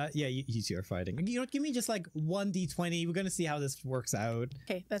 Yeah, you two are fighting. You know, give me just like 1d20. We're gonna see how this works out.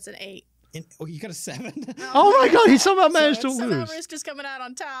 Okay, that's an 8. Oh, you got a 7. Oh my god, he somehow managed to Somehow lose. Rooster's coming out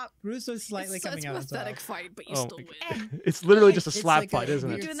on top. Rooster's slightly It's coming a out on top. pathetic fight, but you Oh still my win. It's literally just a It's slap like a fight, isn't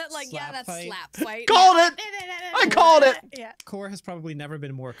weird- it? Doing that like, yeah, slap that's fight. slap fight. Called it! I called it! Yeah. Core has probably never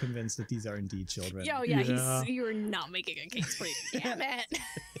been more convinced that these are indeed children. Yo, yeah, Yeah. you're not making a case for you. Damn it.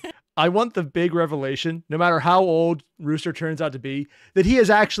 I want the big revelation, no matter how old Rooster turns out to be, that he is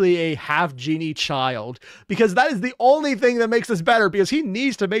actually a half genie child. Because that is the only thing that makes this better, because he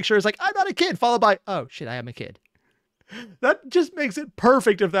needs to make sure it's like, I'm not a kid, followed by, oh shit, I am a kid. That just makes it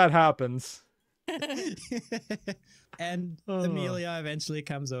perfect if that happens. And Oh. Amelia eventually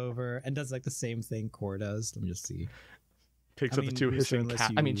comes over and does like the same thing Core does. Let me just see. Picks I up the mean, two Rooster, hissing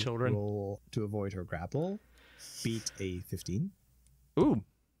unless you children. roll to avoid her grapple. Beat a 15. Ooh.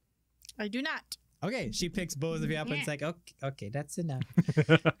 I do not. Okay, she picks both of you up and it's like, okay, that's enough.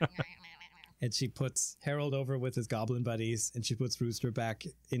 And she puts Harold over with his goblin buddies, and she puts Rooster back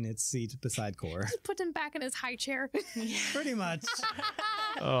in its seat beside Core. Put him back in his high chair. Pretty much.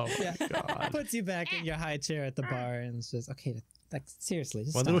 Oh Yeah. my god. Puts you back in your high chair at the bar, and it's just, okay, like, seriously.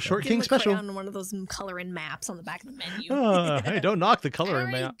 Just One stop little it. short Give him king a special. crayon and one of those coloring maps on the back of the menu. Hey, don't knock the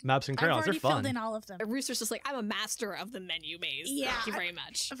coloring already- maps and I've crayons. They're already filled fun. in all of them. Rooster's just like, I'm a master of the menu maze. Yeah, Thank you very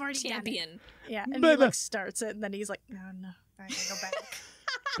much. I've already done it. Champion. Yeah, and he Baby. like starts it, and then he's like, no, I gotta go back.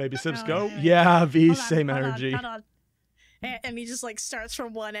 Baby sips Oh, go. yeah. Yeah, V, Hold on, same hold on, energy. hold on. And he just like starts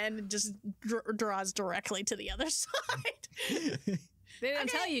from one end and just draws directly to the other side. They didn't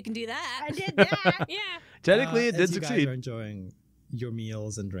tell you can do that. I did that. Yeah. Technically, it As did you guys succeed. are enjoying your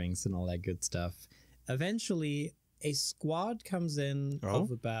meals and drinks and all that good stuff. Eventually, a squad comes in Oh?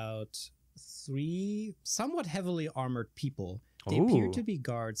 of about 3 somewhat heavily armored people. They appear Ooh. to be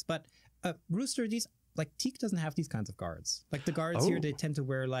guards, but Rooster, these like Teak doesn't have these kinds of guards. Like the guards here, Oh. they tend to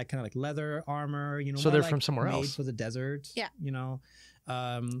wear like kind of like leather armor. You know, So more they're like from somewhere made else. for the desert. Yeah. You know,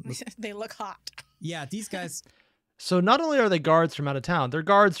 They look hot. yeah. These guys. So not only are they guards from out of town, they're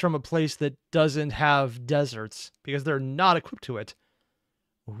guards from a place that doesn't have deserts because they're not equipped to it.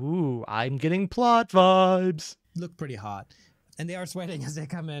 Ooh, I'm getting plot vibes. Look pretty hot, and they are sweating as they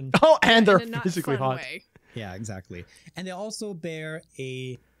come in. Oh, and they're In a not physically fun hot. way. Yeah, exactly. And they also bear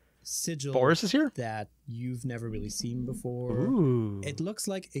a sigil Boris is here? that you've never really seen before. Ooh. It looks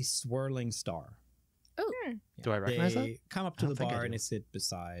like a swirling star. Do I recognize that? They come up I to don't the think I bar do. and they sit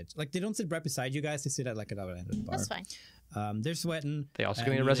beside. Like they don't sit right beside you guys. They sit at like another end of the bar. That's fine. They're sweating. They also and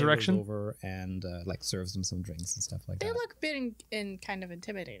getting a Elaine rolls resurrection? over and like serves them some drinks and stuff like They that. look big and kind of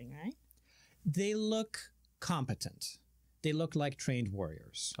intimidating, right? They look competent. They look like trained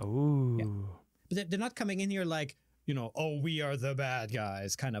warriors. Ooh. But they're not coming in here like, you know, oh, we are the bad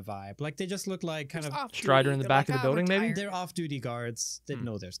guys kind of vibe. Like they just look like kind of Strider in the back of the building, maybe? they're off-duty guards that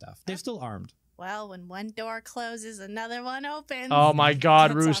know their stuff. They're still armed. Well, when one door closes, another one opens. Oh my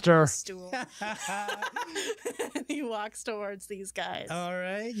God, Gets off Rooster. the stool. He walks towards these guys. All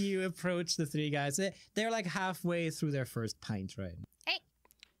right, you approach the three guys. They're like halfway through their first pint, right?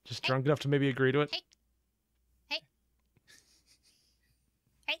 Just drunk enough to maybe agree to it.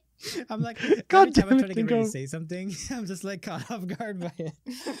 I'm like, God every time damn I it, try to get ready Dingo. to say something, I'm just like caught off guard by it.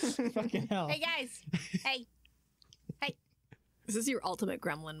 Fucking hell. Hey guys. Hey. Is this your ultimate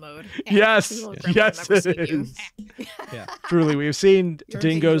gremlin mode? Yes, This is what gremlin yes, never it seen you. is. Yeah. Truly, we've seen Turns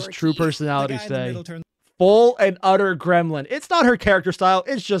Dingo's into true Yorkie. personality The guy in the today. middle turns Full and utter gremlin. It's not her character style,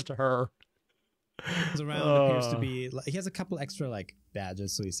 it's just her. around, appears to be. Like, he has a couple extra like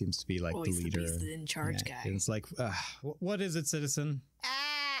badges, so he seems to be like Oh, the he's leader. the in charge Yeah, guy. It's like, what is it, citizen?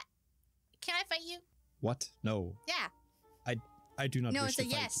 Can I fight you? What? No, Yeah. I do not No, wish it's a to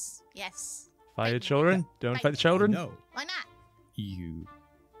fight yes. Yes. Fight the children? Don't fight the children? No, Why not? you.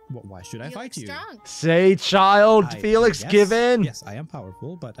 Why should I You fight look you? strong. Say, child, I- Felix, yes, give in. Yes, I am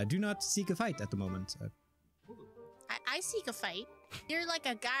powerful, but I do not seek a fight at the moment. I seek a fight. You're like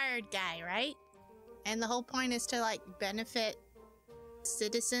a guard guy, right? And the whole point is to like benefit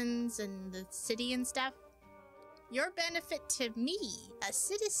citizens and the city and stuff. Your benefit to me, a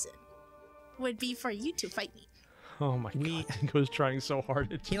citizen, would be for you to fight me. Oh my God, Dingo's trying so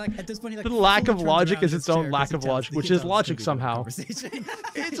hard. He like at this point he like The lack fully of turns logic around is in its his own chair lack 'cause he of tells- logic, he which tells is us logic to do the somehow. conversation.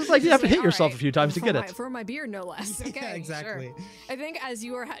 It's just like you have to hit All yourself right. a few times to get it. For my beer, no less. Okay, Yeah, exactly. Sure. I think as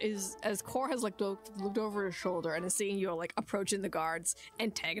you are, as Core has looked over his shoulder and is seeing you like approaching the guards,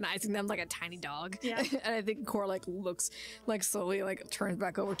 antagonizing them like a tiny dog. Yeah. And I think Core like looks like slowly like turns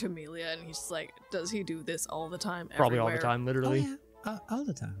back over to Amelia, and he's just like, does he do this all the time? Probably all the everywhere? time, Oh literally. yeah, all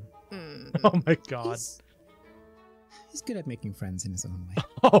the time. Mm. Oh my God. He's good at making friends in his own way.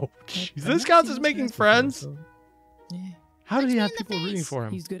 Oh, jeez. This counts as making friends? Yeah. How did he Punch me have in the people rooting face. for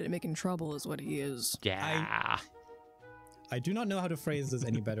him? He's good at making trouble, is what he is. Yeah. I do not know how to phrase this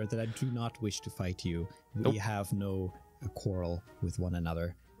any better. That I do not wish to fight you. We Nope. have no quarrel with one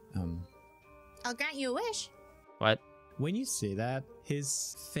another. I'll grant you a wish. What? When you say that,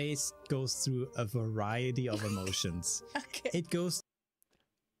 his face goes through a variety of emotions. Okay. It goes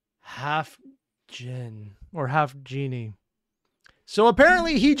Half Jinn or half genie. So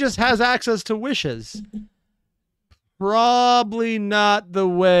apparently he just has access to wishes. Probably not the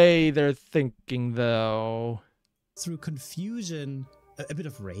way they're thinking, though. through confusion, a bit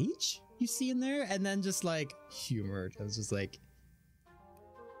of rage you see in there, and then just like humor. It's just like,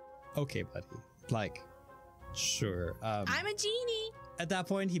 okay, buddy, like, sure. I'm a genie. At that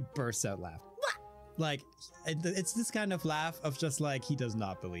point, he bursts out laughing. Like, it's this kind of laugh of just like he does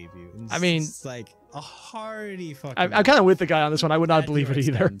not believe you. And I mean- it's like a hearty fucking. I'm kind of with the guy on this one. I would not at believe your it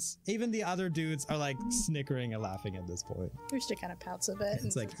either. expense. Even the other dudes are like snickering and laughing at this point. Rooster kind of pouts a bit.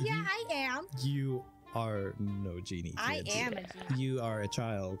 It's like, Yeah, I am. You are no genie. I kids. am a genie. You are a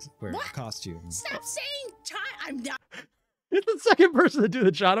child wearing What? a costume. Stop saying I'm not. It's the second person to do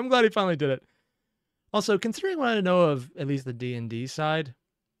the shot. I'm glad he finally did it. Also, considering what I know of at least the D&D side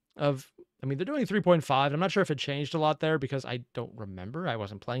of, I mean, they're doing 3.5. I'm not sure if it changed a lot there because I don't remember. I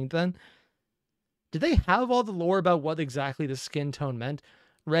wasn't playing then. Did they have all the lore about what exactly the skin tone meant?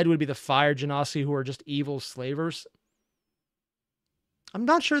 Red would be the fire genasi who are just evil slavers. I'm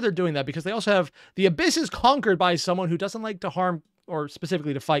not sure they're doing that because they also have the abyss is conquered by someone who doesn't like to harm or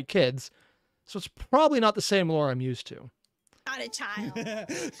specifically to fight kids. So it's probably not the same lore I'm used to. Not a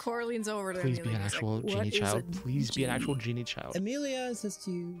child. Core leans over to Please Amelia be an and he's actual like, genie "What is child. a Please be an actual genie?" genie child. Amelia says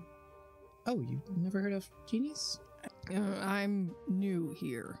to you, "Oh, you've never heard of genies? I'm new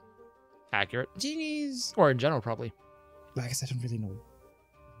here. Accurate. Genies? Or in general, probably. I guess I don't really know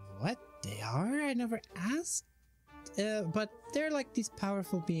what they are. I never asked. But they're like these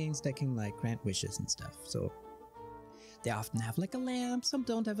powerful beings that can like grant wishes and stuff. So they often have like a lamp. Some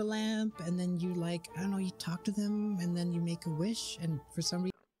don't have a lamp, and then you like I don't know. You talk to them, and then you make a wish, and for some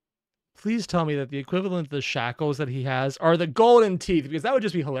reason." Please tell me that the equivalent of the shackles that he has are the golden teeth, because that would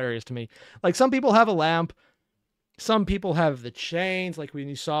just be hilarious to me. Like, some people have a lamp. Some people have the chains, like when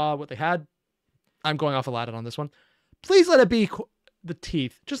you saw what they had. I'm going off Aladdin on this one. Please let it be the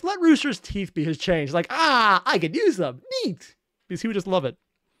teeth. Just let Rooster's teeth be his chains. Like, I could use them. Neat. Because he would just love it.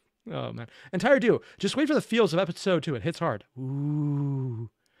 Oh, man. Entire duo. Just wait for the feels of episode 2. It hits hard. Ooh.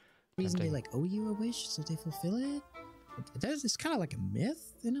 Reason they Tempting. like owe you a wish, so they fulfill it. It's kind of like a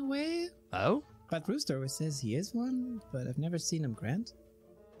myth in a way. Oh? But Rooster always says he is one, but I've never seen him grant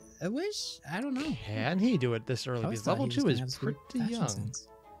a wish. I don't know. Can he do it this early? I always Because thought level he was 2 gonna is have some pretty fashion young. sense.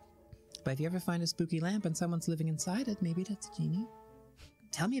 but if you ever find a spooky lamp and someone's living inside it, maybe that's a genie.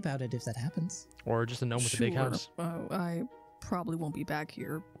 Tell me about it if that happens. Or just a gnome with a big house. I probably won't be back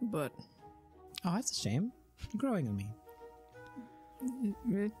here, but... Oh, that's a shame. You're growing on me.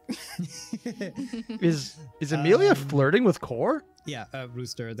 Is Amelia flirting with Core? Yeah,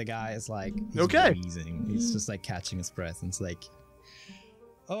 Rooster, the guy is like, he's Okay. wheezing. He's just like catching his breath and it's like,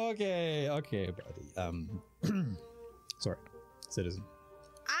 okay, buddy. Sorry, citizen.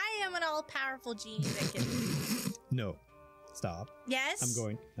 I am an all-powerful genie that can... No, stop. Yes? I'm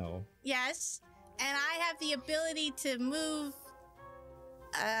going, no. Yes. And I have the ability to move...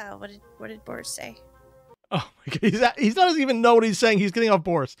 what did Boris say? Oh my god, he doesn't even know what he's saying. He's getting off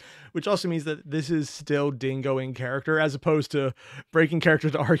Boris, which also means that this is still Dingo in character, as opposed to breaking character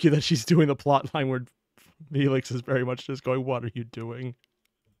to argue that she's doing the plot line where Felix is very much just going, "What are you doing?"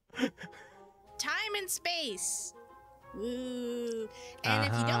 Time and space. Ooh. And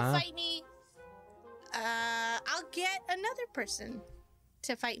if you don't fight me, I'll get another person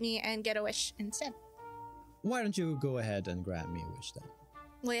to fight me and get a wish instead. Why don't you go ahead and grant me a wish then?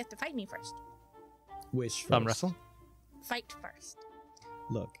 Well, you have to fight me first. Wish Thumb first. wrestle? Fight first.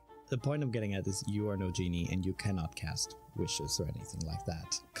 Look, the point I'm getting at is you are no genie and you cannot cast wishes or anything like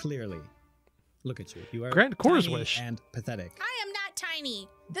that. Clearly. Look at you. You are Grant Core's tiny wish. and pathetic. I am not tiny.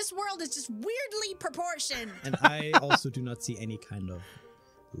 This world is just weirdly proportioned. And I also do not see any kind of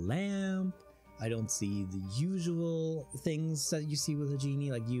lamp. I don't see the usual things that you see with a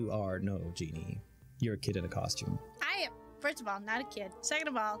genie. Like, you are no genie. You're a kid in a costume. I am, first of all, not a kid. Second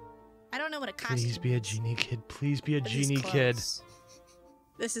of all, I don't know what a costume Please be a is. genie kid. Please be a But these genie kid. clothes,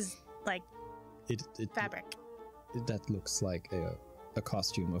 this is like It fabric. that looks like a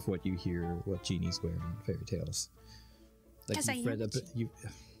costume of what you hear what genies wear in fairy tales. Like Yes, I you've am read a you.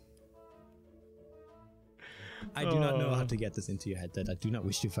 I do not know how to get this into your head that I do not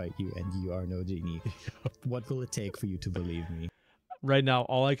wish to fight you and you are no genie. What will it take for you to believe me? Right now,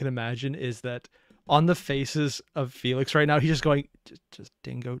 all I can imagine is that on the faces of Felix right now, he's just going, just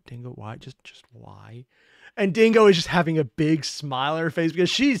Dingo, why? Just why? And Dingo is just having a big smile on her face because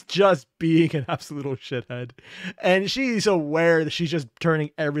she's just being an absolute little shithead. And she's aware that she's just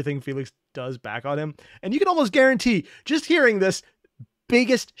turning everything Felix does back on him. And you can almost guarantee, just hearing this,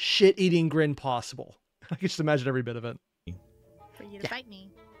 biggest shit-eating grin possible. I can just imagine every bit of it. For you to fight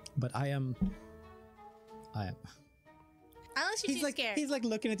me. But I am. Unless you're too scared. He's like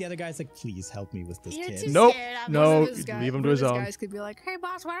looking at the other guys like, please help me with this You're kid. too Nope. scared. I'm No. One of his leave him to one of his own. guys could be like, "Hey,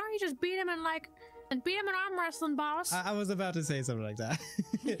 boss, why don't you just beat him in arm wrestling, boss?" I was about to say something like that.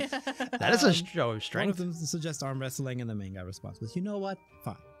 That is a show of One of strength. them suggests arm wrestling, and the main guy responds with, "You know what?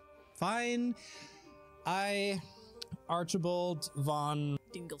 Fine. Archibald von."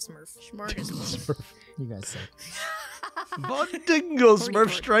 Dingle Smurf. Smorgasbord. You guys say. Von Dingle Smurf Horty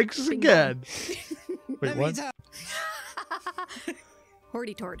strikes Bing again. Wait, Let me what? talk.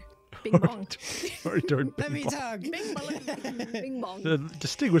 Horty Tord. Bing bong. Let me talk. Bing bong. Bing bong. The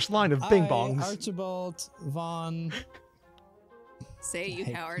distinguished line of bing bongs. Archibald von. Say it, you I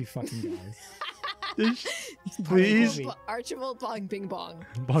hate coward. You fucking guys. Please. Archibald Bong Bing Bong.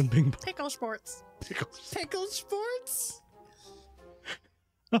 Bon bing bong. Pickle sports. Pickles. Pickle sports.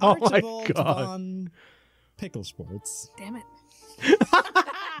 Oh my Archibald god. von Pickle sports. Damn it.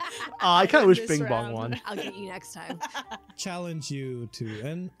 I kind of wish This Bing Bong round, won. I'll get you next time. Challenge you to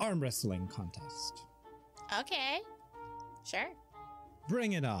an arm wrestling contest. Okay. Sure.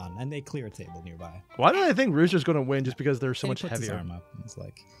 Bring it on, and they clear a table nearby. Why do I think Rooster's going to win just because they're so And much he puts his heavier? arm up and it's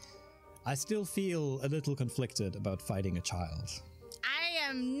like, I still feel a little conflicted about fighting a child. I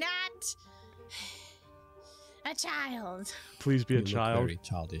am not a child. Please be a You look child. very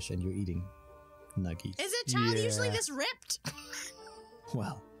childish, and you're eating nuggies. Is a child usually Yeah. this ripped?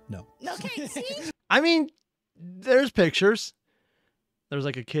 Well, no. Okay, see? I mean, there's pictures. There's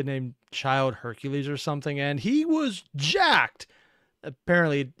like a kid named Child Hercules or something, and he was jacked.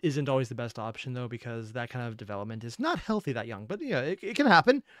 Apparently, it isn't always the best option, though, because that kind of development is not healthy that young. But yeah, it can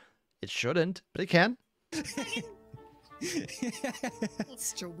happen. It shouldn't, but it can. It's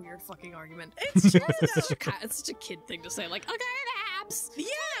such a weird fucking argument. It's true, It's though. it's such a kid thing to say. Like, okay, the abs. Yeah,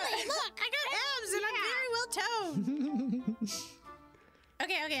 look, I got abs and I'm very well toned.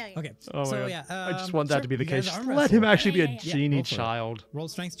 Okay. Okay, Oh my so God. yeah. I just want that sure, to be the you guys case. arm Let him wrestle. actually be a Yeah, genie go for it. child. Roll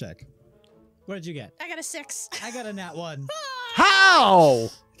strength check. What did you get? I got a 6. I got a nat 1. How?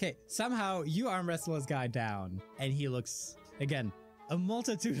 Okay, somehow you arm wrestle this guy down, and he looks, again, a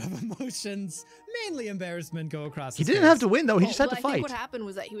multitude of emotions, mainly embarrassment, go across He his didn't face. have to win, though. He just had Well, to I think fight. what happened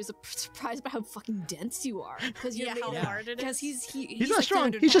was that he was surprised by how fucking dense you are. Because Yeah, how hard it Because is. he's He's not like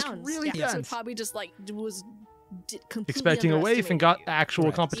strong. 300 He's just pounds. really yeah, So dense. it probably just like was completely Expecting a waif and got underestimated you. actual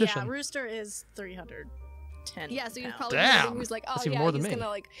Right. competition. Yeah, Rooster is 310. Yeah, so he was pounds. probably Damn! he was like, oh That's even yeah, more than he's me.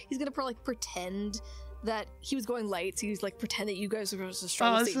 gonna he's gonna probably pretend that he was going light, so he's like pretend that you guys were as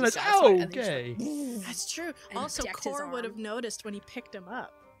strong Oh, as this they is were nice. satisfied, Oh, and then just, okay. That's true. And Also, decked his Core would arm. have noticed when he picked him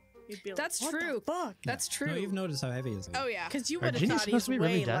up. He'd be like, That's what true. The fuck? That's true. No, you've noticed how heavy he is. Oh yeah. Because you Are would have genies thought he's supposed to be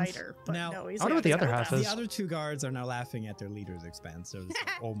really way dense? lighter. But Now, no, he's I wonder what the other half is. The other two guards are now laughing at their leader's expense. They're just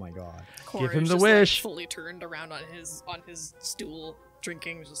like, oh my god. Core Give him is the just, like, wish. fully turned around on his stool,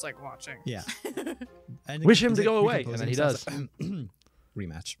 drinking, just like watching. Yeah. And Wish him is to it go away, recomposing and then he himself? does.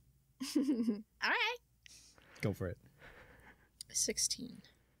 Rematch. All right. Go for it. 16.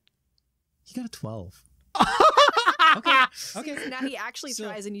 He got a 12. Okay. Okay. Now he actually So-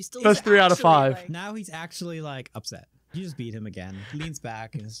 tries, and you still. That's he's 3 out of actually, 5. like- Now he's actually like upset. You just beat him again. Leans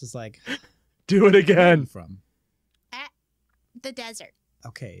back and it's just like, Do it where are you again. from? The desert.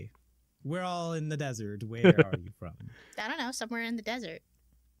 Okay. We're all in the desert. Where are you from? I don't know. Somewhere in the desert.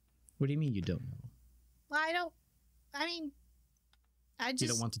 What do you mean you don't know? Well, I mean, I just. You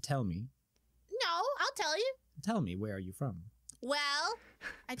don't want to tell me? No, I'll tell you. Tell me, where are you from? Well,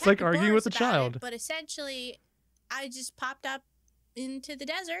 I It's like talked to arguing with Boris a about child. it, but essentially, I just popped up into the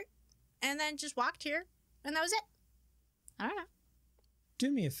desert and then just walked here, and that was it. I don't know.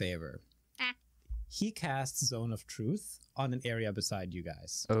 Do me a favor. Ah. He casts Zone of Truth on an area beside you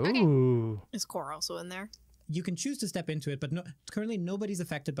guys. Ooh. Is Core also in there? You can choose to step into it, but no, currently nobody's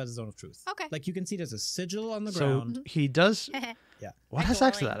affected by the Zone of Truth. Okay. Like you can see there's a sigil on the So ground. he does. What I'm has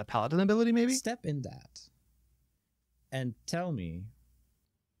access to glowing. that? A paladin ability, maybe? Step in that and tell me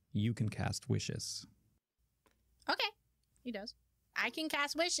you can cast wishes. Okay, he does. I can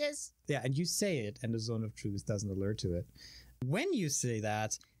cast wishes. Yeah, and you say it, and the Zone of Truth doesn't alert to it. When you say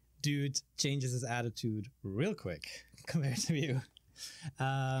that, dude changes his attitude real quick compared to you.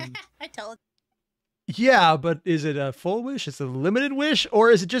 I tell it. Yeah, but is it a full wish? Is it a limited wish?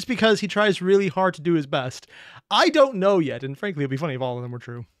 Or is it just because he tries really hard to do his best? I don't know yet, and frankly, it'd be funny if all of them were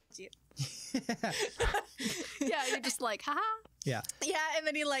true. Yeah, you're just like, haha. Yeah. Yeah, and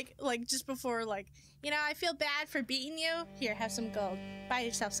then he like just before I feel bad for beating you. Here, have some gold. Buy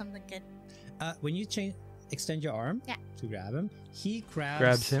yourself something good. When you extend your arm Yeah. to grab him, he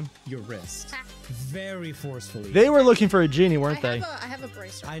Grabs him. your wrist Ah. very forcefully. They were looking for a genie, weren't they? I have a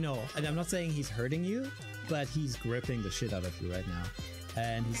bracer. I know, and I'm not saying he's hurting you, but he's gripping the shit out of you right now.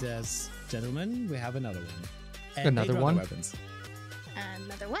 And he says, "Gentlemen, we have another one." And Another they draw one? the weapons.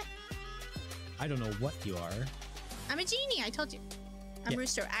 Another what? I don't know what you are. I'm a genie. I told you. I'm Yeah.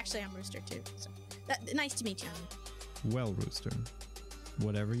 Rooster. Actually, I'm Rooster too. So, nice to meet you. Well, Rooster,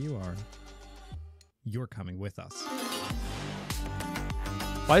 whatever you are, you're coming with us.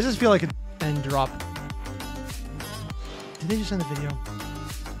 Why does this feel like an end drop? Did they just end the video?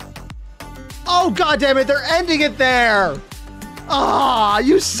 Oh, god damn it, they're ending it there! Ah,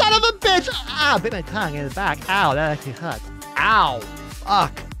 you son of a bitch! Ah, bit my tongue in the back. Ow, that actually hurt. Ow.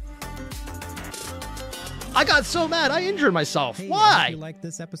 Fuck. I got so mad, I injured myself. Hey, I Why? hope you like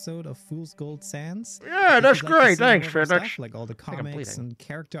this episode of Fool's Gold Sands. Yeah, If that's you'd like to great. see Thanks, more of our Felix. stuff, like all the think I'm comics bleeding. and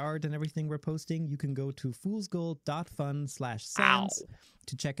character art and everything we're posting, you can go to foolsgold.fun/sands Ow.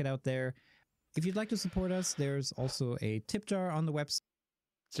 to check it out there. If you'd like to support us, there's also a tip jar on the website.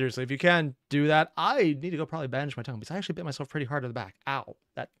 Seriously, if you can do that, I need to go probably bandage my tongue because I actually bit myself pretty hard in the back. Ow.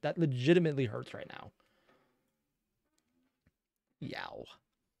 That legitimately hurts right now. Yow.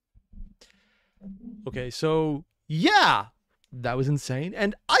 Okay, so yeah, that was insane.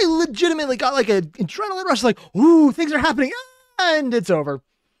 And I legitimately got like an adrenaline rush, like, ooh, things are happening, and it's over.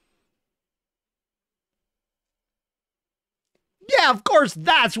 Yeah, of course,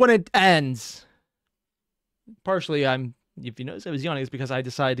 that's when it ends. Partially, if you notice I was yawning, it's because I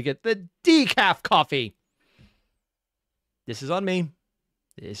decided to get the decaf coffee. This is on me.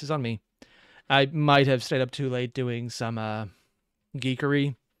 This is on me. I might have stayed up too late doing some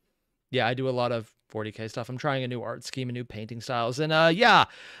geekery. Yeah, I do a lot of 40K stuff. I'm trying a new art scheme, a new painting styles. And yeah,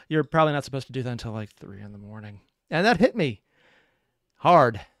 you're probably not supposed to do that until like 3 in the morning. And that hit me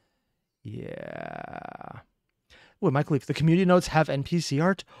hard. Yeah. Ooh, Michael Leaf, the community notes have NPC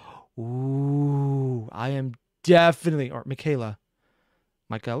art. Ooh, I am definitely, or Michaela.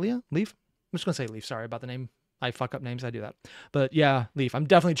 Michaelia? Leaf? I'm just going to say Leaf. Sorry about the name. I fuck up names. I do that. But yeah, Leaf. I'm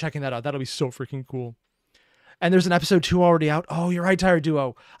definitely checking that out. That'll be so freaking cool. And there's an episode 2 already out. Oh, you're right, Tired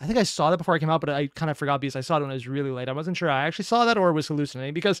Duo. I think I saw that before I came out, but I kind of forgot because I saw it when it was really late. I wasn't sure I actually saw that or was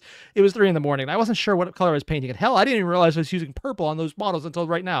hallucinating because it was 3 in the morning. And I wasn't sure what color I was painting. And hell, I didn't even realize I was using purple on those models until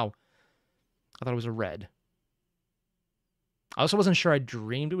right now. I thought it was a red. I also wasn't sure I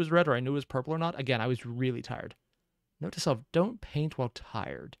dreamed it was red or I knew it was purple or not. Again, I was really tired. Note to self, don't paint while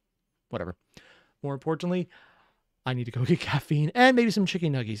tired. Whatever. More importantly, I need to go get caffeine and maybe some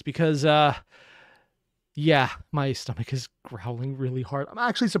chicken nuggies because, yeah, my stomach is growling really hard. I'm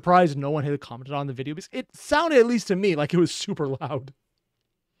actually surprised no one had commented on the video because it sounded, at least to me, like it was super loud.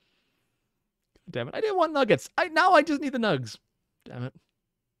 Damn it. I didn't want nuggets. Now I just need the nugs. Damn it.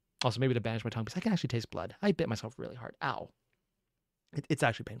 Also, maybe to banish my tongue because I can actually taste blood. I bit myself really hard. Ow. It's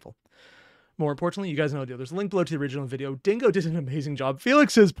actually painful. More importantly, you guys know the deal. There's a link below to the original video. Dingo did an amazing job.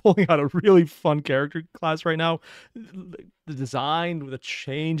 Felix is pulling out a really fun character class right now. The design, the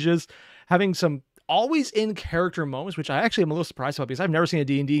changes, having some always in character moments, which I actually am a little surprised about because I've never seen a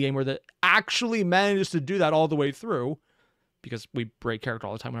D&D game where that actually manages to do that all the way through, because we break character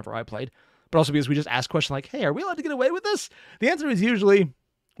all the time whenever I played, but also because we just ask questions like, hey, are we allowed to get away with this? The answer is usually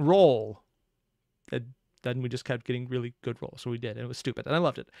roll. And then we just kept getting really good rolls. So we did, and it was stupid, and I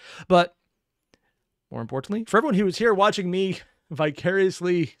loved it. But more importantly, for everyone who was here watching me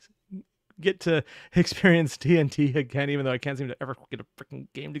vicariously get to experience D&D again, even though I can't seem to ever get a freaking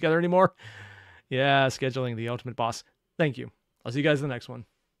game together anymore. Yeah, scheduling the ultimate boss. Thank you. I'll see you guys in the next one.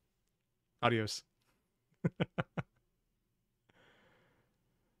 Adios.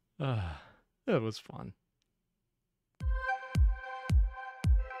 That was fun.